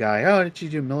ask a guy, "Oh, did you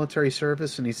do military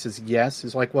service?" and he says yes,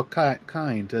 he's like, "What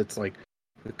kind?" It's like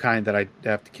the kind that I'd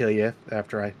have to kill you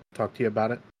after I talk to you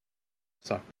about it.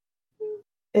 So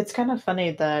it's kind of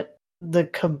funny that the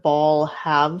Cabal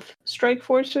have strike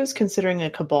forces, considering a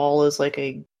Cabal is like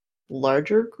a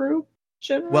larger group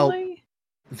generally. Well,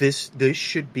 this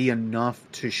should be enough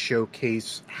to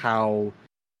showcase how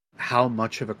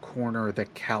much of a corner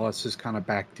that Callus is kind of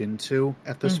backed into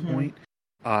at this point.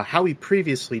 How he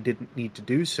previously didn't need to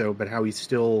do so, but how he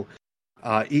still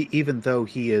even though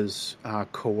he is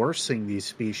coercing these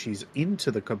species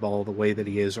into the Cabal the way that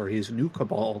he is, or he's new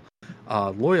Cabal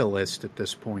loyalist at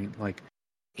this point, like,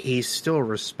 he still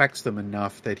respects them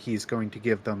enough that he's going to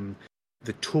give them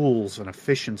the tools and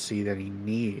efficiency that he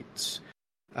needs,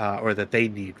 or that they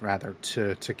need, rather,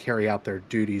 to carry out their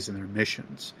duties and their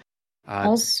missions.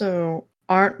 Also,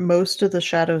 aren't most of the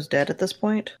Shadows dead at this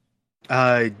point?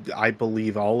 I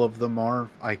believe all of them are.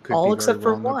 I could all be except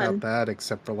very wrong for one. about that,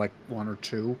 except for like one or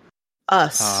two.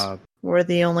 Us. We're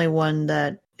the only one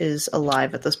that is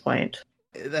alive at this point.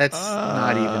 That's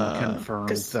not even confirmed,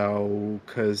 though,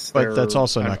 but that's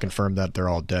also not confirmed that they're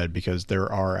all dead, because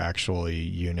there are actually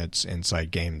units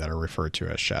inside game that are referred to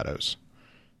as Shadows.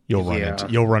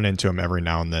 You'll run into them every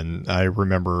now and then. I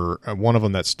remember one of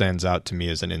them that stands out to me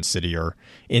is an Incendiar.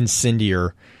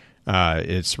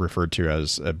 It's referred to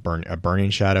as a burning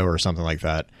shadow or something like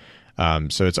that.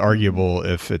 So it's arguable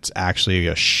if it's actually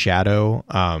a shadow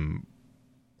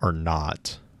or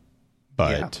not.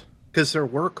 But because there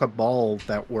were Cabal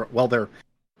that were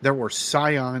there were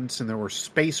Scions and there were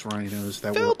Space Rhinos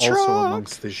that were also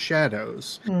amongst the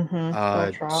Shadows.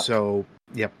 So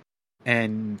yep.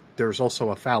 And there's also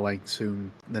a Phalanx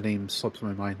whom the name slips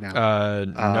my mind now.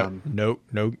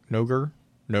 Nogur?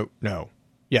 No.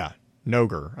 Yeah,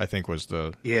 Nogur, I think, was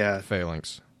the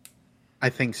Phalanx. I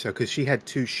think so, because she had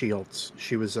two shields.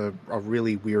 She was a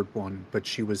really weird one, but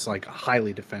she was like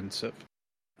highly defensive.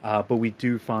 But we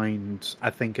do find, I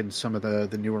think, in some of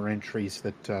the newer entries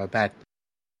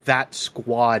that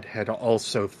squad had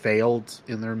also failed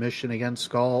in their mission against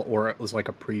Skull, or it was like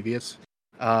a previous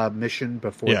mission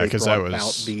before they brought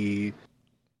about the...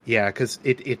 Yeah, because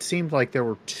it seemed like there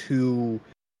were two,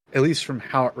 at least from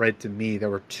how it read to me,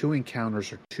 there were two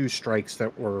encounters or two strikes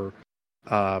that were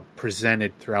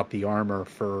presented throughout the armor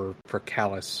for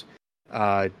Callus.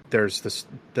 There's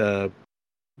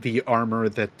the armor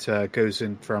that goes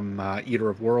in from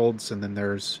Eater of Worlds, and then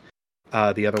there's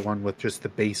the other one with just the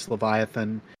base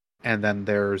Leviathan, and then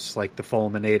there's like the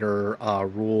Fulminator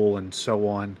rule and so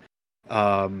on.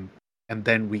 And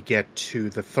then we get to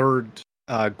the third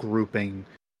grouping,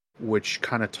 which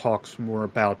kind of talks more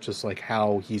about just like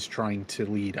how he's trying to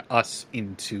lead us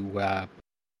into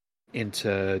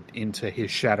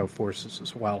his shadow forces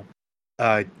as well.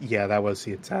 That was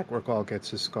the attack where Gaul gets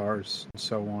his scars and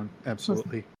so on.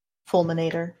 Absolutely.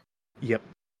 Fulminator. Yep.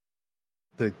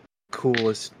 The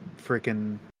coolest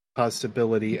freaking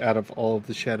possibility out of all of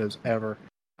the Shadows ever.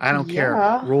 I don't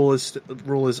care. Rule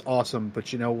is awesome,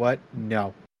 but you know what?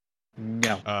 No.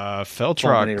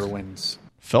 Feltrock wins.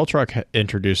 Feltrock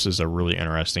introduces a really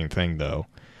interesting thing, though.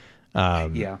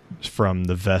 From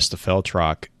the Vest of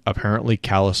Feltrock, apparently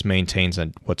Callus maintains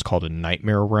what's called a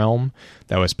nightmare realm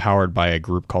that was powered by a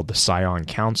group called the Scion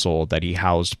Council that he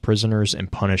housed prisoners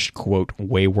and punished, quote,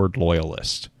 wayward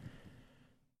loyalists.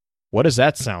 What does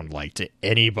that sound like to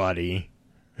anybody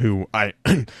who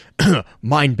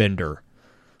Mindbender?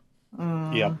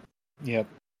 Yep.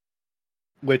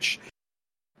 Which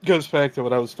goes back to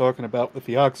what I was talking about with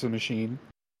the Oxa machine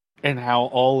and how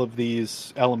all of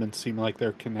these elements seem like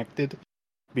they're connected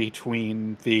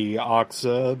between the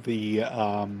Oxa, the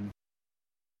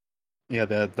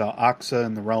Oxa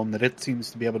and the realm that it seems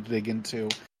to be able to dig into,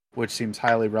 which seems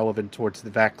highly relevant towards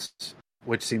the Vex,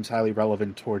 which seems highly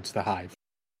relevant towards the Hive.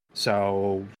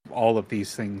 So all of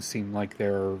these things seem like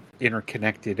they're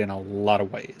interconnected in a lot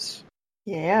of ways.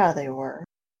 Yeah, they were.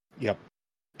 Yep.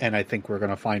 And I think we're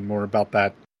going to find more about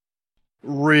that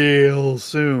real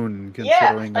soon,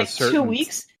 considering like 2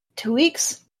 weeks. 2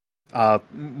 weeks.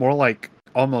 More like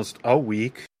almost a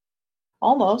week.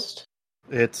 Almost.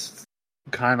 It's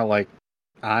kind of like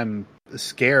I'm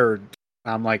scared.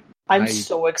 I'm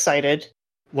so excited.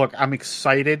 Look, I'm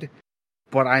excited,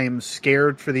 but I am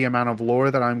scared for the amount of lore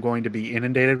that I'm going to be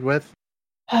inundated with.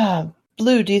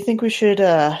 Blue, do you think we should?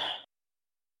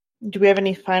 Do we have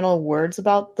any final words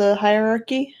about the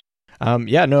hierarchy? I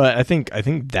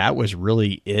think that was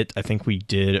really it. I think we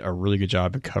did a really good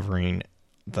job of covering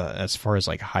as far as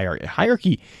like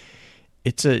hierarchy.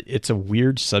 It's a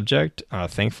weird subject.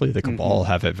 Thankfully, the Cabal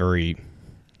have it very,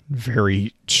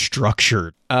 very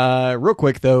structured. Real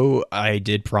quick though, I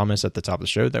did promise at the top of the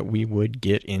show that we would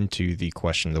get into the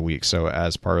question of the week. So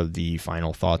as part of the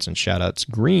final thoughts and shoutouts,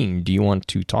 Green, do you want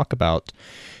to talk about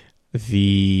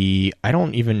I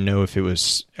don't even know if it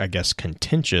was, I guess,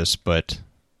 contentious, but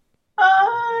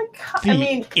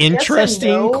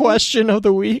interesting question of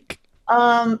the week?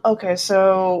 Okay,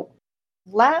 so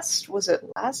last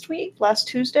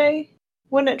Tuesday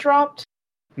when it dropped?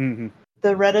 Mm-hmm.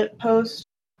 The Reddit post?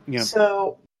 Yeah.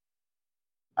 So,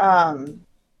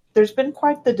 there's been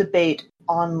quite the debate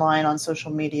online on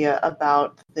social media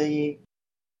about the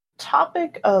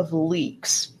topic of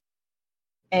leaks.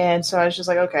 And so I was just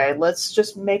like, okay, let's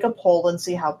just make a poll and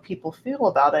see how people feel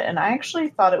about it. And I actually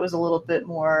thought it was a little bit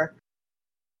more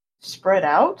spread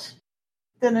out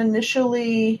than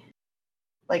initially.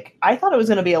 Like, I thought it was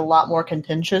going to be a lot more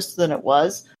contentious than it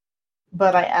was.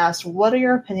 But I asked, what are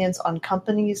your opinions on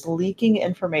companies leaking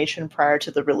information prior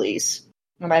to the release?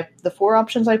 And the 4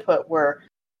 options I put were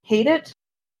hate it,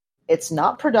 it's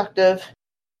not productive,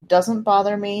 doesn't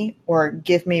bother me, or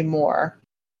give me more.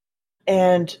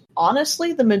 And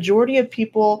honestly, the majority of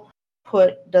people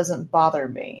put doesn't bother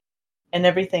me. And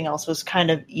everything else was kind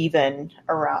of even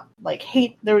around. Like,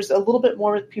 hate, there was a little bit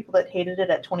more people that hated it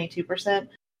at 22%,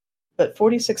 but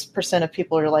 46% of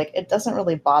people are like, it doesn't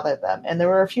really bother them. And there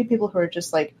were a few people who are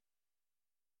just like,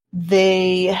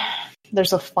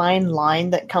 there's a fine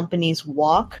line that companies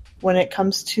walk when it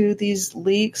comes to these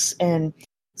leaks. And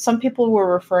some people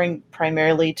were referring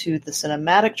primarily to the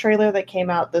cinematic trailer that came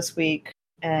out this week.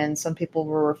 And some people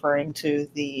were referring to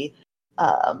the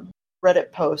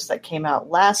Reddit post that came out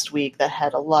last week that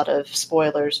had a lot of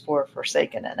spoilers for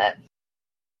Forsaken in it.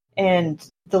 And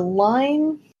the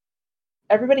line,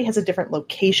 everybody has a different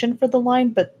location for the line,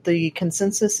 but the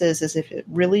consensus is if it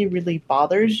really, really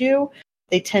bothers you,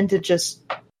 they tend to just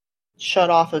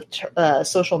shut off of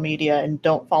social media and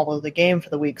don't follow the game for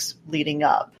the weeks leading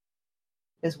up,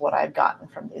 is what I've gotten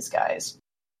from these guys.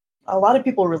 A lot of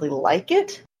people really like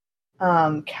it.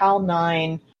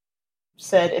 Cal9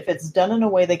 said, if it's done in a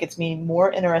way that gets me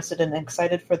more interested and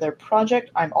excited for their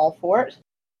project, I'm all for it.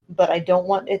 But I don't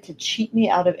want it to cheat me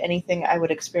out of anything I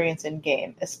would experience in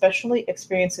game, especially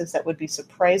experiences that would be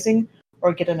surprising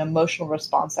or get an emotional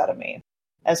response out of me.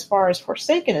 As far as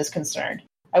Forsaken is concerned,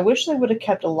 I wish they would have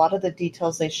kept a lot of the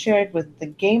details they shared with the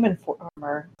Game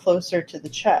Informer closer to the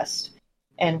chest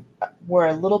and were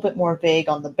a little bit more vague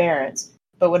on the Barrens.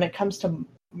 But when it comes to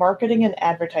marketing and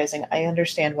advertising, I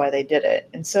understand why they did it.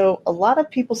 And so a lot of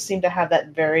people seem to have that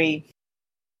very...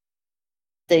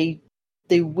 They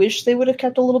wish they would have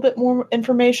kept a little bit more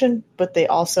information, but they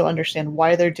also understand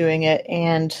why they're doing it.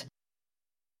 And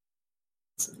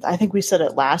I think we said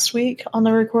it last week on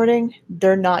the recording,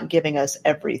 they're not giving us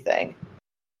everything.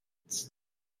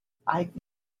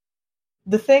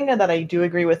 The thing that I do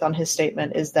agree with on his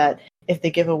statement is that if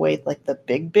they give away like the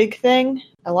big thing,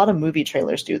 a lot of movie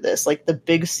trailers do this. Like the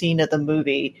big scene of the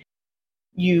movie,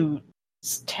 you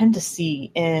tend to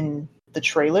see in the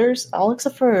trailers, all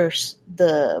except for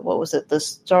the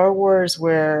Star Wars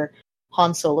where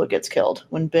Han Solo gets killed,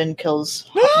 when Ben kills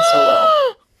Han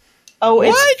Solo. Oh, what?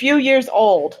 It's a few years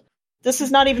old. This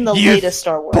is not even the latest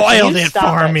Star Wars. Spoiled it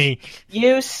for me.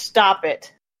 You stop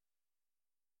it.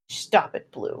 Stop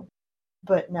it, Blue.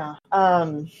 But no.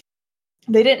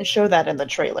 They didn't show that in the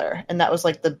trailer, and that was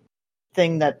like the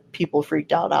thing that people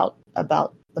freaked out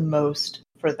about the most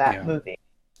for that movie.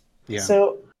 Yeah.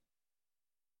 So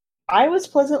I was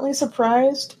pleasantly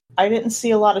surprised. I didn't see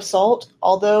a lot of salt,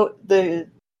 although the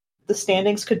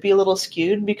standings could be a little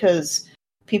skewed because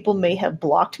people may have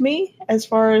blocked me as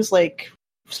far as like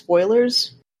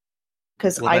spoilers,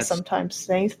 because I sometimes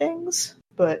say things.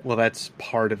 But that's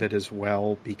part of it as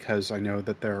well, because I know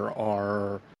that there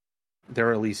are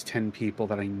at least 10 people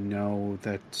that I know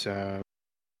that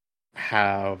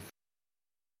have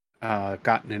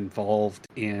gotten involved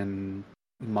in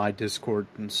my Discord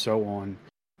and so on.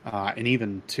 And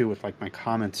even too with like my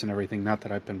comments and everything. Not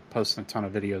that I've been posting a ton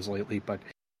of videos lately, but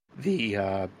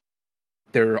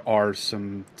there are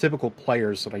some typical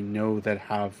players that I know that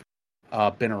have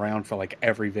been around for like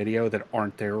every video that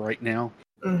aren't there right now,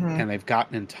 and they've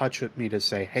gotten in touch with me to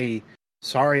say, "Hey,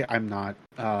 sorry, I'm not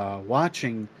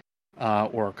watching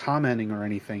or commenting or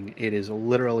anything. It is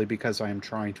literally because I am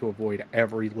trying to avoid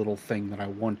every little thing that I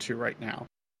want to right now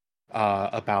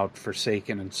about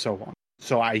Forsaken and so on."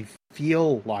 So I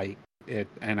feel like it,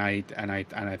 and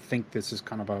I think this is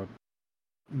kind of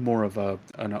more of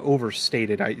an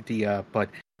overstated idea, but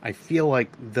I feel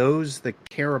like those that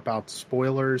care about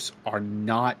spoilers are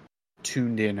not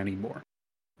tuned in anymore.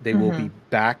 They will be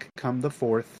back come the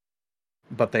 4th,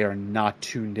 but they are not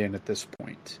tuned in at this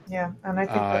point. Yeah, and I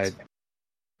think that's...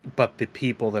 But the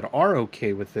people that are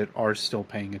okay with it are still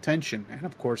paying attention, and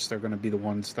of course they're going to be the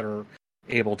ones that are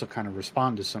able to kind of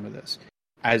respond to some of this.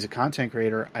 As a content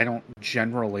creator, I don't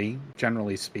generally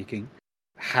speaking,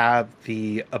 have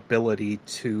the ability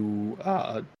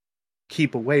to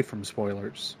keep away from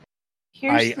spoilers.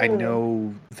 I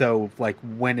know, though, like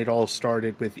when it all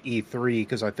started with E3,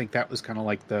 because I think that was kind of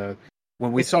like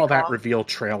when we saw that reveal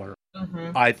trailer,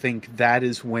 I think that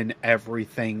is when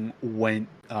everything went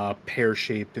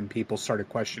pear-shaped and people started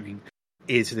questioning,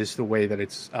 is this the way that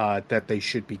it's that they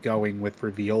should be going with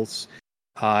reveals?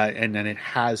 And then it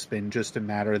has been just a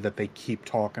matter that they keep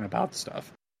talking about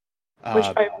stuff. Which,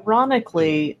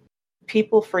 ironically,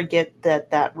 people forget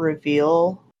that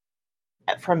reveal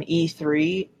from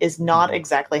E3 is not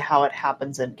exactly how it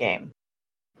happens in game.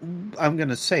 I'm going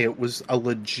to say it was a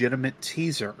legitimate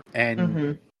teaser,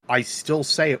 and I still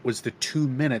say it was the 2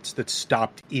 minutes that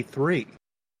stopped E3.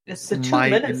 It's the 2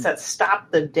 minutes that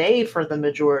stopped the day for the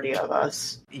majority of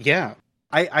us. Yeah.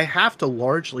 I have to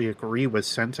largely agree with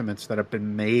sentiments that have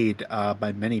been made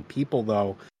by many people,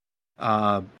 though,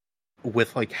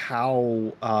 with like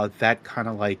how that kind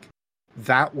of like,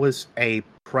 that was a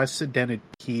precedented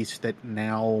piece that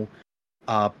now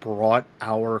brought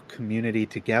our community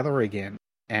together again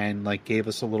and like gave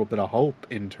us a little bit of hope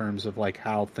in terms of like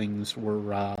how things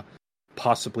were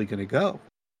possibly going to go.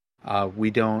 We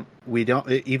don't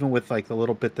even with like the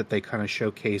little bit that they kind of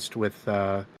showcased with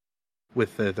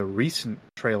the recent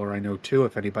trailer, I know too,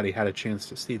 if anybody had a chance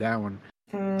to see that one,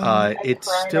 it's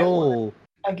still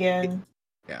again.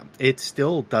 It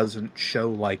still doesn't show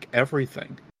like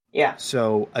everything. Yeah.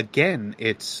 So again,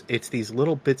 it's these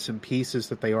little bits and pieces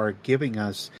that they are giving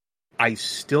us. I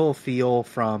still feel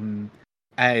from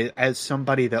as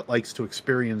somebody that likes to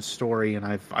experience story, and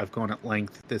I've gone at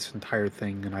length this entire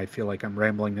thing, and I feel like I'm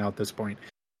rambling now at this point.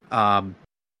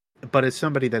 But as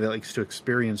somebody that likes to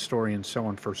experience story and so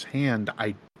on firsthand,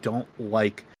 I don't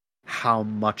like how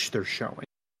much they're showing.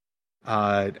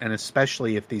 And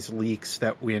especially if these leaks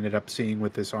that we ended up seeing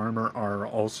with this armor are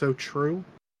also true,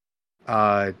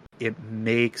 it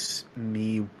makes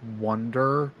me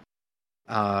wonder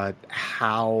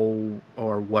how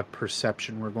or what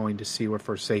perception we're going to see with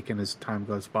Forsaken as time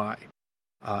goes by.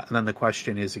 And then the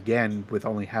question is, again, with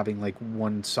only having like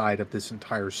one side of this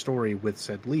entire story with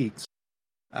said leaks,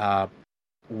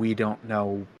 we don't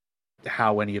know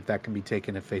how any of that can be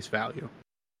taken at face value.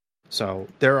 So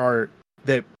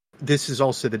this is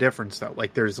also the difference, though.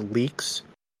 Like, there's leaks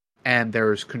and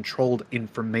there's controlled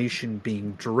information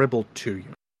being dribbled to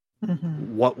you.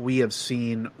 Mm-hmm. What we have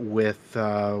seen with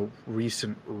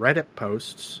recent Reddit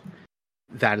posts,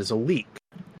 that is a leak.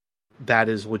 That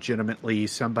is legitimately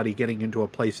somebody getting into a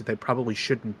place that they probably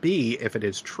shouldn't be, if it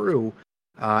is true,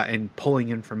 and pulling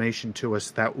information to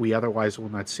us that we otherwise will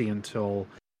not see until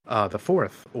the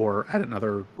 4th, or at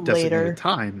another designated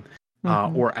time,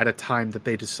 or at a time that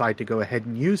they decide to go ahead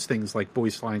and use things like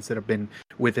voice lines that have been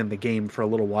within the game for a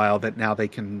little while that now they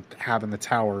can have in the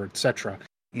tower, etc.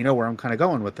 You know where I'm kind of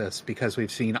going with this, because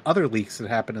we've seen other leaks that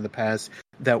happened in the past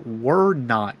that were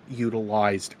not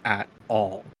utilized at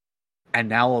all. And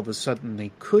now all of a sudden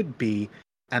they could be,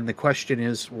 and the question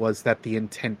is, was that the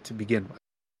intent to begin with?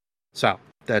 So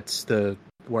that's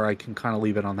where I can kind of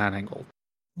leave it on that angle.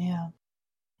 Yeah.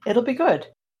 It'll be good.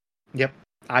 Yep.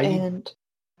 I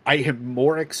am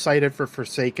more excited for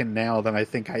Forsaken now than I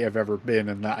think I have ever been,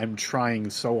 and I'm trying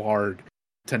so hard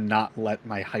to not let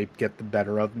my hype get the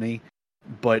better of me.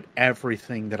 But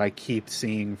everything that I keep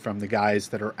seeing from the guys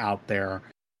that are out there,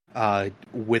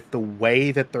 with the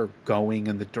way that they're going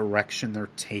and the direction they're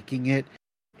taking it,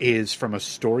 is from a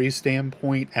story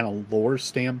standpoint and a lore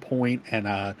standpoint and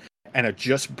a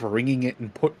just bringing it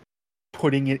and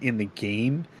putting it in the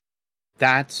game.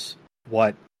 That's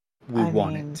what we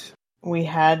wanted. We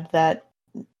had that.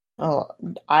 Oh,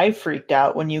 I freaked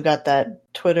out when you got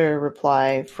that Twitter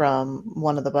reply from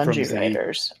one of the Bungie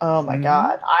writers. Oh my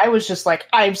God. I was just like,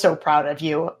 I'm so proud of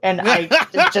you. And I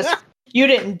just, you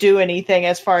didn't do anything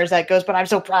as far as that goes, but I'm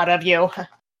so proud of you. I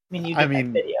mean, you did that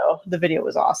video. The video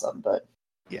was awesome, but.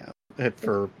 Yeah,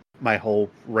 for my whole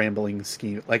rambling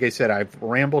scheme. Like I said, I've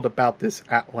rambled about this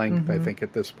at length, I think,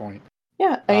 at this point.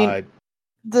 Yeah, I mean,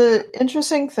 the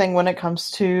interesting thing when it comes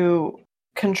to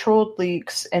controlled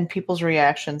leaks and people's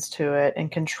reactions to it and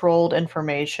controlled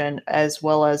information as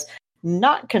well as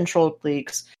not controlled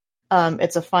leaks,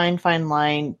 it's a fine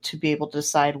line to be able to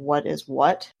decide what is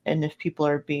what, and if people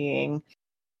are being,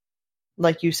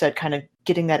 like you said, kind of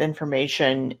getting that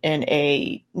information in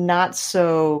a not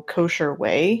so kosher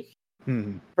way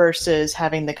versus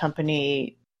having the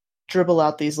company dribble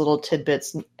out these little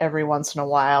tidbits every once in a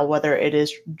while, whether it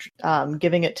is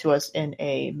giving it to us in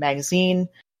a magazine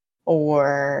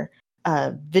or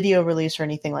a video release or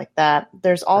anything like that.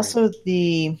 There's also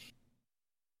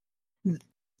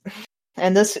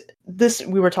and this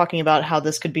we were talking about how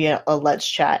this could be a let's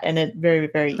chat, and it very,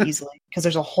 very easily, because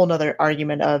there's a whole nother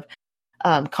argument of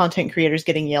content creators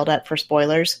getting yelled at for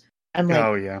spoilers. I'm like,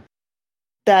 oh yeah,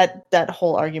 that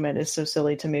whole argument is so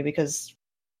silly to me, because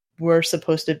we're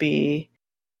supposed to be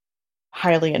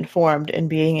highly informed and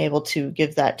being able to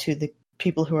give that to the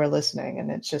people who are listening, and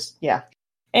it's just, yeah.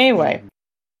 Anyway,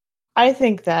 I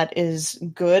think that is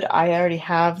good. I already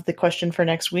have the question for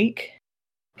next week.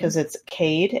 because it's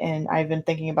Cade, and I've been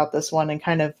thinking about this one and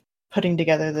kind of putting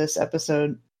together this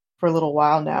episode for a little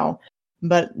while now.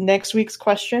 But next week's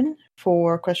question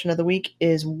for question of the week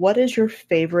is, what is your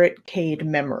favorite Cade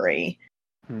memory?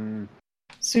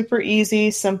 Super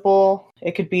easy, simple.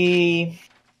 It could be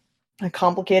a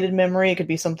complicated memory. It could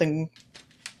be something,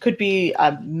 could be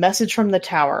a message from the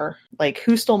tower, like,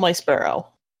 who stole my sparrow?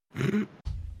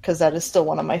 Because that is still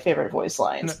one of my favorite voice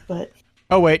lines. But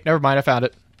oh wait, never mind, I found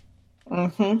it.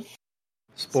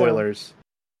 Spoilers. So,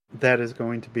 that is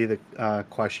going to be the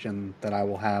question that I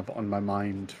will have on my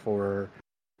mind for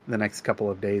the next couple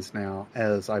of days now,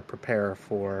 as I prepare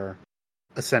for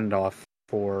a send-off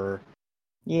for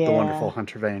the wonderful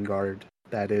Hunter Vanguard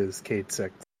that is Cade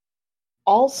Six.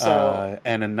 Also,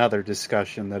 and another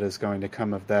discussion that is going to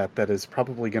come of that is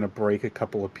probably going to break a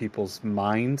couple of people's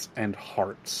minds and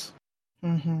hearts.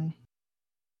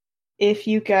 If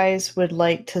you guys would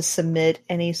like to submit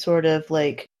any sort of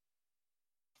like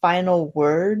final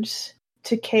words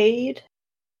to Cade,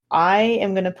 I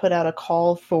am going to put out a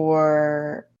call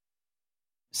for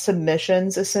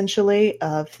submissions, essentially,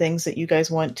 of things that you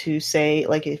guys want to say,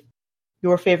 like if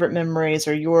your favorite memories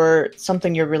or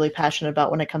something you're really passionate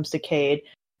about when it comes to Cade.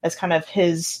 That's kind of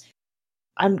his,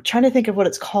 I'm trying to think of what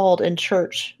it's called in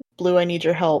church. Blue, I need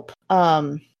your help.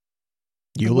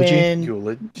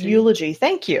 Eulogy.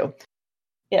 Thank you.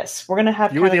 Yes, we're going to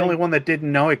have... You were the only one that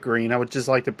didn't know it, Green. I would just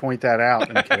like to point that out.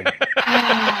 I'm kidding.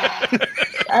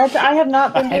 I have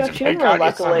not been to a funeral,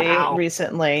 luckily,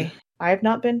 recently. I have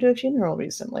not been to a funeral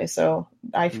recently, so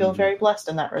I feel very blessed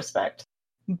in that respect.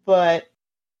 But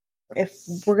if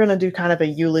we're going to do kind of a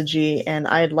eulogy, and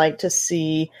I'd like to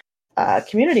see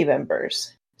community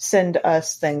members send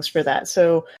us things for that.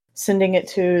 So sending it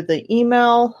to the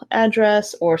email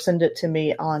address or send it to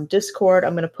me on Discord.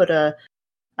 I'm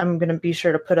going to be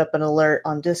sure to put up an alert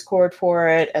on Discord for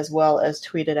it, as well as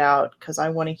tweet it out, because I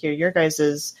want to hear your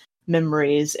guys'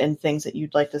 memories and things that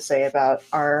you'd like to say about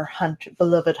our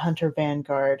beloved Hunter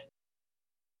Vanguard.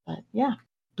 But yeah,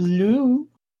 Blue,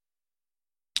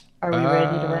 are we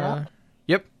ready to wrap?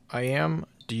 Yep, I am.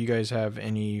 Do you guys have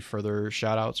any further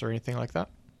shout outs or anything like that?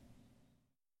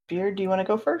 Beard, do you want to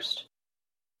go first?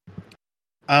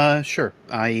 Sure.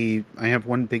 I have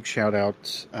one big shout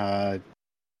out,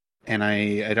 and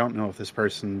I don't know if this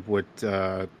person would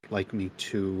like me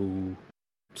to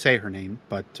say her name,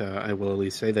 but I will at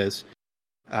least say this.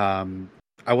 I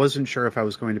wasn't sure if I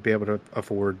was going to be able to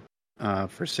afford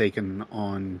Forsaken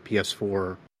on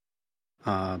PS4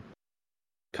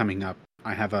 coming up.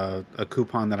 I have a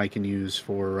coupon that I can use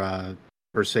for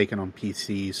Forsaken on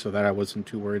PC, so that I wasn't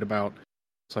too worried about.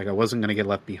 It's like I wasn't going to get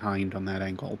left behind on that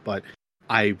angle, but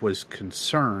I was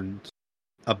concerned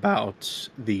about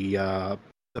the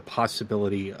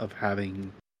possibility of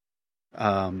having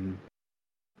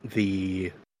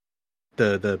the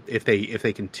if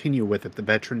they continue with it, the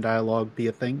veteran dialogue be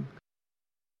a thing.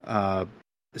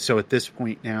 So at this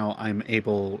point now, I'm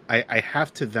able. I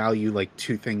have to value like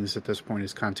two things at this point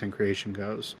as content creation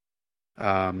goes.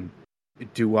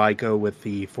 Do I go with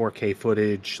the 4K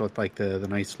footage, like the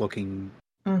nice looking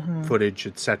footage,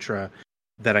 etc.,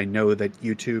 that I know that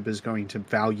YouTube is going to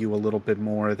value a little bit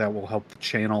more, that will help the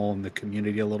channel and the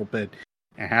community a little bit?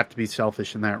 I have to be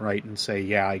selfish in that, right, and say,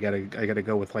 yeah, I gotta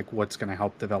go with like what's going to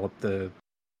help develop the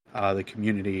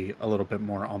community a little bit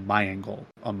more on my angle,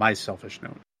 on my selfish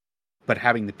note. But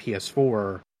having the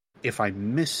PS4, if I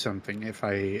miss something, if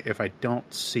I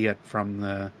don't see it from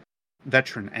the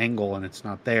veteran angle and it's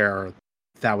not there,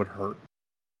 that would hurt.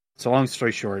 So long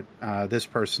story short, this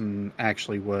person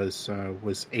actually was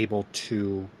able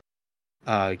to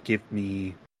give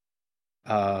me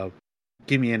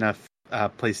enough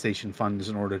PlayStation funds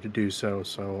in order to do so.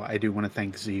 So I do want to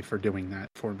thank Z for doing that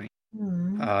for me.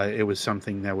 It was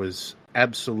something that was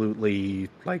absolutely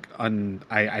like I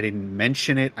didn't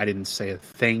mention it. I didn't say a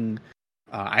thing.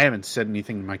 I haven't said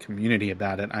anything in my community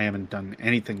about it. I haven't done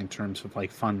anything in terms of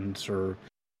like funds or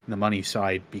the money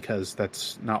side, because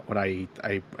that's not what I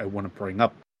want to bring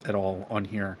up at all on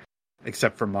here,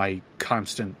 except for my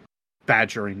constant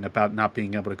badgering about not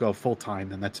being able to go full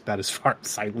time, and that's about as far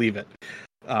as I leave it.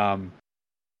 But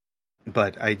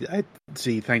I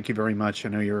Z, thank you very much. I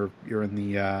know you're in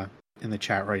the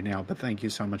chat right now, but thank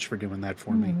you so much for doing that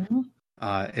for me.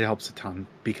 It helps a ton,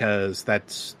 because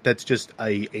that's just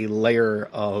a layer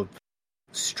of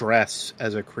stress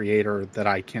as a creator that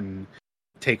I can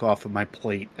take off of my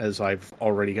plate, as I've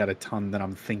already got a ton that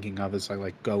I'm thinking of as I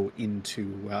like go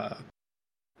into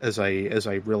as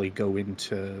I really go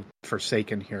into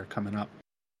Forsaken here coming up.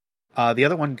 The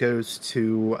other one goes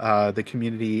to the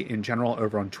community in general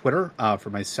over on Twitter, for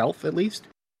myself at least.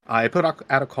 I put out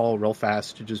a call real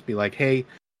fast to just be like, hey,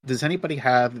 Does anybody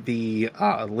have the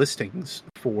listings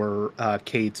for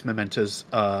Cade's Mementos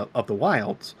of the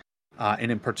Wilds,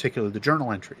 and in particular the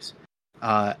journal entries?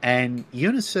 And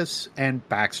Unisys and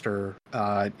Baxter,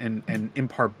 and in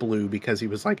part Blue, because he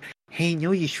was like, "Hey,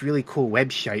 know this really cool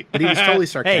website," but he was totally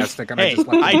sarcastic.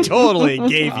 I totally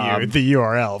gave you the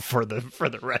URL for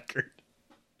the record.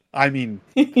 I mean,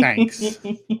 thanks.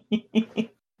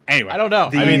 Anyway, I don't know.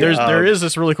 There is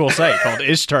this really cool site called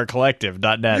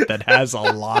IshtarCollective.net that has a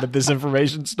lot of this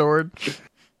information stored.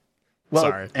 Well,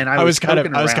 sorry, and I was kind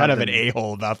of an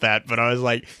a-hole about that, but I was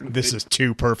like, this is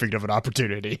too perfect of an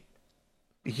opportunity.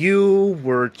 You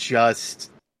were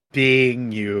just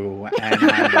being you,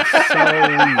 and I'm so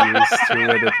used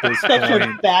to it at this point. Such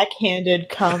a backhanded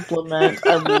compliment.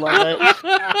 I love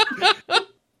it.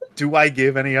 Do I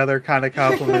give any other kind of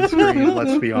compliments, Green?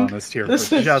 Let's be honest here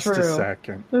for just a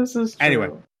second. This is true. Anyway,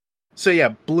 so yeah,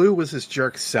 Blue was his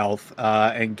jerk self,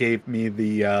 and gave me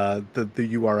the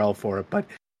URL for it, but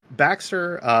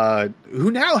Baxter,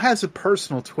 who now has a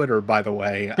personal Twitter, by the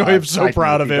way. I'm so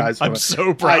proud of him. I'm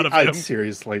so proud of him.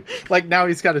 Seriously. Like, now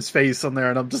he's got his face on there,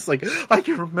 and I'm just like, I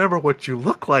can remember what you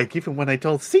look like, even when I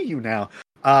don't see you now.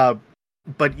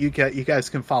 But you guys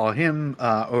can follow him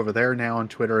over there now on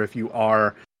Twitter if you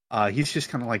are. He's just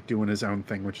kind of like doing his own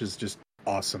thing, which is just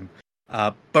awesome.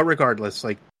 But regardless,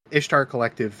 like, Ishtar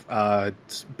Collective,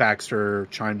 Baxter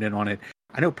chimed in on it.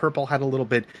 I know Purple had a little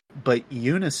bit, but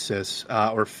Unisys,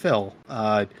 or Phil,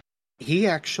 he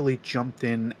actually jumped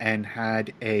in and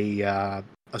had a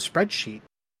spreadsheet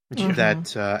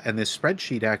that, and this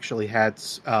spreadsheet actually had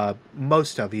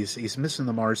most of. He's missing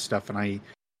the Mars stuff, and I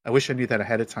wish I knew that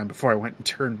ahead of time before I went and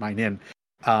turned mine in.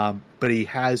 But he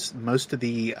has most of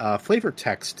the flavor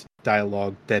text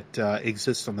dialogue that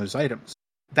exists on those items.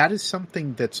 That is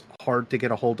something that's hard to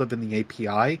get a hold of in the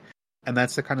API. And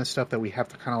that's the kind of stuff that we have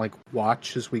to kind of like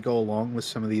watch as we go along with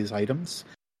some of these items.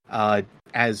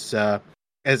 As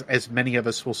many of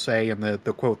us will say in the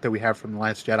quote that we have from The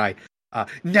Last Jedi,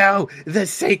 no, the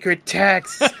sacred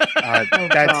text.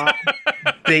 That's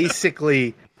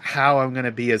basically how I'm going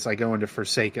to be as I go into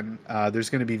Forsaken.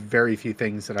 There's going to be very few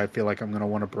things that I feel like I'm going to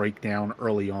want to break down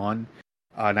early on.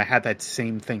 And I had that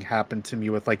same thing happen to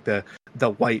me with like the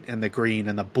white and the green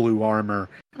and the blue armor.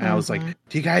 And I was like,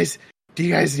 do you guys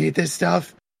need this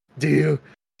stuff? Do you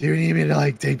need me to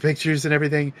like take pictures and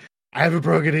everything? I haven't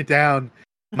broken it down.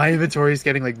 My inventory is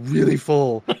getting like really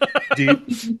full.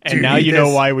 And now you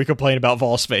know why we complain about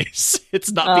Vol Space. It's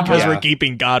not because we're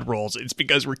keeping God rolls. It's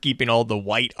because we're keeping all the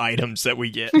white items that we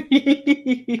get.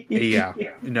 Yeah.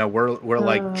 No, we're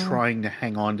like trying to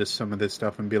hang on to some of this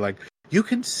stuff and be like, you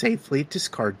can safely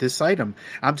discard this item.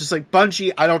 I'm just like,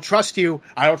 Bungie, I don't trust you.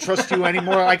 I don't trust you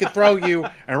anymore. I can throw you.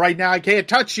 And right now I can't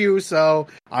touch you, so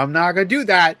I'm not going to do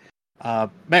that.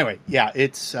 Anyway, yeah,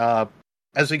 it's,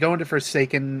 as we go into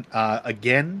Forsaken,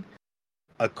 again,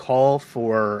 a call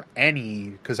for any,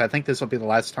 because I think this will be the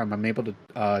last time I'm able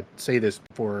to say this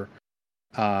before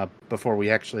we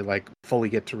actually like fully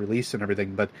get to release and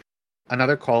everything, but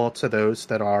another call to those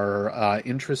that are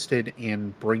interested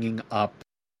in bringing up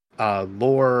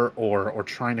lore or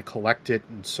trying to collect it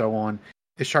and so on.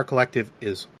 Ishtar Collective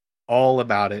is all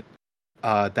about it.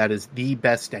 That is the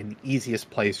best and easiest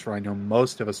place for I know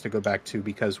most of us to go back to,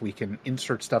 because we can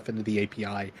insert stuff into the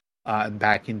API and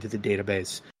back into the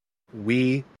database.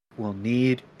 We will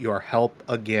need your help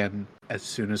again as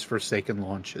soon as Forsaken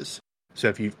launches. So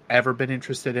if you've ever been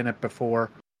interested in it before,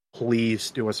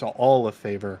 please do us all a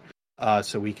favor,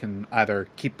 so we can either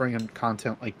keep bringing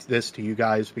content like this to you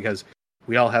guys, because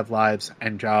we all have lives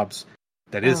and jobs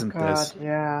that isn't this.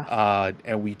 Yeah.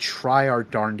 And we try our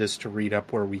darndest to read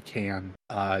up where we can.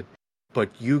 But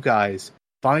you guys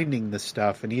finding the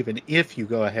stuff, and even if you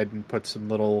go ahead and put some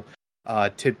little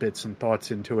tidbits and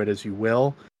thoughts into it as you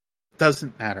will,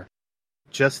 doesn't matter.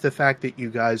 Just the fact that you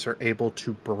guys are able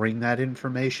to bring that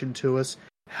information to us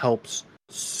helps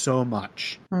so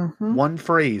much. One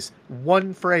phrase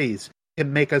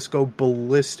can make us go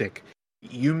ballistic.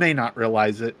 You may not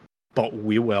realize it, but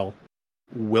we will.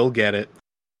 We'll get it.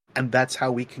 And that's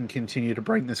how we can continue to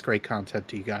bring this great content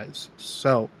to you guys.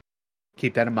 So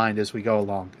keep that in mind as we go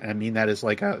along. And I mean that as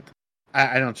like I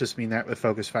don't just mean that with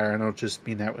Focus Fire. I don't just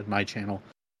mean that with my channel.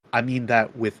 I mean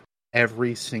that with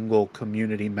every single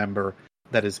community member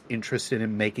that is interested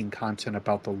in making content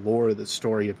about the lore, the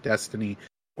story of Destiny,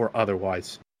 or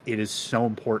otherwise. It is so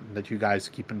important that you guys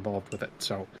keep involved with it.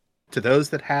 So to those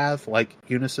that have, like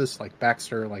Unisys, like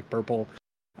Baxter, like Purple,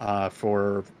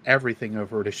 for everything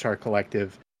over at Ishtar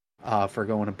Collective, for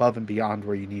going above and beyond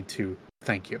where you need to,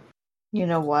 thank you. You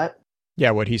know what?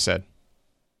 Yeah, what he said.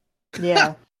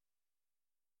 Yeah.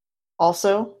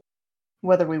 Also,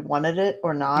 whether we wanted it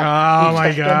or not. Oh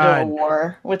my God. Into a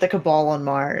war with the Cabal on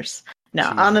Mars.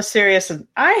 Now, on a serious,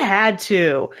 I had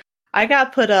to. I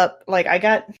got put up, like,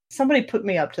 somebody put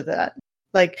me up to that.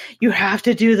 Like, you have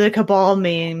to do the Cabal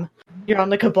meme. You're on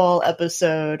the Cabal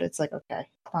episode. It's like, okay,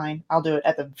 fine. I'll do it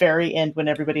at the very end when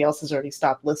everybody else has already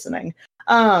stopped listening.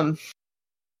 As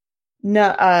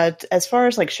far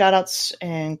as like shout outs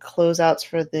and closeouts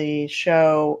for the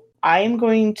show, I am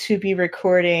going to be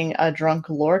recording a drunk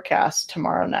lorecast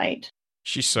tomorrow night.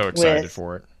 She's so excited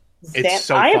for it. It's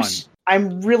so fun.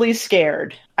 I'm really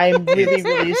scared. I'm really,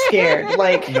 really scared.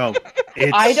 Like, no,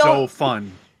 it's so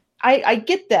fun. I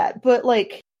get that, but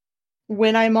like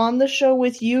when I'm on the show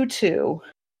with you two,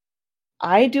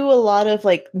 I do a lot of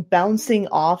like bouncing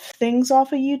off things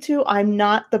off of you two. I'm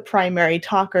not the primary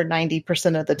talker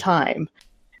 90% of the time.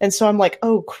 And so I'm like,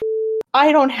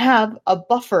 I don't have a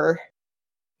buffer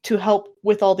to help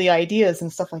with all the ideas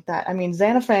and stuff like that. I mean,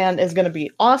 Xanafan is going to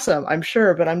be awesome, I'm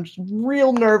sure, but I'm just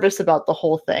real nervous about the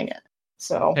whole thing.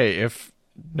 So, hey,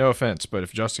 no offense, but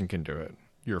if Justin can do it,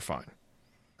 you're fine.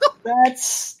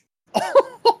 That's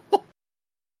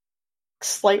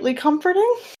slightly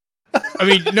comforting.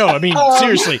 I mean,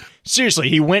 seriously,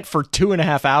 he went for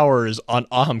 2.5 hours on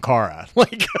Ahamkara.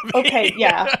 Like, okay,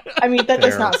 yeah. I mean, that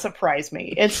does not surprise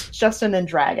me. It's Justin and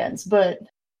Dragons, but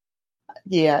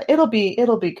yeah, it'll be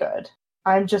good.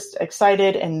 I'm just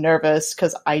excited and nervous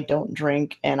because I don't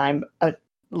drink, and I'm a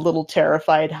little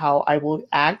terrified how I will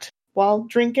act while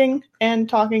drinking and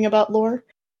talking about lore.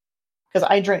 Because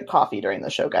I drink coffee during the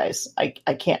show, guys. I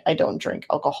don't drink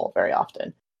alcohol very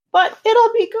often. But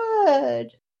it'll be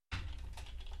good.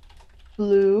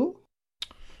 Blue?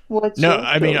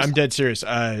 I mean, I'm dead serious.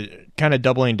 Kind of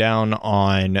doubling down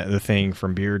on the thing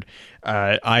from Beard.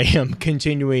 I am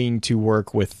continuing to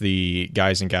work with the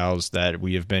guys and gals that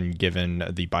we have been given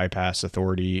the bypass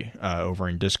authority over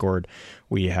in Discord.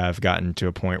 We have gotten to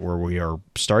a point where we are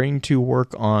starting to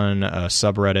work on a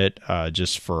subreddit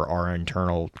just for our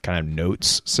internal kind of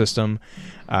notes system.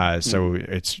 So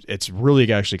it's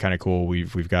really actually kind of cool.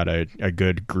 We've got a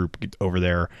good group over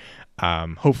there.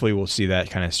 Hopefully we'll see that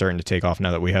kind of starting to take off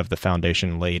now that we have the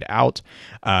foundation laid out.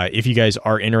 If you guys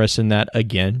are interested in that,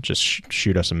 again, just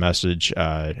shoot us a message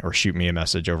or shoot me a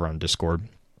message over on Discord.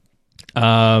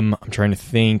 I'm trying to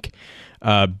think.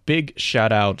 Big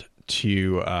shout out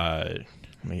to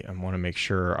I want to make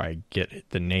sure I get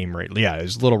the name right. Yeah, it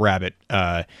was Little Rabbit,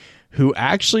 who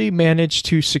actually managed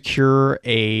to secure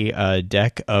a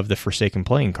deck of the Forsaken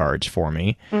playing cards for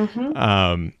me.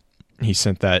 Mm-hmm. He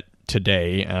sent that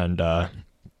today, and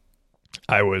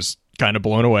I was kind of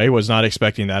blown away. Was not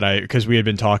expecting that. Because we had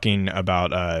been talking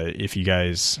about if you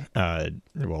guys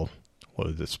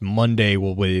this Monday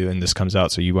when this comes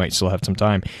out, so you might still have some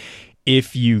time.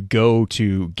 If you go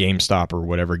to GameStop or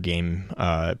whatever game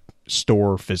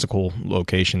store physical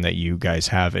location that you guys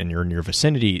have in your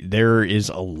vicinity, there is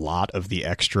a lot of the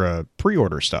extra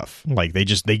pre-order stuff. Like they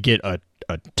get a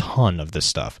ton of this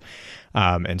stuff.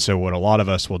 And so what a lot of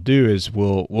us will do is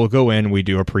we'll go in, we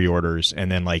do our pre-orders,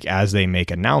 and then like as they make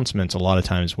announcements, a lot of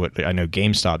times what I know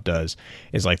GameStop does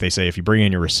is like they say if you bring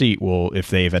in your receipt, well, if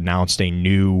they've announced a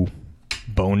new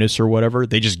bonus or whatever,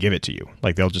 they just give it to you.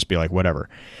 Like they'll just be like whatever.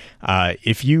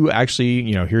 If you actually,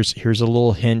 here's a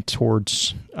little hint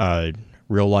towards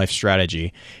real life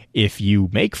strategy. If you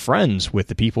make friends with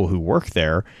the people who work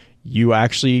there, you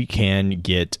actually can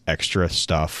get extra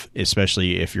stuff,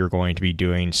 especially if you're going to be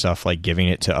doing stuff like giving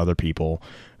it to other people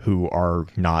who are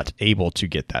not able to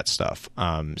get that stuff.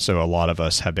 So a lot of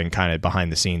us have been kind of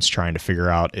behind the scenes trying to figure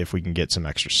out if we can get some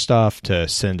extra stuff to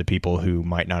send to people who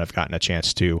might not have gotten a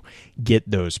chance to get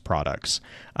those products.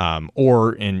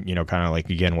 Or in, kind of like,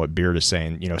 again, what Beard is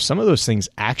saying, some of those things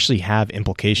actually have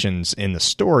implications in the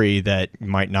story that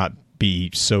might not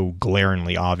be so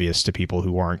glaringly obvious to people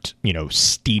who aren't,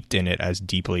 steeped in it as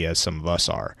deeply as some of us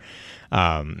are.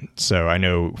 So I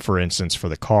know, for instance, for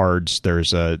the cards,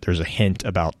 there's a hint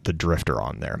about the Drifter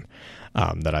on there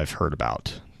that I've heard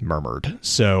about, murmured.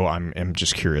 So I'm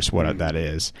just curious what that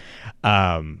is.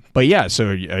 But yeah,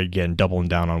 so again, doubling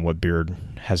down on what Beard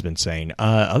has been saying.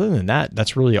 Other than that,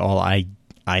 that's really all I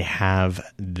have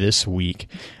this week.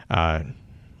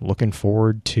 Looking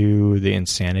forward to the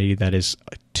insanity that is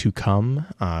to come.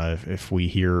 If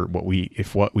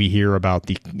what we hear about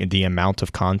the amount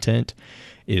of content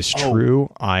is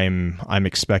true, I'm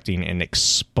expecting an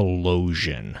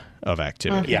explosion of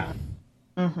activity. Yeah.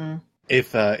 Mm-hmm.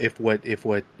 If what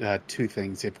two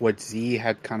things. If what Z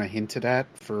had kind of hinted at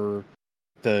for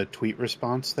the tweet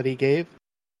response that he gave,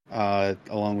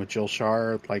 along with Jill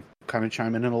Shar, like kind of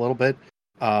chiming in a little bit,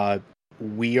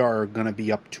 we are going to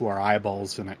be up to our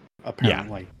eyeballs in it,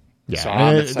 apparently. Yeah, so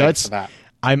I'm excited for that.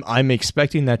 I'm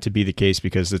expecting that to be the case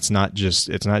because it's not just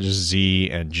Z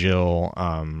and Jill.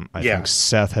 I think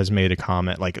Seth has made a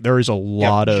comment. Like there is a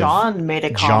lot of John made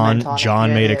a comment.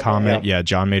 John made a comment. Yeah,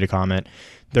 John made a comment.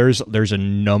 There's a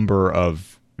number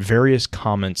of various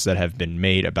comments that have been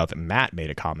made about that. Matt made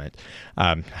a comment.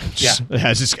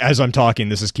 As I'm talking,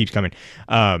 this keeps coming.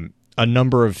 A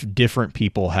number of different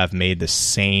people have made the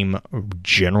same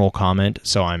general comment,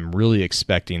 so I'm really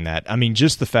expecting that. I mean,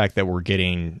 just the fact that we're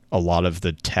getting a lot of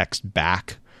the text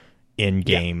back in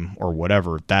game or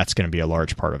whatever, that's going to be a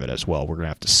large part of it as well. We're going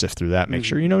to have to sift through that, make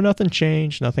sure nothing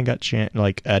changed, nothing got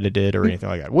edited or anything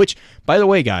like that. Which, by the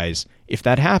way, guys, if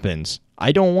that happens,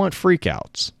 I don't want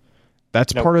freakouts.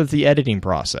 That's part of the editing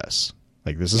process.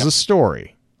 Like this is a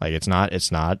story. Like it's not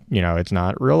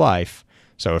real life.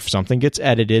 So if something gets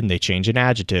edited and they change an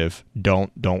adjective,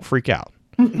 don't freak out.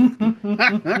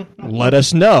 Let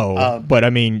us know, but I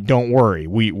mean, don't worry.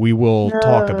 We will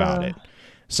talk about it.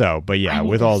 So, but yeah,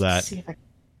 with all that,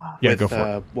 go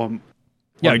for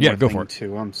it. Go for it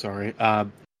too. I'm sorry.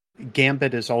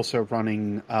 Gambit is also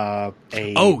running a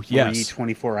free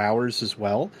 24 hours as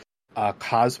well.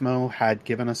 Cosmo had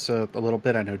given us a little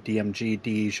bit. I know DMG,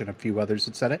 Deej, and a few others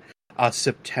had said it.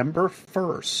 September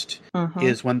 1st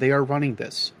is when they are running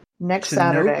this. Next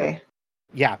Saturday.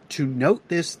 To note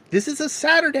this is a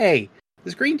Saturday.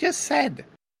 As Green just said.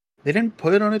 They didn't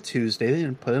put it on a Tuesday. They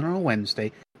didn't put it on a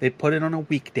Wednesday. They put it on a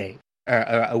weekday.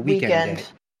 A weekend day.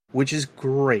 Which is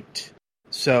great.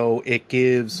 So it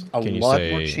gives a lot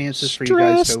more chances for you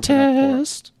guys to open up for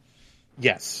it.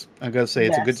 Yes. I'm going to say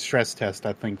it's a good stress test,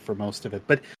 I think, for most of it.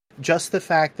 But just the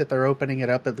fact that they're opening it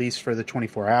up, at least for the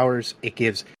 24 hours, it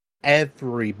gives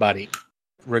everybody,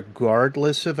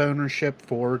 regardless of ownership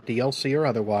for DLC or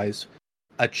otherwise,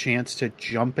 a chance to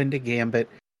jump into Gambit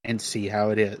and see how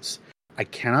it is. I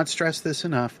cannot stress this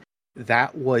enough.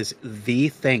 That was the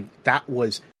thing. That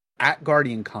was at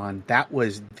GuardianCon. That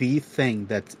was the thing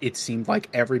that it seemed like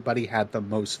everybody had the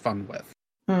most fun with.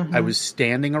 I was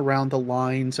standing around the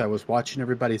lines. I was watching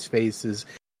everybody's faces.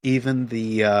 Even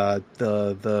the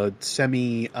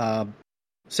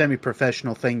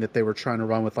semi-professional thing that they were trying to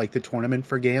run with, like the tournament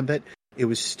for Gambit, it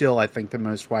was still, I think, the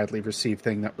most widely received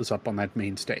thing that was up on that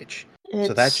main stage.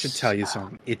 So that should tell you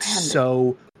something. It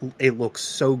looks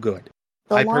so good.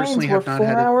 I personally have not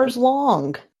had 4 hours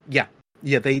long. Yeah,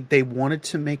 they wanted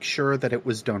to make sure that it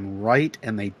was done right,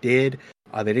 and they did.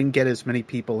 They didn't get as many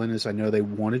people in as I know they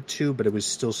wanted to, but it was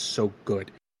still so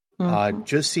good.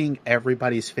 Just seeing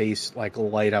everybody's face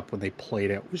light up when they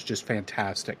played it was just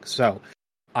fantastic. So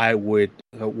I would,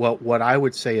 what I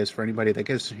would say is, for anybody that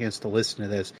gets a chance to listen to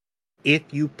this, if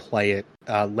you play it,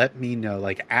 let me know,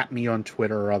 at me on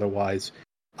Twitter or otherwise,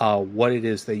 what it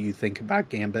is that you think about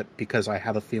Gambit, because I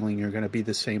have a feeling you're going to be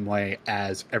the same way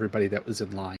as everybody that was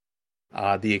in line.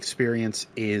 The experience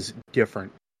is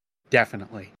different,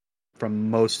 definitely,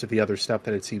 from most of the other stuff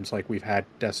that it seems like we've had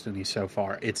Destiny so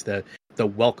far. It's the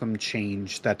welcome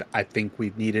change that I think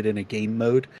we've needed in a game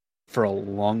mode for a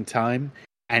long time.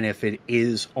 And if it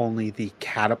is only the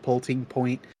catapulting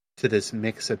point to this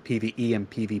mix of PvE and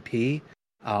PvP,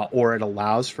 or it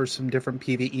allows for some different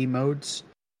PvE modes,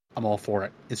 I'm all for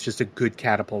it. It's just a good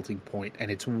catapulting point, and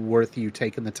it's worth you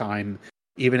taking the time,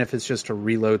 even if it's just to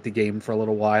reload the game for a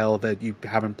little while that you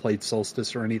haven't played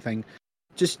Solstice or anything.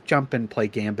 Just jump and play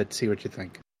Gambit, see what you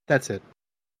think. That's it.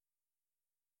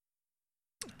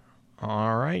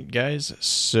 All right, guys.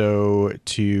 So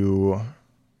we'll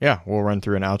run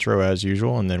through an outro as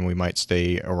usual, and then we might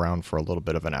stay around for a little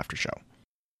bit of an after show.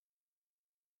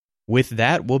 With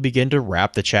that, we'll begin to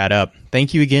wrap the chat up.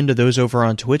 Thank you again to those over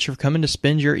on Twitch for coming to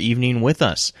spend your evening with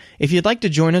us. If you'd like to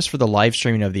join us for the live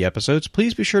streaming of the episodes,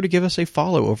 please be sure to give us a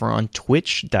follow over on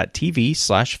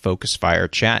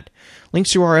twitch.tv/FocusFireChat.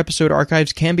 Links to our episode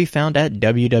archives can be found at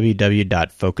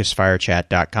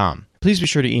www.focusfirechat.com. Please be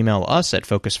sure to email us at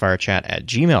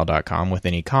focusfirechat@gmail.com with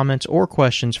any comments or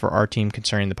questions for our team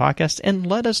concerning the podcast, and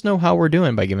let us know how we're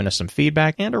doing by giving us some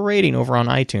feedback and a rating over on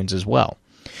iTunes as well.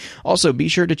 Also, be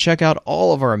sure to check out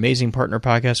all of our amazing partner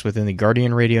podcasts within the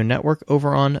Guardian Radio Network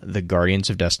over on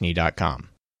theguardiansofdestiny.com.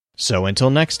 So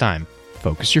until next time,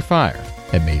 focus your fire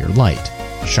and may your light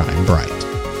shine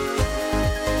bright.